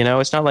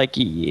 It's not like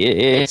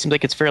it seems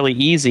like it's fairly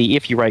easy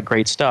if you write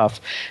great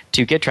stuff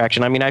to get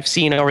traction. I mean, I've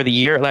seen over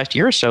the last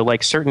year or so,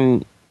 like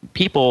certain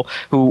people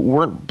who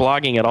weren't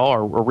blogging at all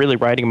or really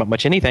writing about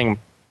much anything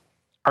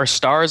are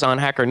stars on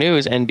Hacker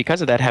News, and because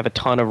of that have a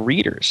ton of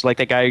readers. Like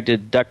that guy who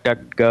did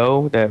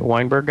DuckDuckGo, that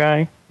Weinberg guy.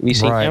 Have you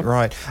seen him?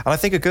 Right. And I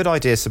think a good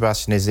idea,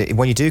 Sebastien, is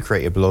when you do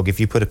create a blog, if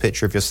you put a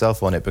picture of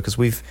yourself on it, because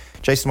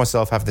Jason and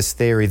myself have this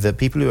theory that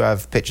people who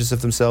have pictures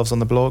of themselves on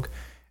the blog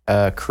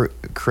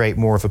create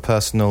more of a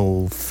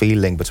personal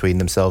feeling between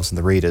themselves and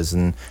the readers,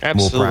 and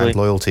more brand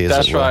loyalty.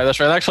 That's right.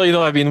 Actually,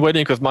 I've been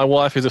waiting because my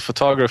wife is a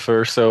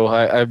photographer, so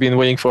I've been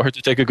waiting for her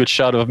to take a good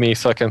shot of me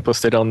so I can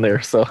post it on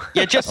there. So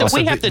yeah, just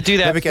we have to do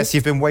that. Let me guess,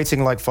 you've been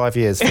waiting like 5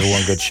 years for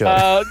one good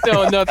shot.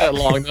 No, not that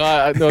long.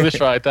 No, that's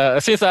right.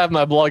 Since I have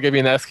my blog, I've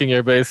been asking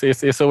everybody.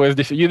 It's always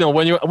difficult.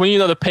 When you're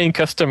not a paying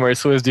customer,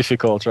 it's always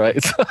difficult,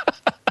 right?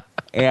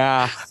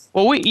 Yeah.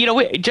 Well,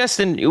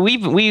 Justin, we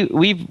need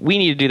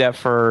to do that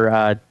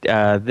for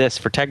this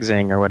for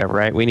techzing or whatever,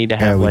 right? We need to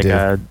have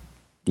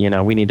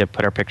we need to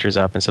put our pictures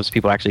up, and so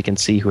people actually can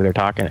see who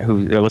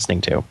they're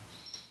listening to.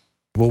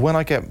 Well, when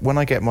I get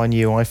my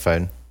new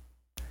iPhone,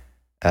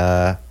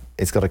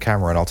 it's got a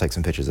camera, and I'll take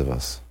some pictures of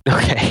us.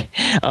 Okay.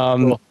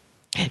 Cool.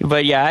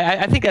 But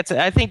yeah,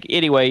 I think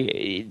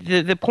anyway,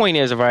 the point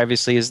is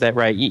obviously is that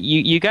right?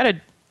 You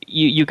gotta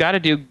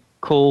do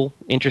cool,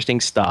 interesting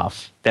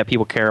stuff that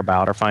people care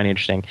about or find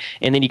interesting,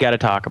 and then you got to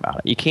talk about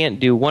it. You can't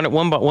do one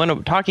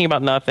talking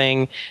about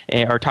nothing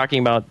or talking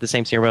about the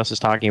same thing everyone else is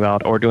talking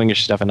about, or doing your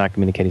stuff and not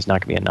communicating is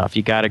not going to be enough.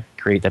 You got to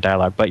create that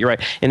dialogue. But you're right,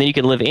 and then you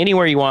can live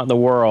anywhere you want in the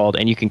world,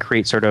 and you can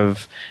create sort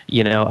of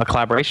a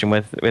collaboration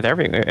with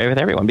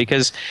everyone,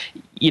 because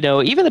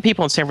even the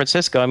people in San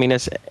Francisco. I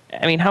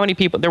mean, how many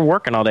people they're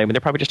working all day, but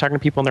they're probably just talking to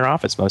people in their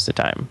office most of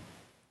the time,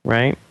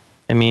 right?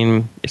 I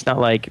mean, it's not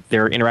like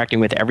they're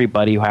interacting with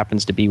everybody who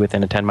happens to be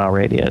within a 10-mile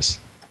radius.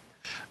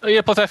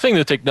 Yeah, plus I think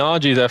the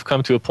technologies have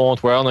come to a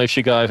point where I don't know if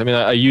you guys,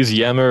 I use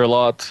Yammer a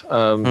lot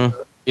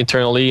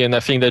internally, and I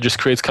think that just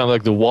creates kind of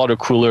like the water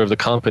cooler of the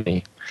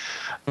company.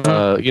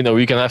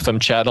 We can have some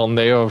chat on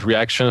there of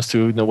reactions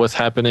to what's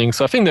happening.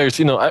 So I think there's,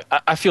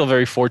 I feel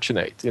very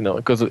fortunate,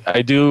 because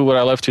I do what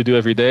I love to do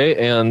every day,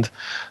 and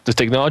the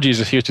technology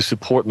is here to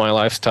support my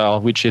lifestyle,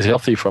 which is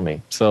healthy for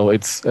me. So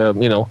it's,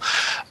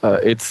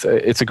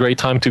 it's a great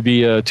time to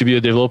be a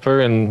developer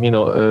and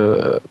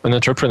an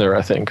entrepreneur,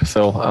 I think.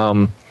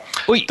 So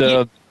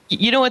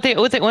You know what they?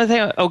 One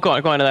thing. Oh, go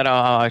on to that.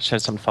 I should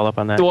have something to follow up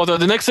on that. Well,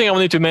 the next thing I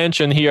wanted to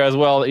mention here as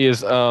well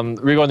is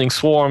regarding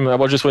Swarm. I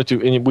was just want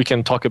to. We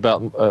can talk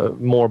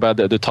about more about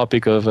the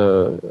topic of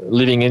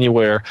living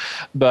anywhere.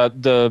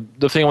 But the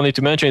thing I wanted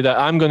to mention is that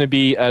I'm going to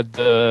be at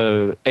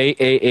the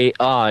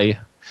AAAI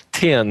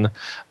 10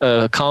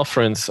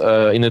 conference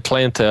in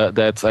Atlanta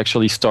that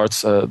actually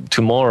starts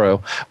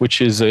tomorrow,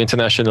 which is the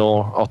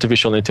International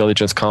Artificial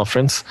Intelligence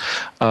Conference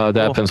that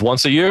happens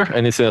once a year,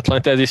 and it's in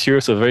Atlanta this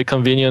year, so very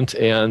convenient.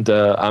 And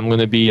I'm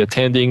going to be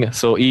attending.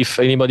 So if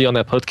anybody on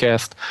that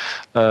podcast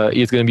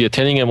is going to be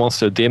attending and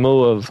wants a demo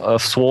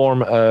of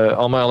Swarm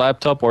on my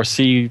laptop or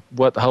see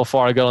how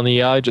far I got on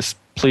AI, just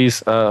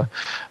please contact.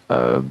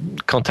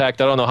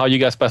 I don't know how you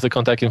guys pass the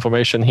contact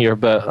information here,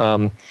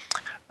 but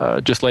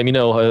just let me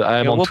know.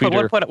 I'm on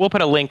Twitter. We'll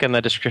put a link in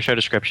the show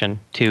description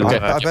to.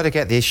 I better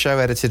get this show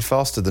edited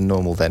faster than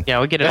normal then. Yeah,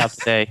 we'll get it out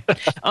today.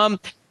 What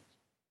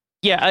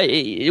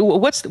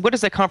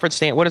does that conference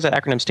stand? What does that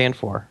acronym stand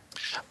for?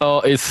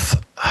 Oh,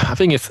 I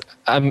think it's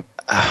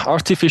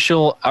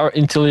artificial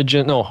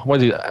intelligence. No,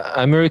 what is it?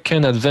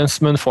 American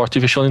Advancement for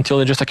Artificial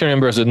Intelligence. I can't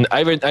remember.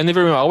 I never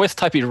remember. I always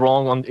type it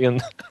wrong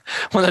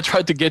when I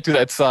try to get to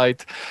that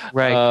site.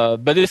 Right.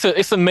 But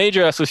it's a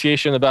major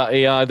association about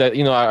AI that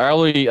I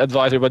really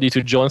advise everybody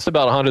to join. It's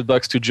about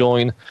 $100 to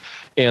join.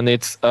 And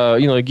it's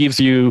it gives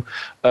you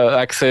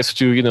access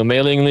to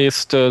mailing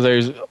list.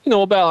 There's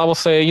about, I will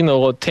say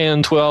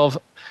 10, 12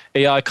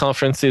 AI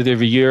conferences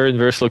every year in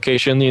various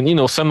locations,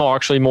 and some are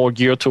actually more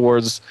geared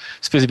towards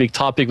specific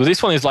topics. But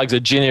this one is like the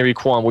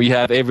generic one where you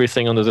have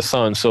everything under the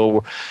sun.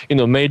 So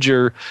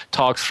major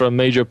talks from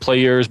major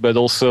players, but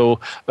also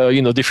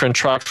different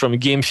tracks from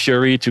game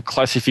theory to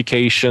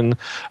classification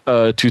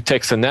to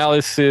text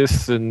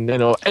analysis, and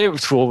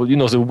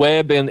the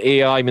web and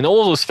AI. I mean,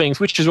 all those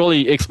things, which is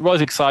really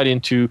exciting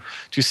to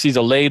see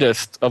the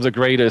latest of the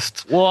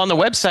greatest. Well, on the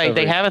website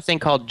they have a thing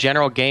called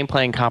General Game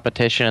Playing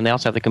Competition, and they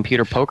also have the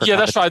Computer Poker. Yeah,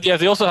 that's right. Yeah,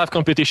 they also have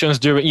competitions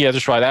during. Yeah,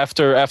 that's right.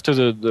 After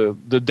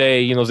the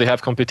day, they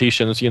have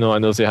competitions. I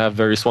know they have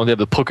various ones. They have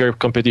the poker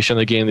competition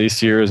again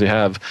this year. They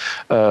have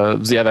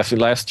actually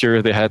last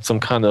year they had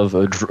some kind of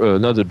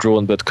not a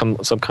drone, but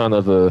some kind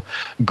of a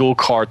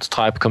go-kart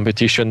type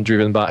competition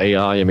driven by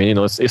AI. I mean,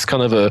 it's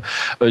kind of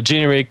a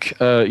generic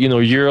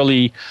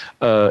yearly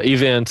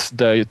event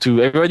that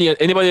to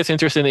anybody that's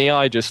interested in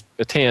AI just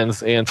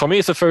attends. And for me,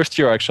 it's the first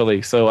year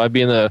actually. So I've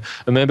been a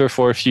member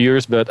for a few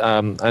years, but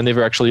I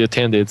never actually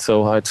attended.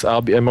 So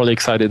I'm really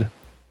excited.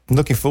 I'm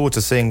looking forward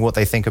to seeing what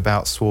they think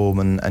about Swarm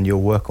and your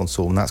work on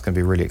Swarm. That's going to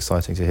be really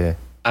exciting to hear.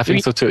 I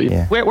think so too.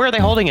 Yeah. Where are they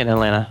holding it in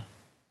Atlanta?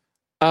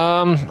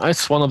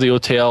 It's one of the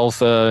hotels.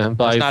 It's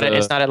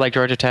not at like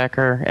Georgia Tech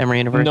or Emory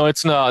University. No,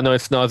 it's not.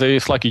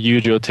 It's like a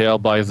huge hotel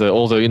by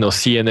all the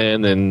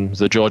CNN and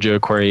the Georgia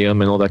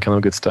Aquarium and all that kind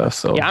of good stuff.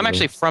 So yeah, I'm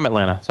actually from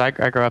Atlanta, so I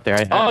grew up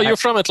there. You're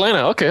from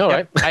Atlanta? Okay, all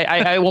right.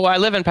 I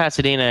live in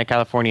Pasadena,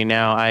 California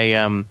now.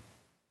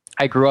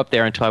 I grew up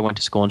there until I went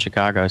to school in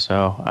Chicago,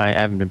 so I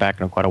haven't been back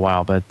in quite a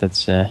while. But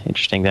that's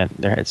interesting that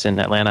it's in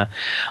Atlanta.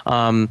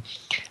 I'm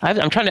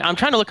trying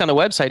to look on the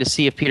website to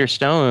see if Peter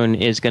Stone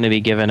is going to be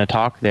giving a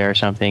talk there or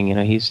something.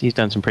 He's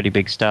done some pretty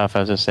big stuff. I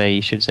was going to say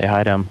you should say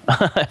hi to him.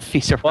 If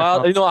he's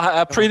around. Well,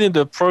 I printed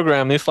the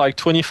program. It's like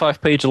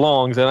 25-page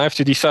long, and I have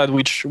to decide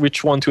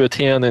which one to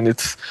attend, and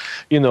it's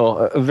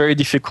very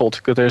difficult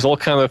because there's all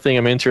kinds of things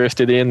I'm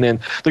interested in. And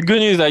the good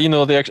news is that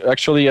they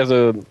actually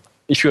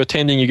if you're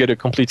attending, you get a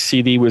complete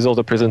CD with all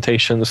the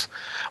presentations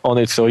on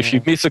it. So if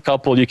you miss a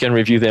couple, you can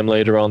review them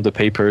later on, the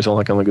papers, all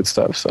that kind of good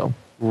stuff. So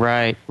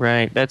right.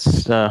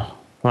 That's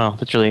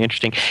that's really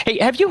interesting. Hey,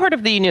 have you heard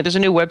of there's a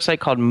new website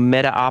called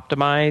Meta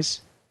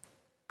Optimize,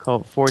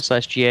 called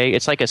 /GA.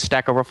 It's like a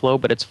Stack Overflow,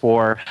 but it's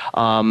for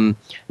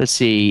let's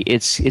see.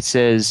 It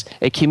says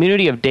a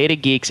community of data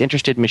geeks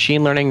interested in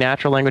machine learning,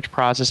 natural language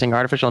processing,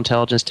 artificial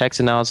intelligence, text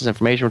analysis,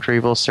 information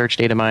retrieval, search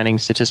data mining,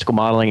 statistical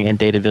modeling, and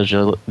data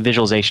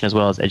visualization, as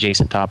well as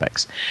adjacent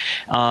topics.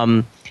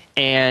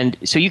 And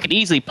so you could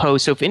easily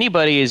post. So if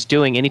anybody is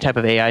doing any type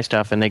of AI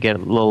stuff and they get a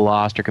little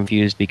lost or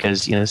confused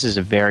because this is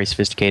a very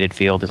sophisticated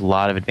field, there's a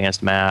lot of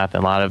advanced math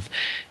and a lot of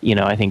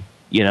I think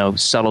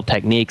subtle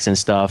techniques and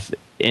stuff.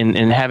 And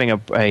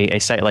having a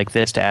site like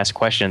this to ask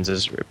questions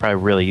is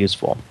probably really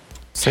useful.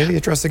 Say the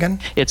address again.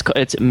 It's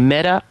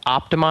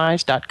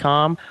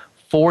metaoptimize.com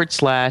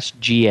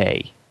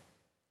 /GA.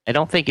 I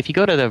don't think if you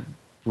go to the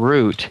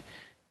root.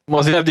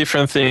 Well, they have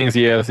different things.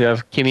 Yes, they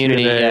have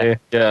community. QA.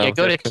 Yeah,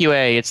 go to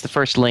QA. It's the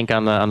first link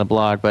on the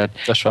blog. But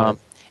that's right.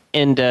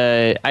 And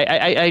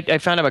I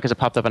found out because it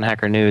popped up on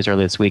Hacker News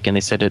earlier this week, and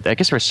they said I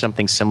guess there was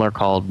something similar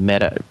called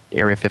Meta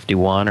Area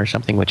 51 or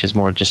something, which is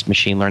more just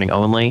machine learning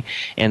only.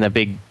 And the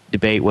big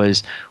debate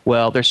was,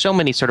 well, there's so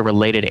many sort of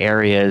related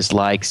areas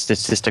like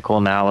statistical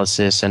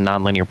analysis and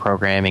nonlinear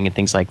programming and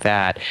things like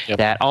that,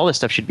 that all this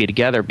stuff should be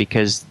together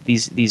because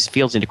these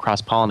fields need to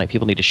cross-pollinate.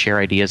 People need to share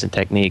ideas and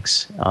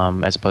techniques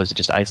as opposed to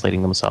just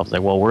isolating themselves.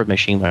 Like, well, we're the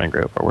machine learning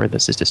group or we're the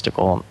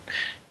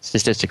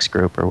statistics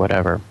group or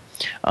whatever.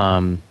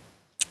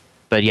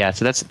 But yeah,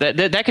 so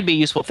that could be a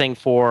useful thing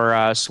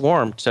for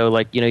Swarm. So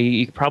like,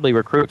 you could probably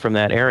recruit from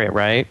that area,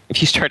 right?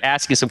 If you start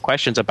asking some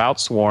questions about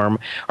Swarm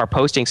or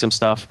posting some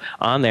stuff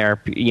on there,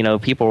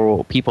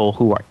 people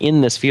who are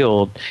in this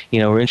field,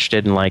 are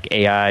interested in like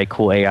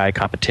cool AI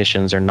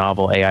competitions or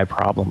novel AI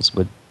problems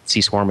would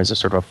see Swarm as a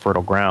sort of a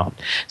fertile ground.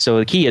 So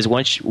the key is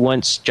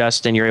once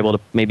Justin, you're able to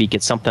maybe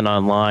get something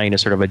online, a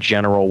sort of a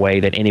general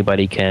way that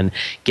anybody can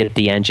get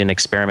the engine,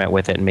 experiment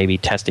with it, and maybe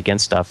test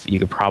against stuff, you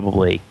could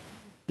probably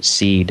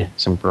seed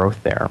some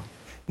growth there.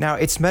 Now,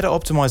 it's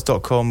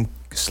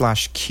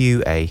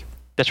metaoptimize.com/QA.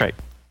 That's right.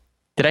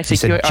 Did I say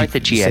QA? I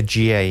said GA. You said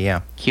GA,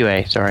 yeah.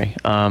 QA, sorry.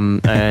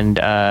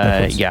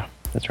 Yeah,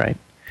 that's right.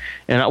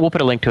 And we'll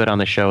put a link to it on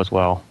the show as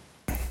well.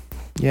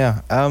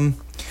 Yeah.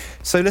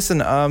 So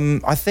listen,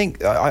 I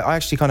think I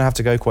actually kind of have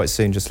to go quite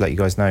soon, just to let you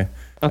guys know.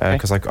 Okay.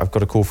 Because I've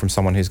got a call from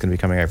someone who's going to be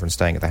coming over and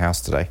staying at the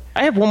house today.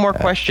 I have one more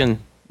question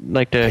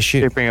like to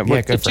bring up.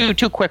 Yeah,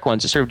 two quick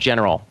ones, sort of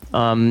general,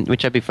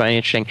 which I'd be finding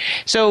interesting.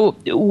 So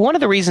one of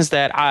the reasons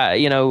that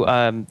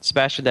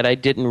Sebastien, that I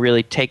didn't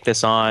really take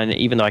this on,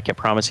 even though I kept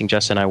promising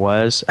Justin I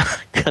was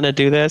going to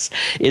do this,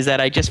 is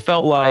that I just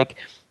felt like,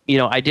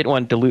 I didn't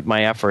want to dilute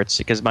my efforts,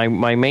 because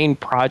my main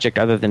project,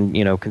 other than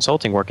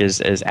consulting work, is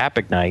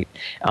AppIgnite,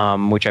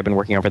 which I've been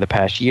working on for the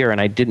past year,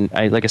 and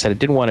like I said, I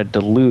didn't want to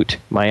dilute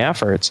my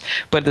efforts.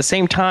 But at the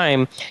same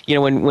time,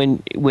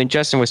 when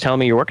Justin was telling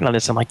me you're working on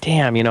this, I'm like,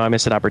 damn, I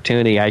missed an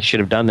opportunity. I should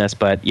have done this,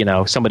 but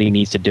somebody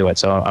needs to do it.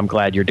 So I'm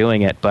glad you're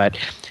doing it. But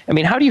I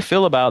mean, how do you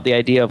feel about the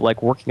idea of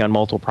like working on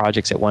multiple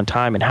projects at one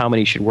time, and how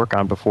many you should work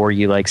on before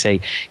you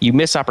say you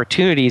miss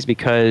opportunities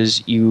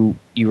because you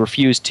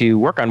refuse to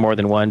work on more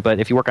than one, but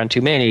if you work on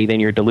too many, then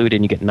you're diluted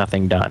and you get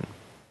nothing done?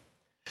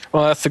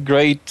 Well, that's a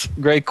great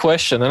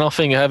question. I don't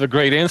think I have a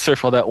great answer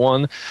for that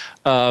one.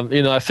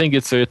 I think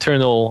it's an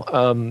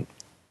eternal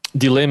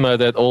dilemma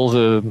that all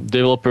the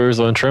developers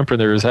or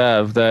entrepreneurs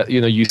have, that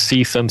you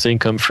see something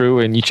come through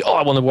and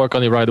I want to work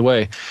on it right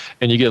away,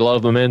 and you get a lot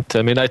of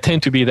momentum. And I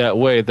tend to be that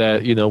way,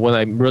 that when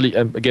I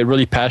get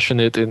really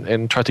passionate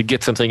and try to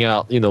get something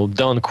out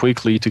done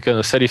quickly to kind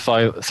of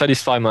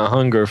satisfy my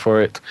hunger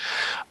for it.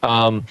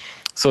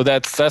 So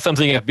that's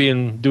something I've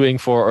been doing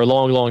for a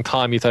long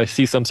time. If I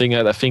see something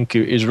that I think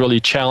is really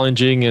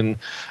challenging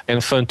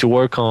and fun to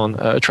work on,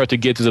 try to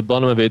get to the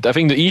bottom of it. I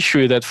think the issue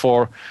is that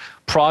for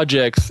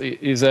projects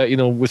is that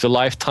with the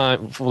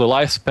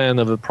lifespan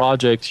of the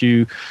project,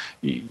 you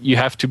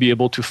have to be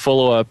able to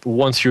follow up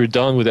once you're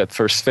done with that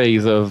first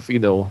phase of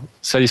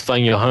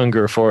satisfying your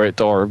hunger for it,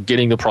 or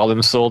getting the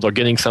problem solved, or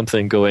getting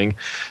something going,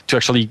 to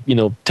actually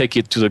take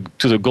it to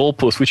the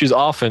goalpost, which is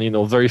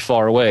often very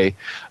far away,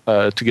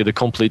 to get a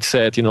complete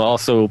set.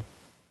 Also,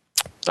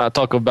 I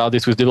talk about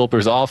this with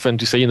developers often,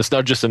 to say it's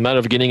not just a matter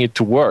of getting it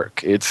to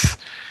work, it's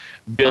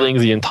building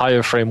the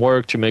entire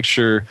framework to make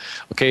sure,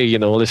 okay,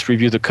 let's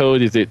review the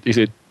code. Is it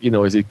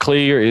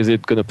clear? Is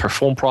it going to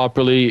perform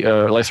properly?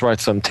 Let's write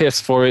some tests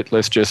for it.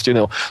 Let's just,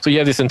 so you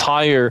have this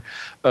entire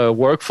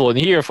workflow. And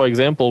here, for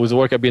example, with the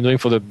work I've been doing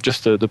for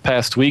the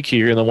past week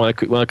here,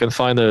 when I can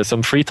find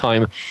some free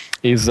time,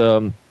 is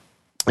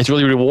it's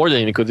really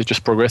rewarding, because it's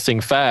just progressing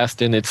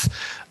fast, and it's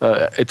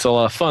a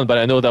lot of fun. But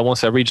I know that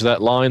once I reach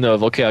that line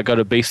of, okay, I got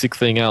a basic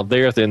thing out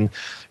there, then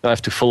I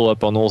have to follow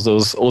up on all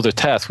those other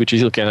tasks, which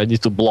is, okay, I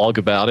need to blog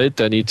about it.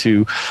 I need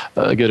to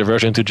get a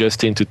version to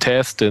Justin to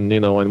test, and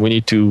and we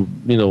need to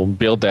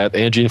build that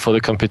engine for the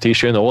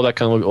competition, all that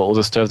kind of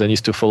other stuff that needs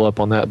to follow up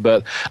on that.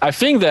 But I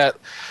think that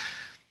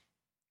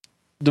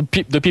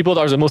the people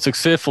that are the most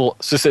successful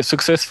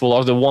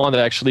are the one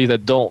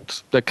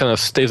that kind of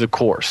stay the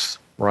course.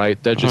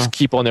 Right, that just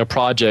keep on their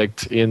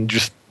project and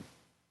just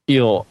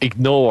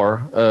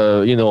ignore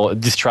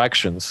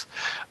distractions.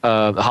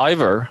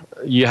 However,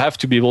 you have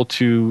to be able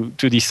to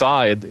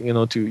decide.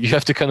 You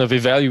have to kind of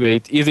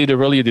evaluate: is it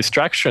really a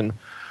distraction,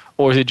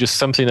 or is it just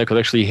something that could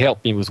actually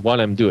help me with what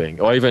I'm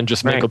doing, or even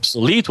just make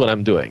obsolete what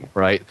I'm doing?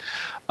 Right.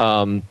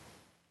 And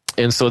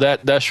so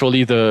that's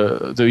really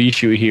the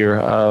issue here.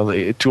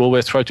 To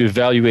always try to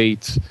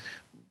evaluate.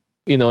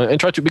 And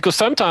try to, because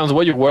sometimes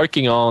what you're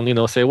working on,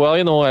 say, well,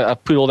 I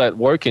put all that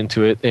work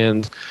into it,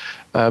 and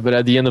but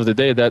at the end of the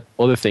day, that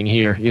other thing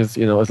here is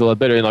a lot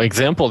better.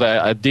 Example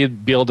that I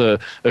did build a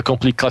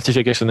complete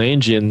classification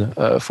engine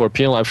for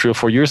PNLab 3 or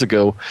 4 years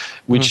ago,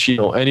 which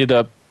ended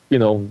up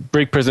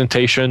break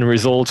presentation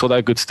results, all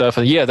that good stuff,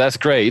 and yeah, that's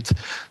great.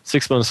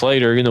 6 months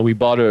later, we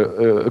bought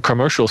a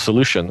commercial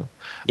solution.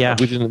 Yeah,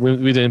 we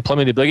didn't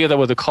implement it, but yeah, that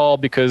was a call,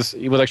 because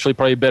it was actually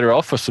probably better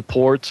off for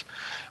support.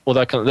 All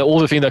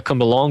the things that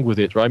come along with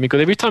it, right? Because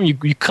every time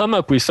you come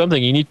up with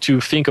something, you need to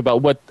think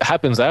about what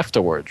happens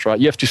afterwards, right?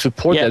 You have to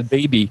support that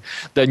baby,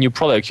 that new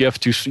product. You have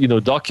to,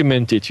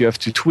 document it. You have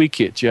to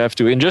tweak it. You have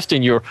to, and just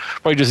in your,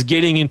 probably just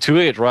getting into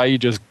it, right? You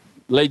just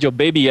let your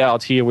baby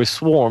out here with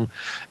Swarm,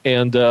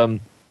 and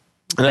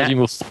as you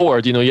move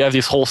forward, you have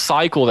this whole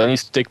cycle that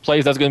needs to take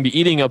place. That's going to be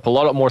eating up a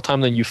lot more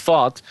time than you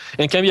thought,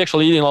 and can be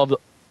actually eating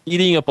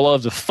up a lot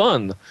of the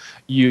fun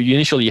you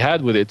initially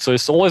had with it. So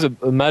it's always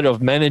a matter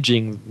of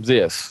managing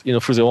this,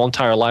 through the whole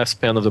entire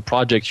lifespan of the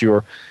project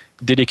you're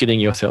dedicating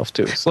yourself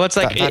to. Well, it's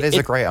like that is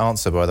a great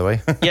answer, by the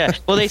way. Yeah.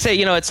 Well, they say,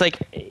 it's like,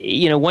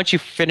 once you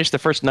finish the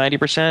first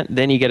 90%,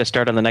 then you get to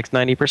start on the next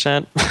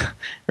 90%,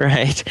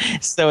 right?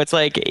 So it's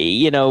like,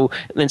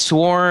 then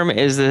Swarm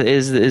is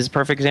a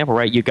perfect example,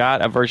 right? You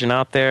got a version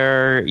out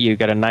there, you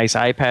got a nice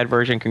iPad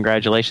version.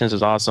 Congratulations,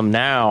 is awesome.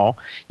 Now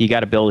you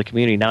got to build a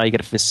community. Now you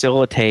got to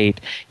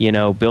facilitate,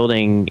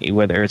 building,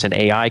 whether it's an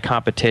AI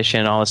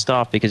competition, all this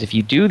stuff. Because if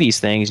you do these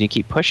things, and you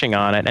keep pushing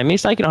on it. I mean,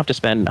 it's like you don't have to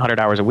spend 100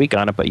 hours a week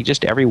on it, but you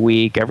just every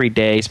week, every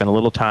day, spend a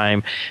little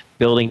time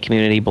building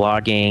community,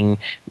 blogging,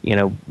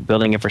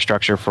 building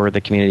infrastructure for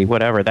the community,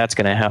 whatever. That's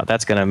going to help.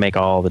 That's going to make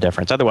all the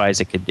difference. Otherwise,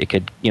 it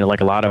could,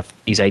 like a lot of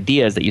these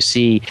ideas that you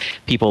see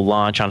people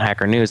launch on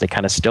Hacker News, they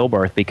kind of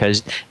stillbirth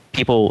because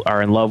people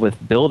are in love with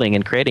building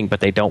and creating, but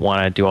they don't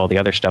want to do all the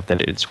other stuff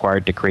that it's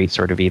required to create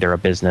sort of either a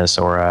business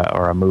or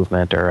a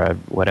movement or a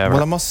whatever.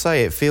 Well, I must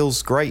say, it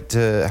feels great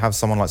to have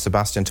someone like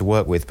Sebastien to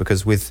work with,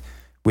 because with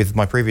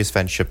my previous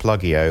venture,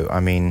 Plugio, I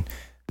mean,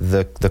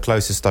 the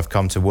closest I've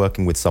come to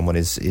working with someone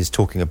is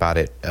talking about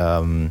it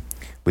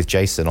with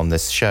Jason on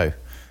this show.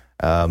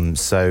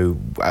 So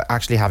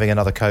actually having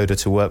another coder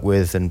to work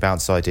with and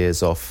bounce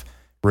ideas off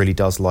really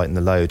does lighten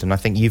the load. And I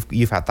think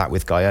you've had that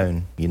with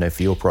Guyone,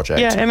 for your project.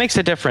 Yeah, it makes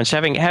a difference.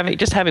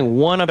 Having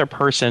one other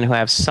person who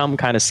has some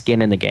kind of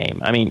skin in the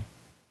game. I mean,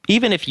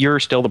 even if you're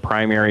still the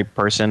primary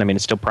person,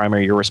 it's still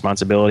primary your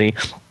responsibility.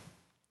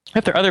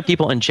 If there are other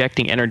people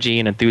injecting energy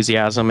and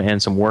enthusiasm and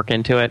some work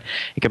into it,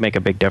 it could make a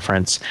big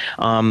difference.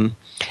 And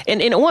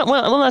one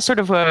last sort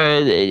of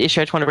issue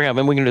I just want to bring up,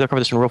 and we can cover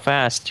this one real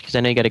fast because I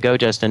know you got to go,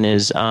 Justin,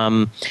 is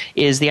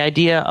the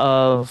idea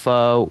of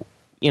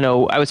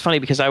I was funny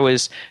because I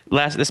was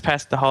this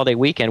past the holiday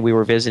weekend, we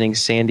were visiting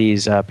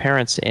Sandy's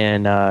parents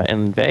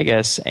in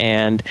Vegas,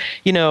 and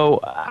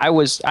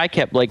I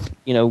kept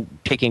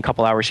taking a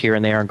couple hours here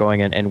and there and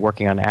going and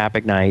working on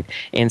App-Ignite,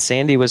 and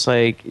Sandy was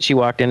like, she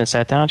walked in and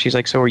sat down, she's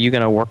like, so are you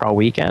going to work all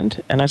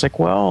weekend? And I was like,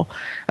 well,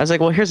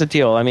 here's the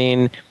deal.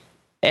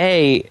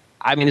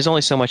 There's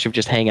only so much of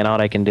just hanging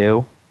out I can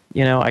do.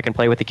 I can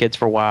play with the kids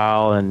for a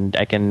while and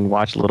I can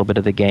watch a little bit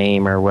of the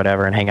game or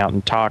whatever and hang out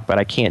and talk, but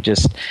I can't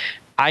just.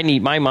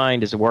 My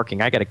mind is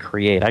working. I got to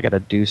create. I got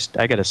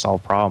to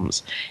solve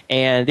problems.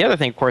 And the other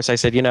thing, of course, I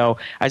said,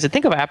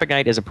 think of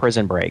App-Ignite as a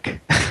prison break,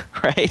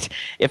 right?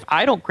 If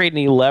I don't create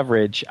any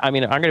leverage, I'm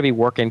going to be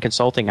working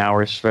consulting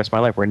hours for the rest of my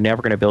life. We're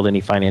never going to build any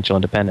financial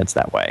independence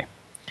that way.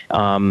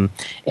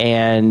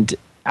 And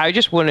I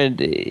just wanted,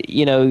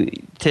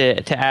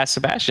 to ask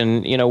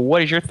Sebastien,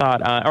 what is your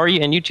thought,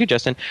 and you too,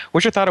 Justin,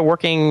 what's your thought of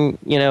working,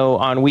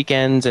 on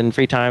weekends and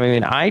free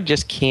time? I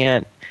just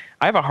can't.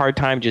 I have a hard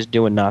time just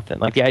doing nothing.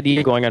 Like the idea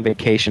of going on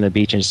vacation at the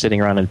beach and just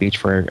sitting around on the beach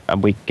for a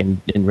week and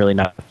really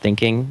not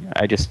thinking,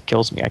 it just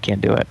kills me. I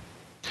can't do it.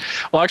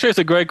 Well, actually, it's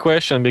a great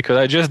question because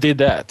I just did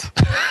that.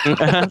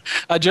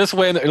 I just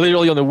went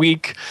literally on a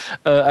week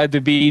at the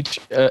beach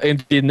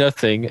and did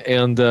nothing.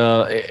 And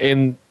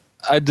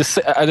at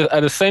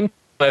the same time,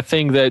 I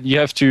think that you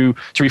have to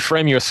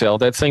reframe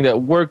yourself. That saying that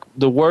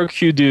the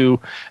work you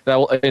do,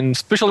 and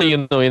especially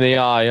in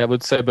AI, I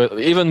would say, but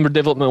even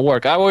development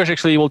work, I was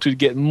actually able to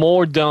get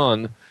more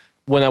done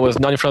when I was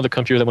not in front of the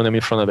computer than when I'm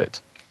in front of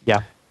it.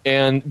 Yeah.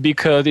 And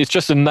because it's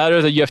just a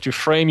matter that you have to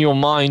frame your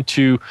mind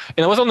to.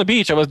 And I was on the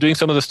beach. I was doing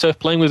some of the stuff,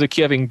 playing with the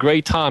kid, having a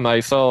great time.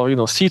 I saw,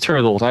 sea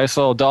turtles. I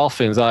saw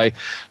dolphins. I,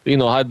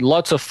 had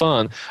lots of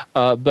fun.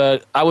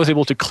 But I was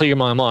able to clear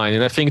my mind.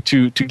 And I think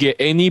to get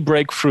any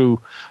breakthrough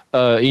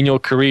in your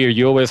career,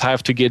 you always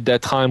have to get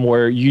that time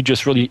where you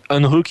just really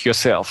unhook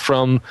yourself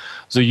from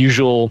the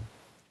usual.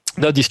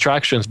 Not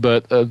distractions,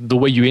 but the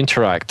way you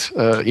interact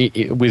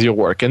with your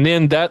work. And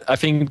then that, I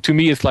think, to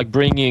me, is like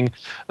bringing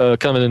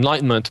kind of an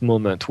enlightenment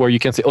moment where you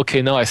can say,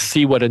 okay, now I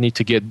see what I need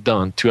to get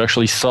done to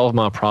actually solve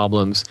my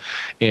problems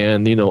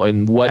and,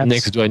 and what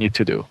next do I need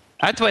to do?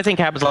 That's what I think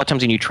happens a lot of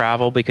times when you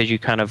travel, because you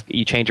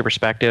change your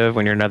perspective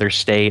when you're in another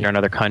state or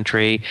another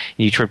country.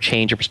 You sort of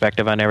change your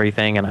perspective on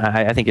everything, and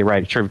I think you're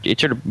right. It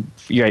sort of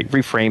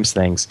reframes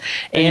things.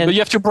 But you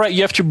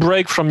have to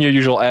break from your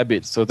usual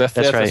habits. So that's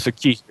the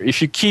key.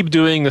 If you keep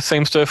doing the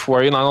same stuff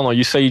where, I don't know,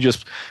 you say you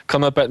just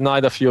come up at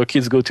night after your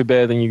kids go to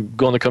bed and you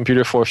go on the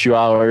computer for a few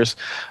hours,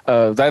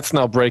 that's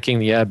now breaking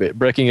the habit.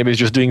 Breaking habit is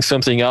just doing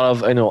something out of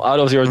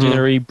the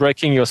ordinary,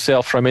 breaking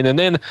yourself from it, and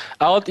then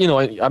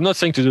I'm not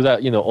saying to do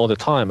that, all the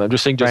time. I'm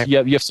just saying,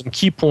 you have some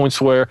key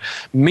points where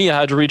I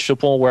had reached a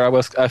point where I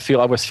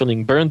was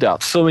feeling burned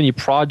out. So many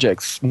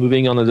projects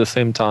moving on at the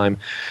same time,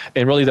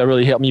 and really that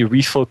really helped me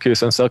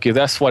refocus and say, okay,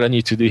 that's what I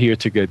need to do here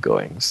to get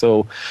going.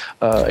 So,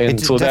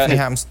 definitely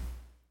happens.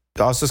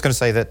 I was just going to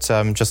say that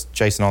just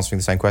Jason answering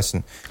the same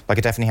question. Like,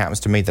 it definitely happens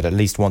to me that at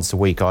least once a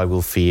week I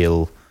will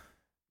feel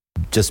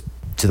just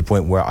to the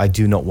point where I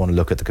do not want to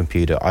look at the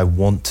computer. I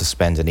want to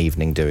spend an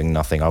evening doing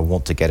nothing. I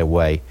want to get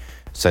away,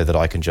 so that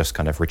I can just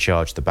kind of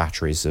recharge the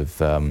batteries of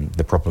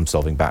the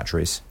problem-solving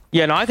batteries.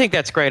 Yeah, no, I think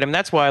that's great. I mean,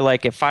 that's why,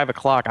 like, at 5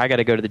 o'clock, I got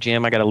to go to the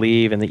gym. I got to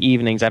leave. In the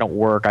evenings, I don't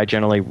work. I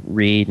generally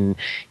read and,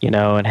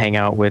 and hang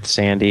out with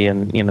Sandy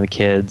and, the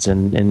kids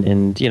and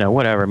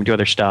whatever. I mean, do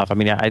other stuff. I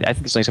mean, I think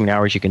there's only so many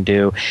hours you can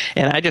do.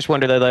 And I just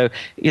wonder, though,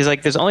 is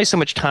like, there's only so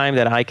much time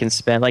that I can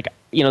spend. Like,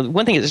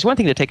 it's one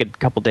thing to take a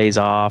couple days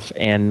off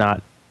and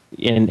not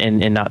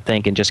and not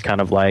think and just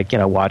kind of like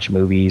watch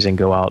movies and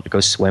go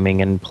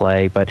swimming and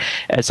play, but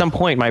at some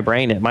point my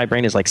brain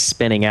is like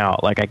spinning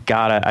out. Like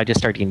I just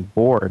start getting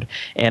bored.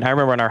 And I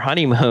remember on our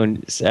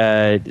honeymoon,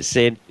 say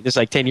this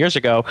like 10 years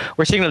ago,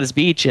 we're sitting on this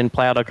beach in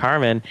Playa del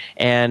Carmen,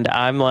 and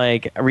I'm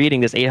like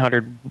reading this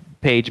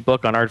 800-page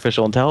book on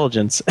artificial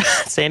intelligence.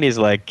 Sandy's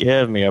like,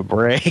 give me a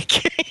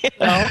break.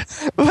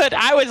 But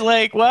I was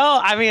like,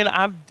 well, I mean,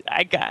 I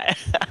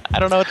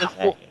don't know what to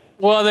say.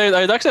 Well,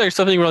 there's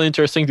something really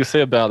interesting to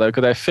say about that,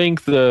 because I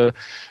think the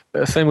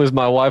same with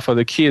my wife or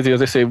the kids,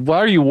 they say, "Why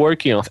are you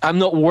working on?" I'm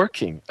not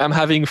working. I'm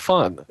having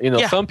fun.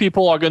 Some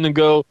people are going to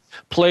go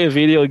play a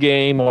video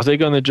game, or they're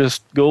going to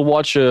just go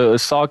watch a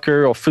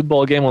soccer or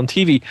football game on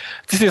TV.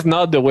 This is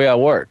not the way I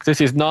work.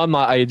 This is not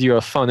my idea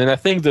of fun. And I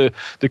think the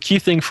key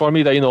thing for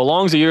me that,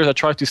 along the years, I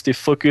try to stay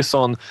focused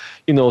on,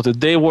 the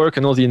day work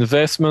and all the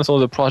investments, all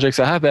the projects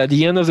I have. But at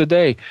the end of the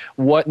day,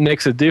 what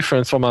makes a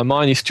difference for my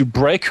mind is to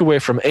break away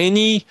from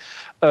any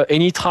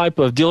type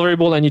of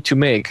deliverable I need to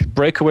make,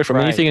 break away from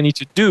anything I need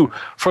to do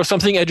for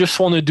something I just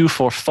want to do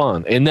for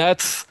fun. And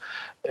that's,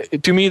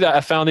 to me, that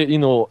I found it,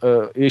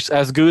 it's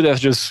as good as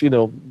just,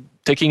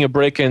 taking a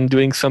break and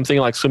doing something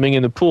like swimming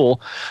in the pool,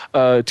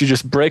 to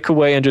just break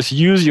away and just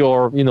use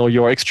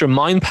your extra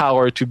mind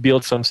power to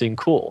build something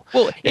cool.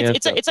 Well,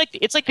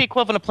 it's like the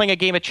equivalent of playing a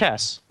game of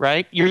chess,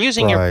 right? You're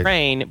using your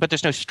brain, but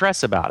there's no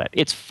stress about it.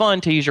 It's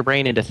fun to use your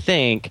brain and to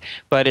think,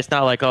 but it's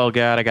not like, oh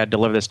God, I got to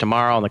deliver this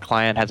tomorrow, and the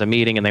client has a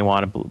meeting and they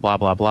want to blah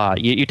blah blah.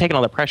 You're taking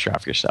all the pressure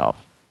off yourself.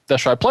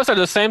 That's right. Plus, at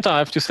the same time, I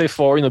have to say,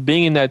 for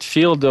being in that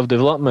field of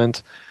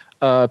development,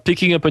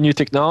 picking up a new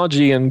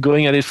technology and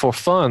going at it for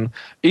fun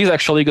is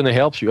actually going to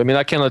help you. I mean,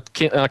 I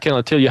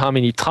cannot tell you how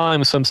many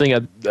times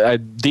something I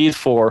did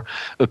for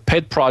a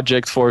pet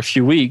project for a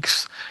few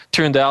weeks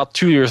turned out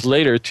 2 years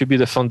later to be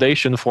the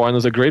foundation for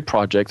another great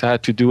project I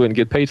had to do and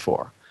get paid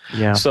for.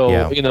 Yeah. So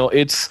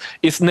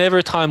it's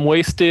never time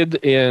wasted,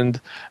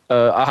 and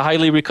I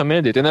highly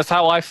recommend it. And that's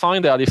how I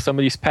find out if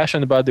somebody's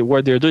passionate about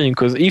what they're doing.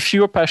 Because if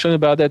you're passionate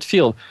about that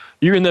field,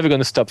 you're never going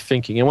to stop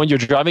thinking. And when you're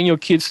driving your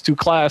kids to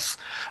class,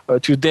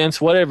 to dance,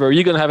 whatever,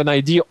 you're going to have an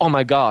idea. Oh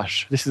my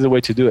gosh, this is the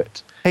way to do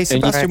it. Hey,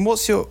 Sebastien,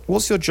 what's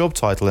your job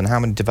title, and how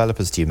many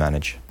developers do you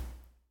manage?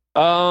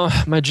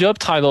 My job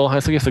title, I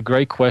think it's a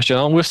great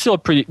question. We're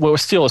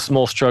still a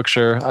small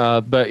structure,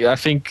 but I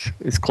think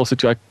it's closer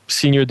to a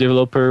senior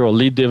developer or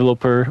lead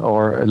developer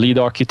or a lead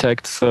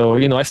architect. So,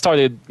 I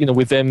started,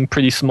 with them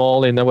pretty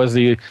small, and I was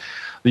the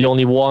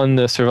only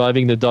one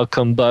surviving the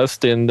dot-com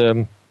bust.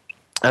 And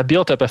I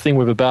built up, I think,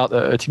 with about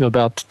a team of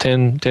about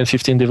 10,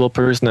 15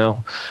 developers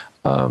now.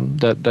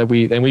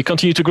 We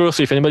continue to grow.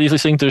 So if anybody's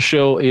listening to the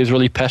show is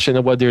really passionate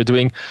about what they're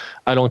doing,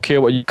 I don't care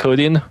what you code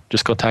in,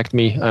 just contact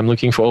me. I'm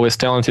looking for always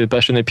talented,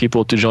 passionate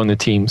people to join the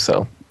team.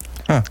 So,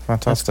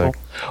 fantastic.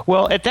 Cool.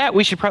 Well, at that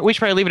we should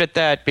probably leave it at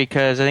that,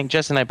 because I think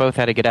Jess and I both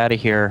had to get out of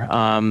here.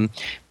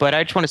 But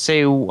I just want to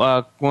say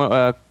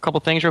a couple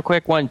things real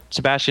quick. One,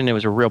 Sebastien, it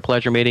was a real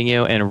pleasure meeting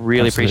you, and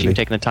really appreciate you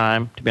taking the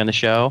time to be on the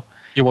show.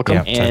 You're welcome.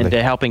 Yeah, and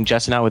helping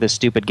Justin out with his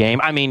stupid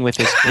game. I mean, with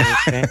his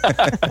game.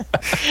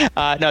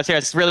 No, seriously,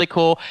 it's really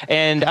cool.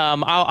 And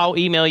I'll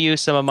email you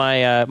some of my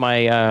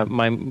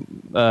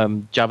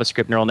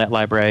JavaScript neural net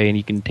library, and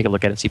you can take a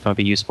look at it and see if it might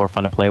be useful or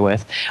fun to play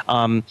with.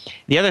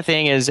 The other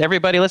thing is,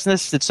 everybody listen to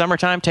this. It's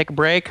summertime. Take a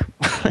break.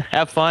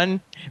 Have fun.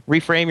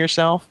 Reframe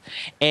yourself.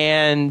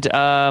 And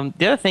the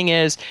other thing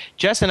is,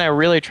 Jess and I are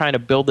really trying to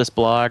build this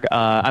blog.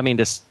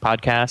 This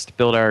podcast,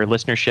 build our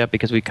listenership,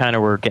 because we kind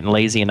of were getting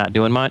lazy and not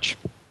doing much.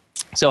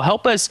 So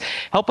help us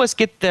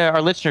get our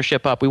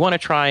listenership up. We want to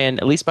try, and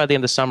at least by the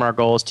end of the summer, our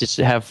goal is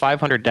to have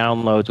 500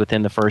 downloads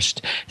within the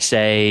first,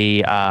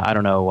 say,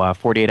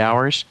 48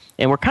 hours.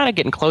 And we're kind of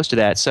getting close to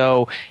that.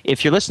 So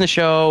if you're listening to the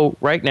show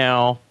right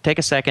now, take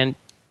a second,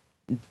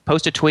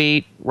 post a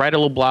tweet, write a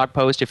little blog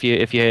post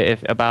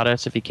if about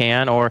us if you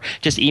can, or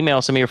just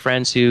email some of your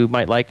friends who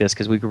might like this,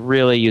 because we could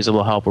really use a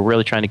little help. We're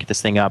really trying to get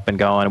this thing up and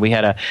going. We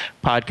had a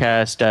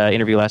podcast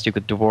interview last week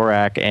with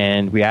Dvorak,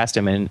 and we asked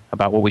him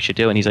about what we should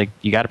do, and he's like,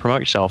 "You got to promote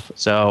yourself."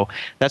 So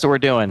that's what we're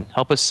doing.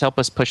 Help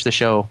us push the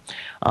show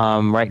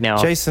right now.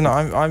 Jason,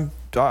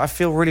 I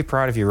feel really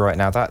proud of you right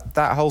now.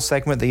 That whole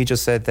segment that you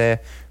just said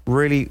there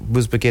really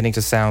was beginning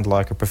to sound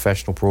like a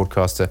professional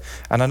broadcaster.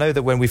 And I know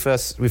that when we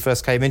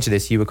first came into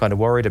this, you were kind of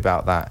worried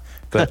about that.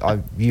 But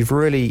you're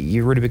really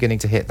beginning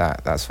to hit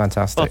that. That's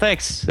fantastic. Well,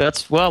 thanks.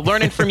 That's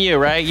learning from you,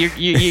 right?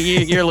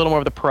 You're a little more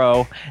of the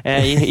pro,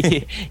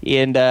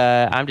 and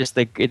I'm just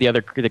the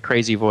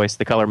crazy voice,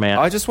 the color man.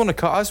 I just want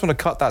to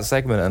cut that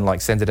segment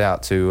and send it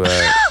out to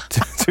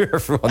to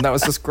everyone. That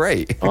was just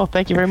great. Oh,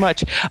 thank you very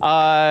much.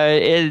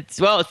 It's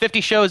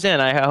 50 shows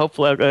in. I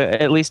hopefully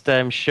at least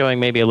I'm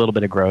showing maybe a little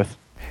bit of growth.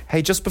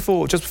 Hey, just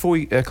before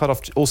we cut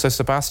off, also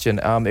Sebastien,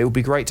 it would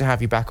be great to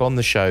have you back on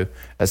the show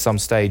at some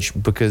stage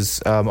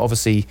because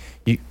obviously,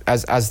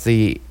 as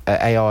the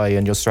AI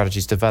and your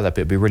strategies develop,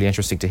 it'd be really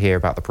interesting to hear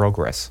about the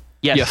progress.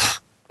 Yes. Yes.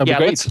 That'd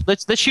be great.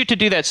 Let's shoot to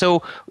do that.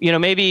 So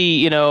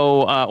maybe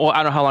well, I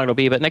don't know how long it'll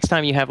be, but next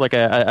time you have like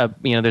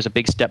there's a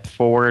big step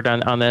forward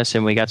on this,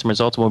 and we got some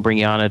results, we'll bring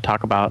you on to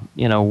talk about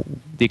the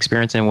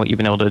experience and what you've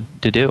been able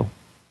to do.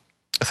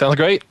 Sounds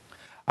great.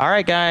 All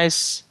right,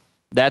 guys,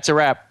 that's a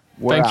wrap.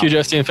 Thank you,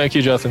 Justin. Thank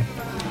you, Justin.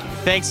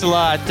 Thanks a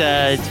lot,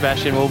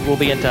 Sebastien. We'll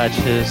be in touch.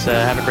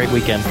 Have a great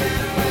weekend.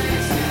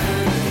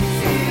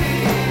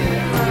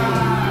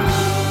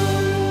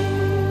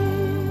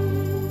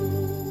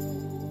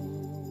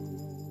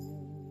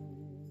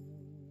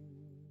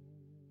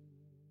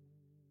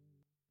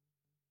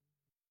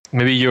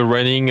 Maybe you're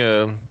running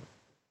an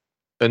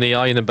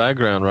AI in the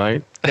background,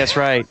 right? That's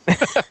right.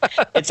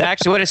 It's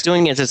actually what it's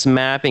doing is it's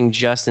mapping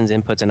Justin's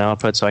inputs and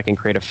outputs so I can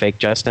create a fake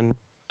Justin.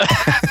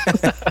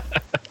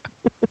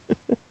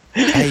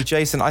 Hey,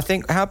 Jason, I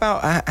think how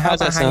about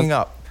hanging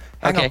up?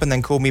 Hang up and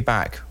then call me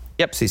back.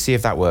 Yep. See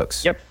if that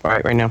works. Yep. All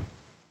right, right now.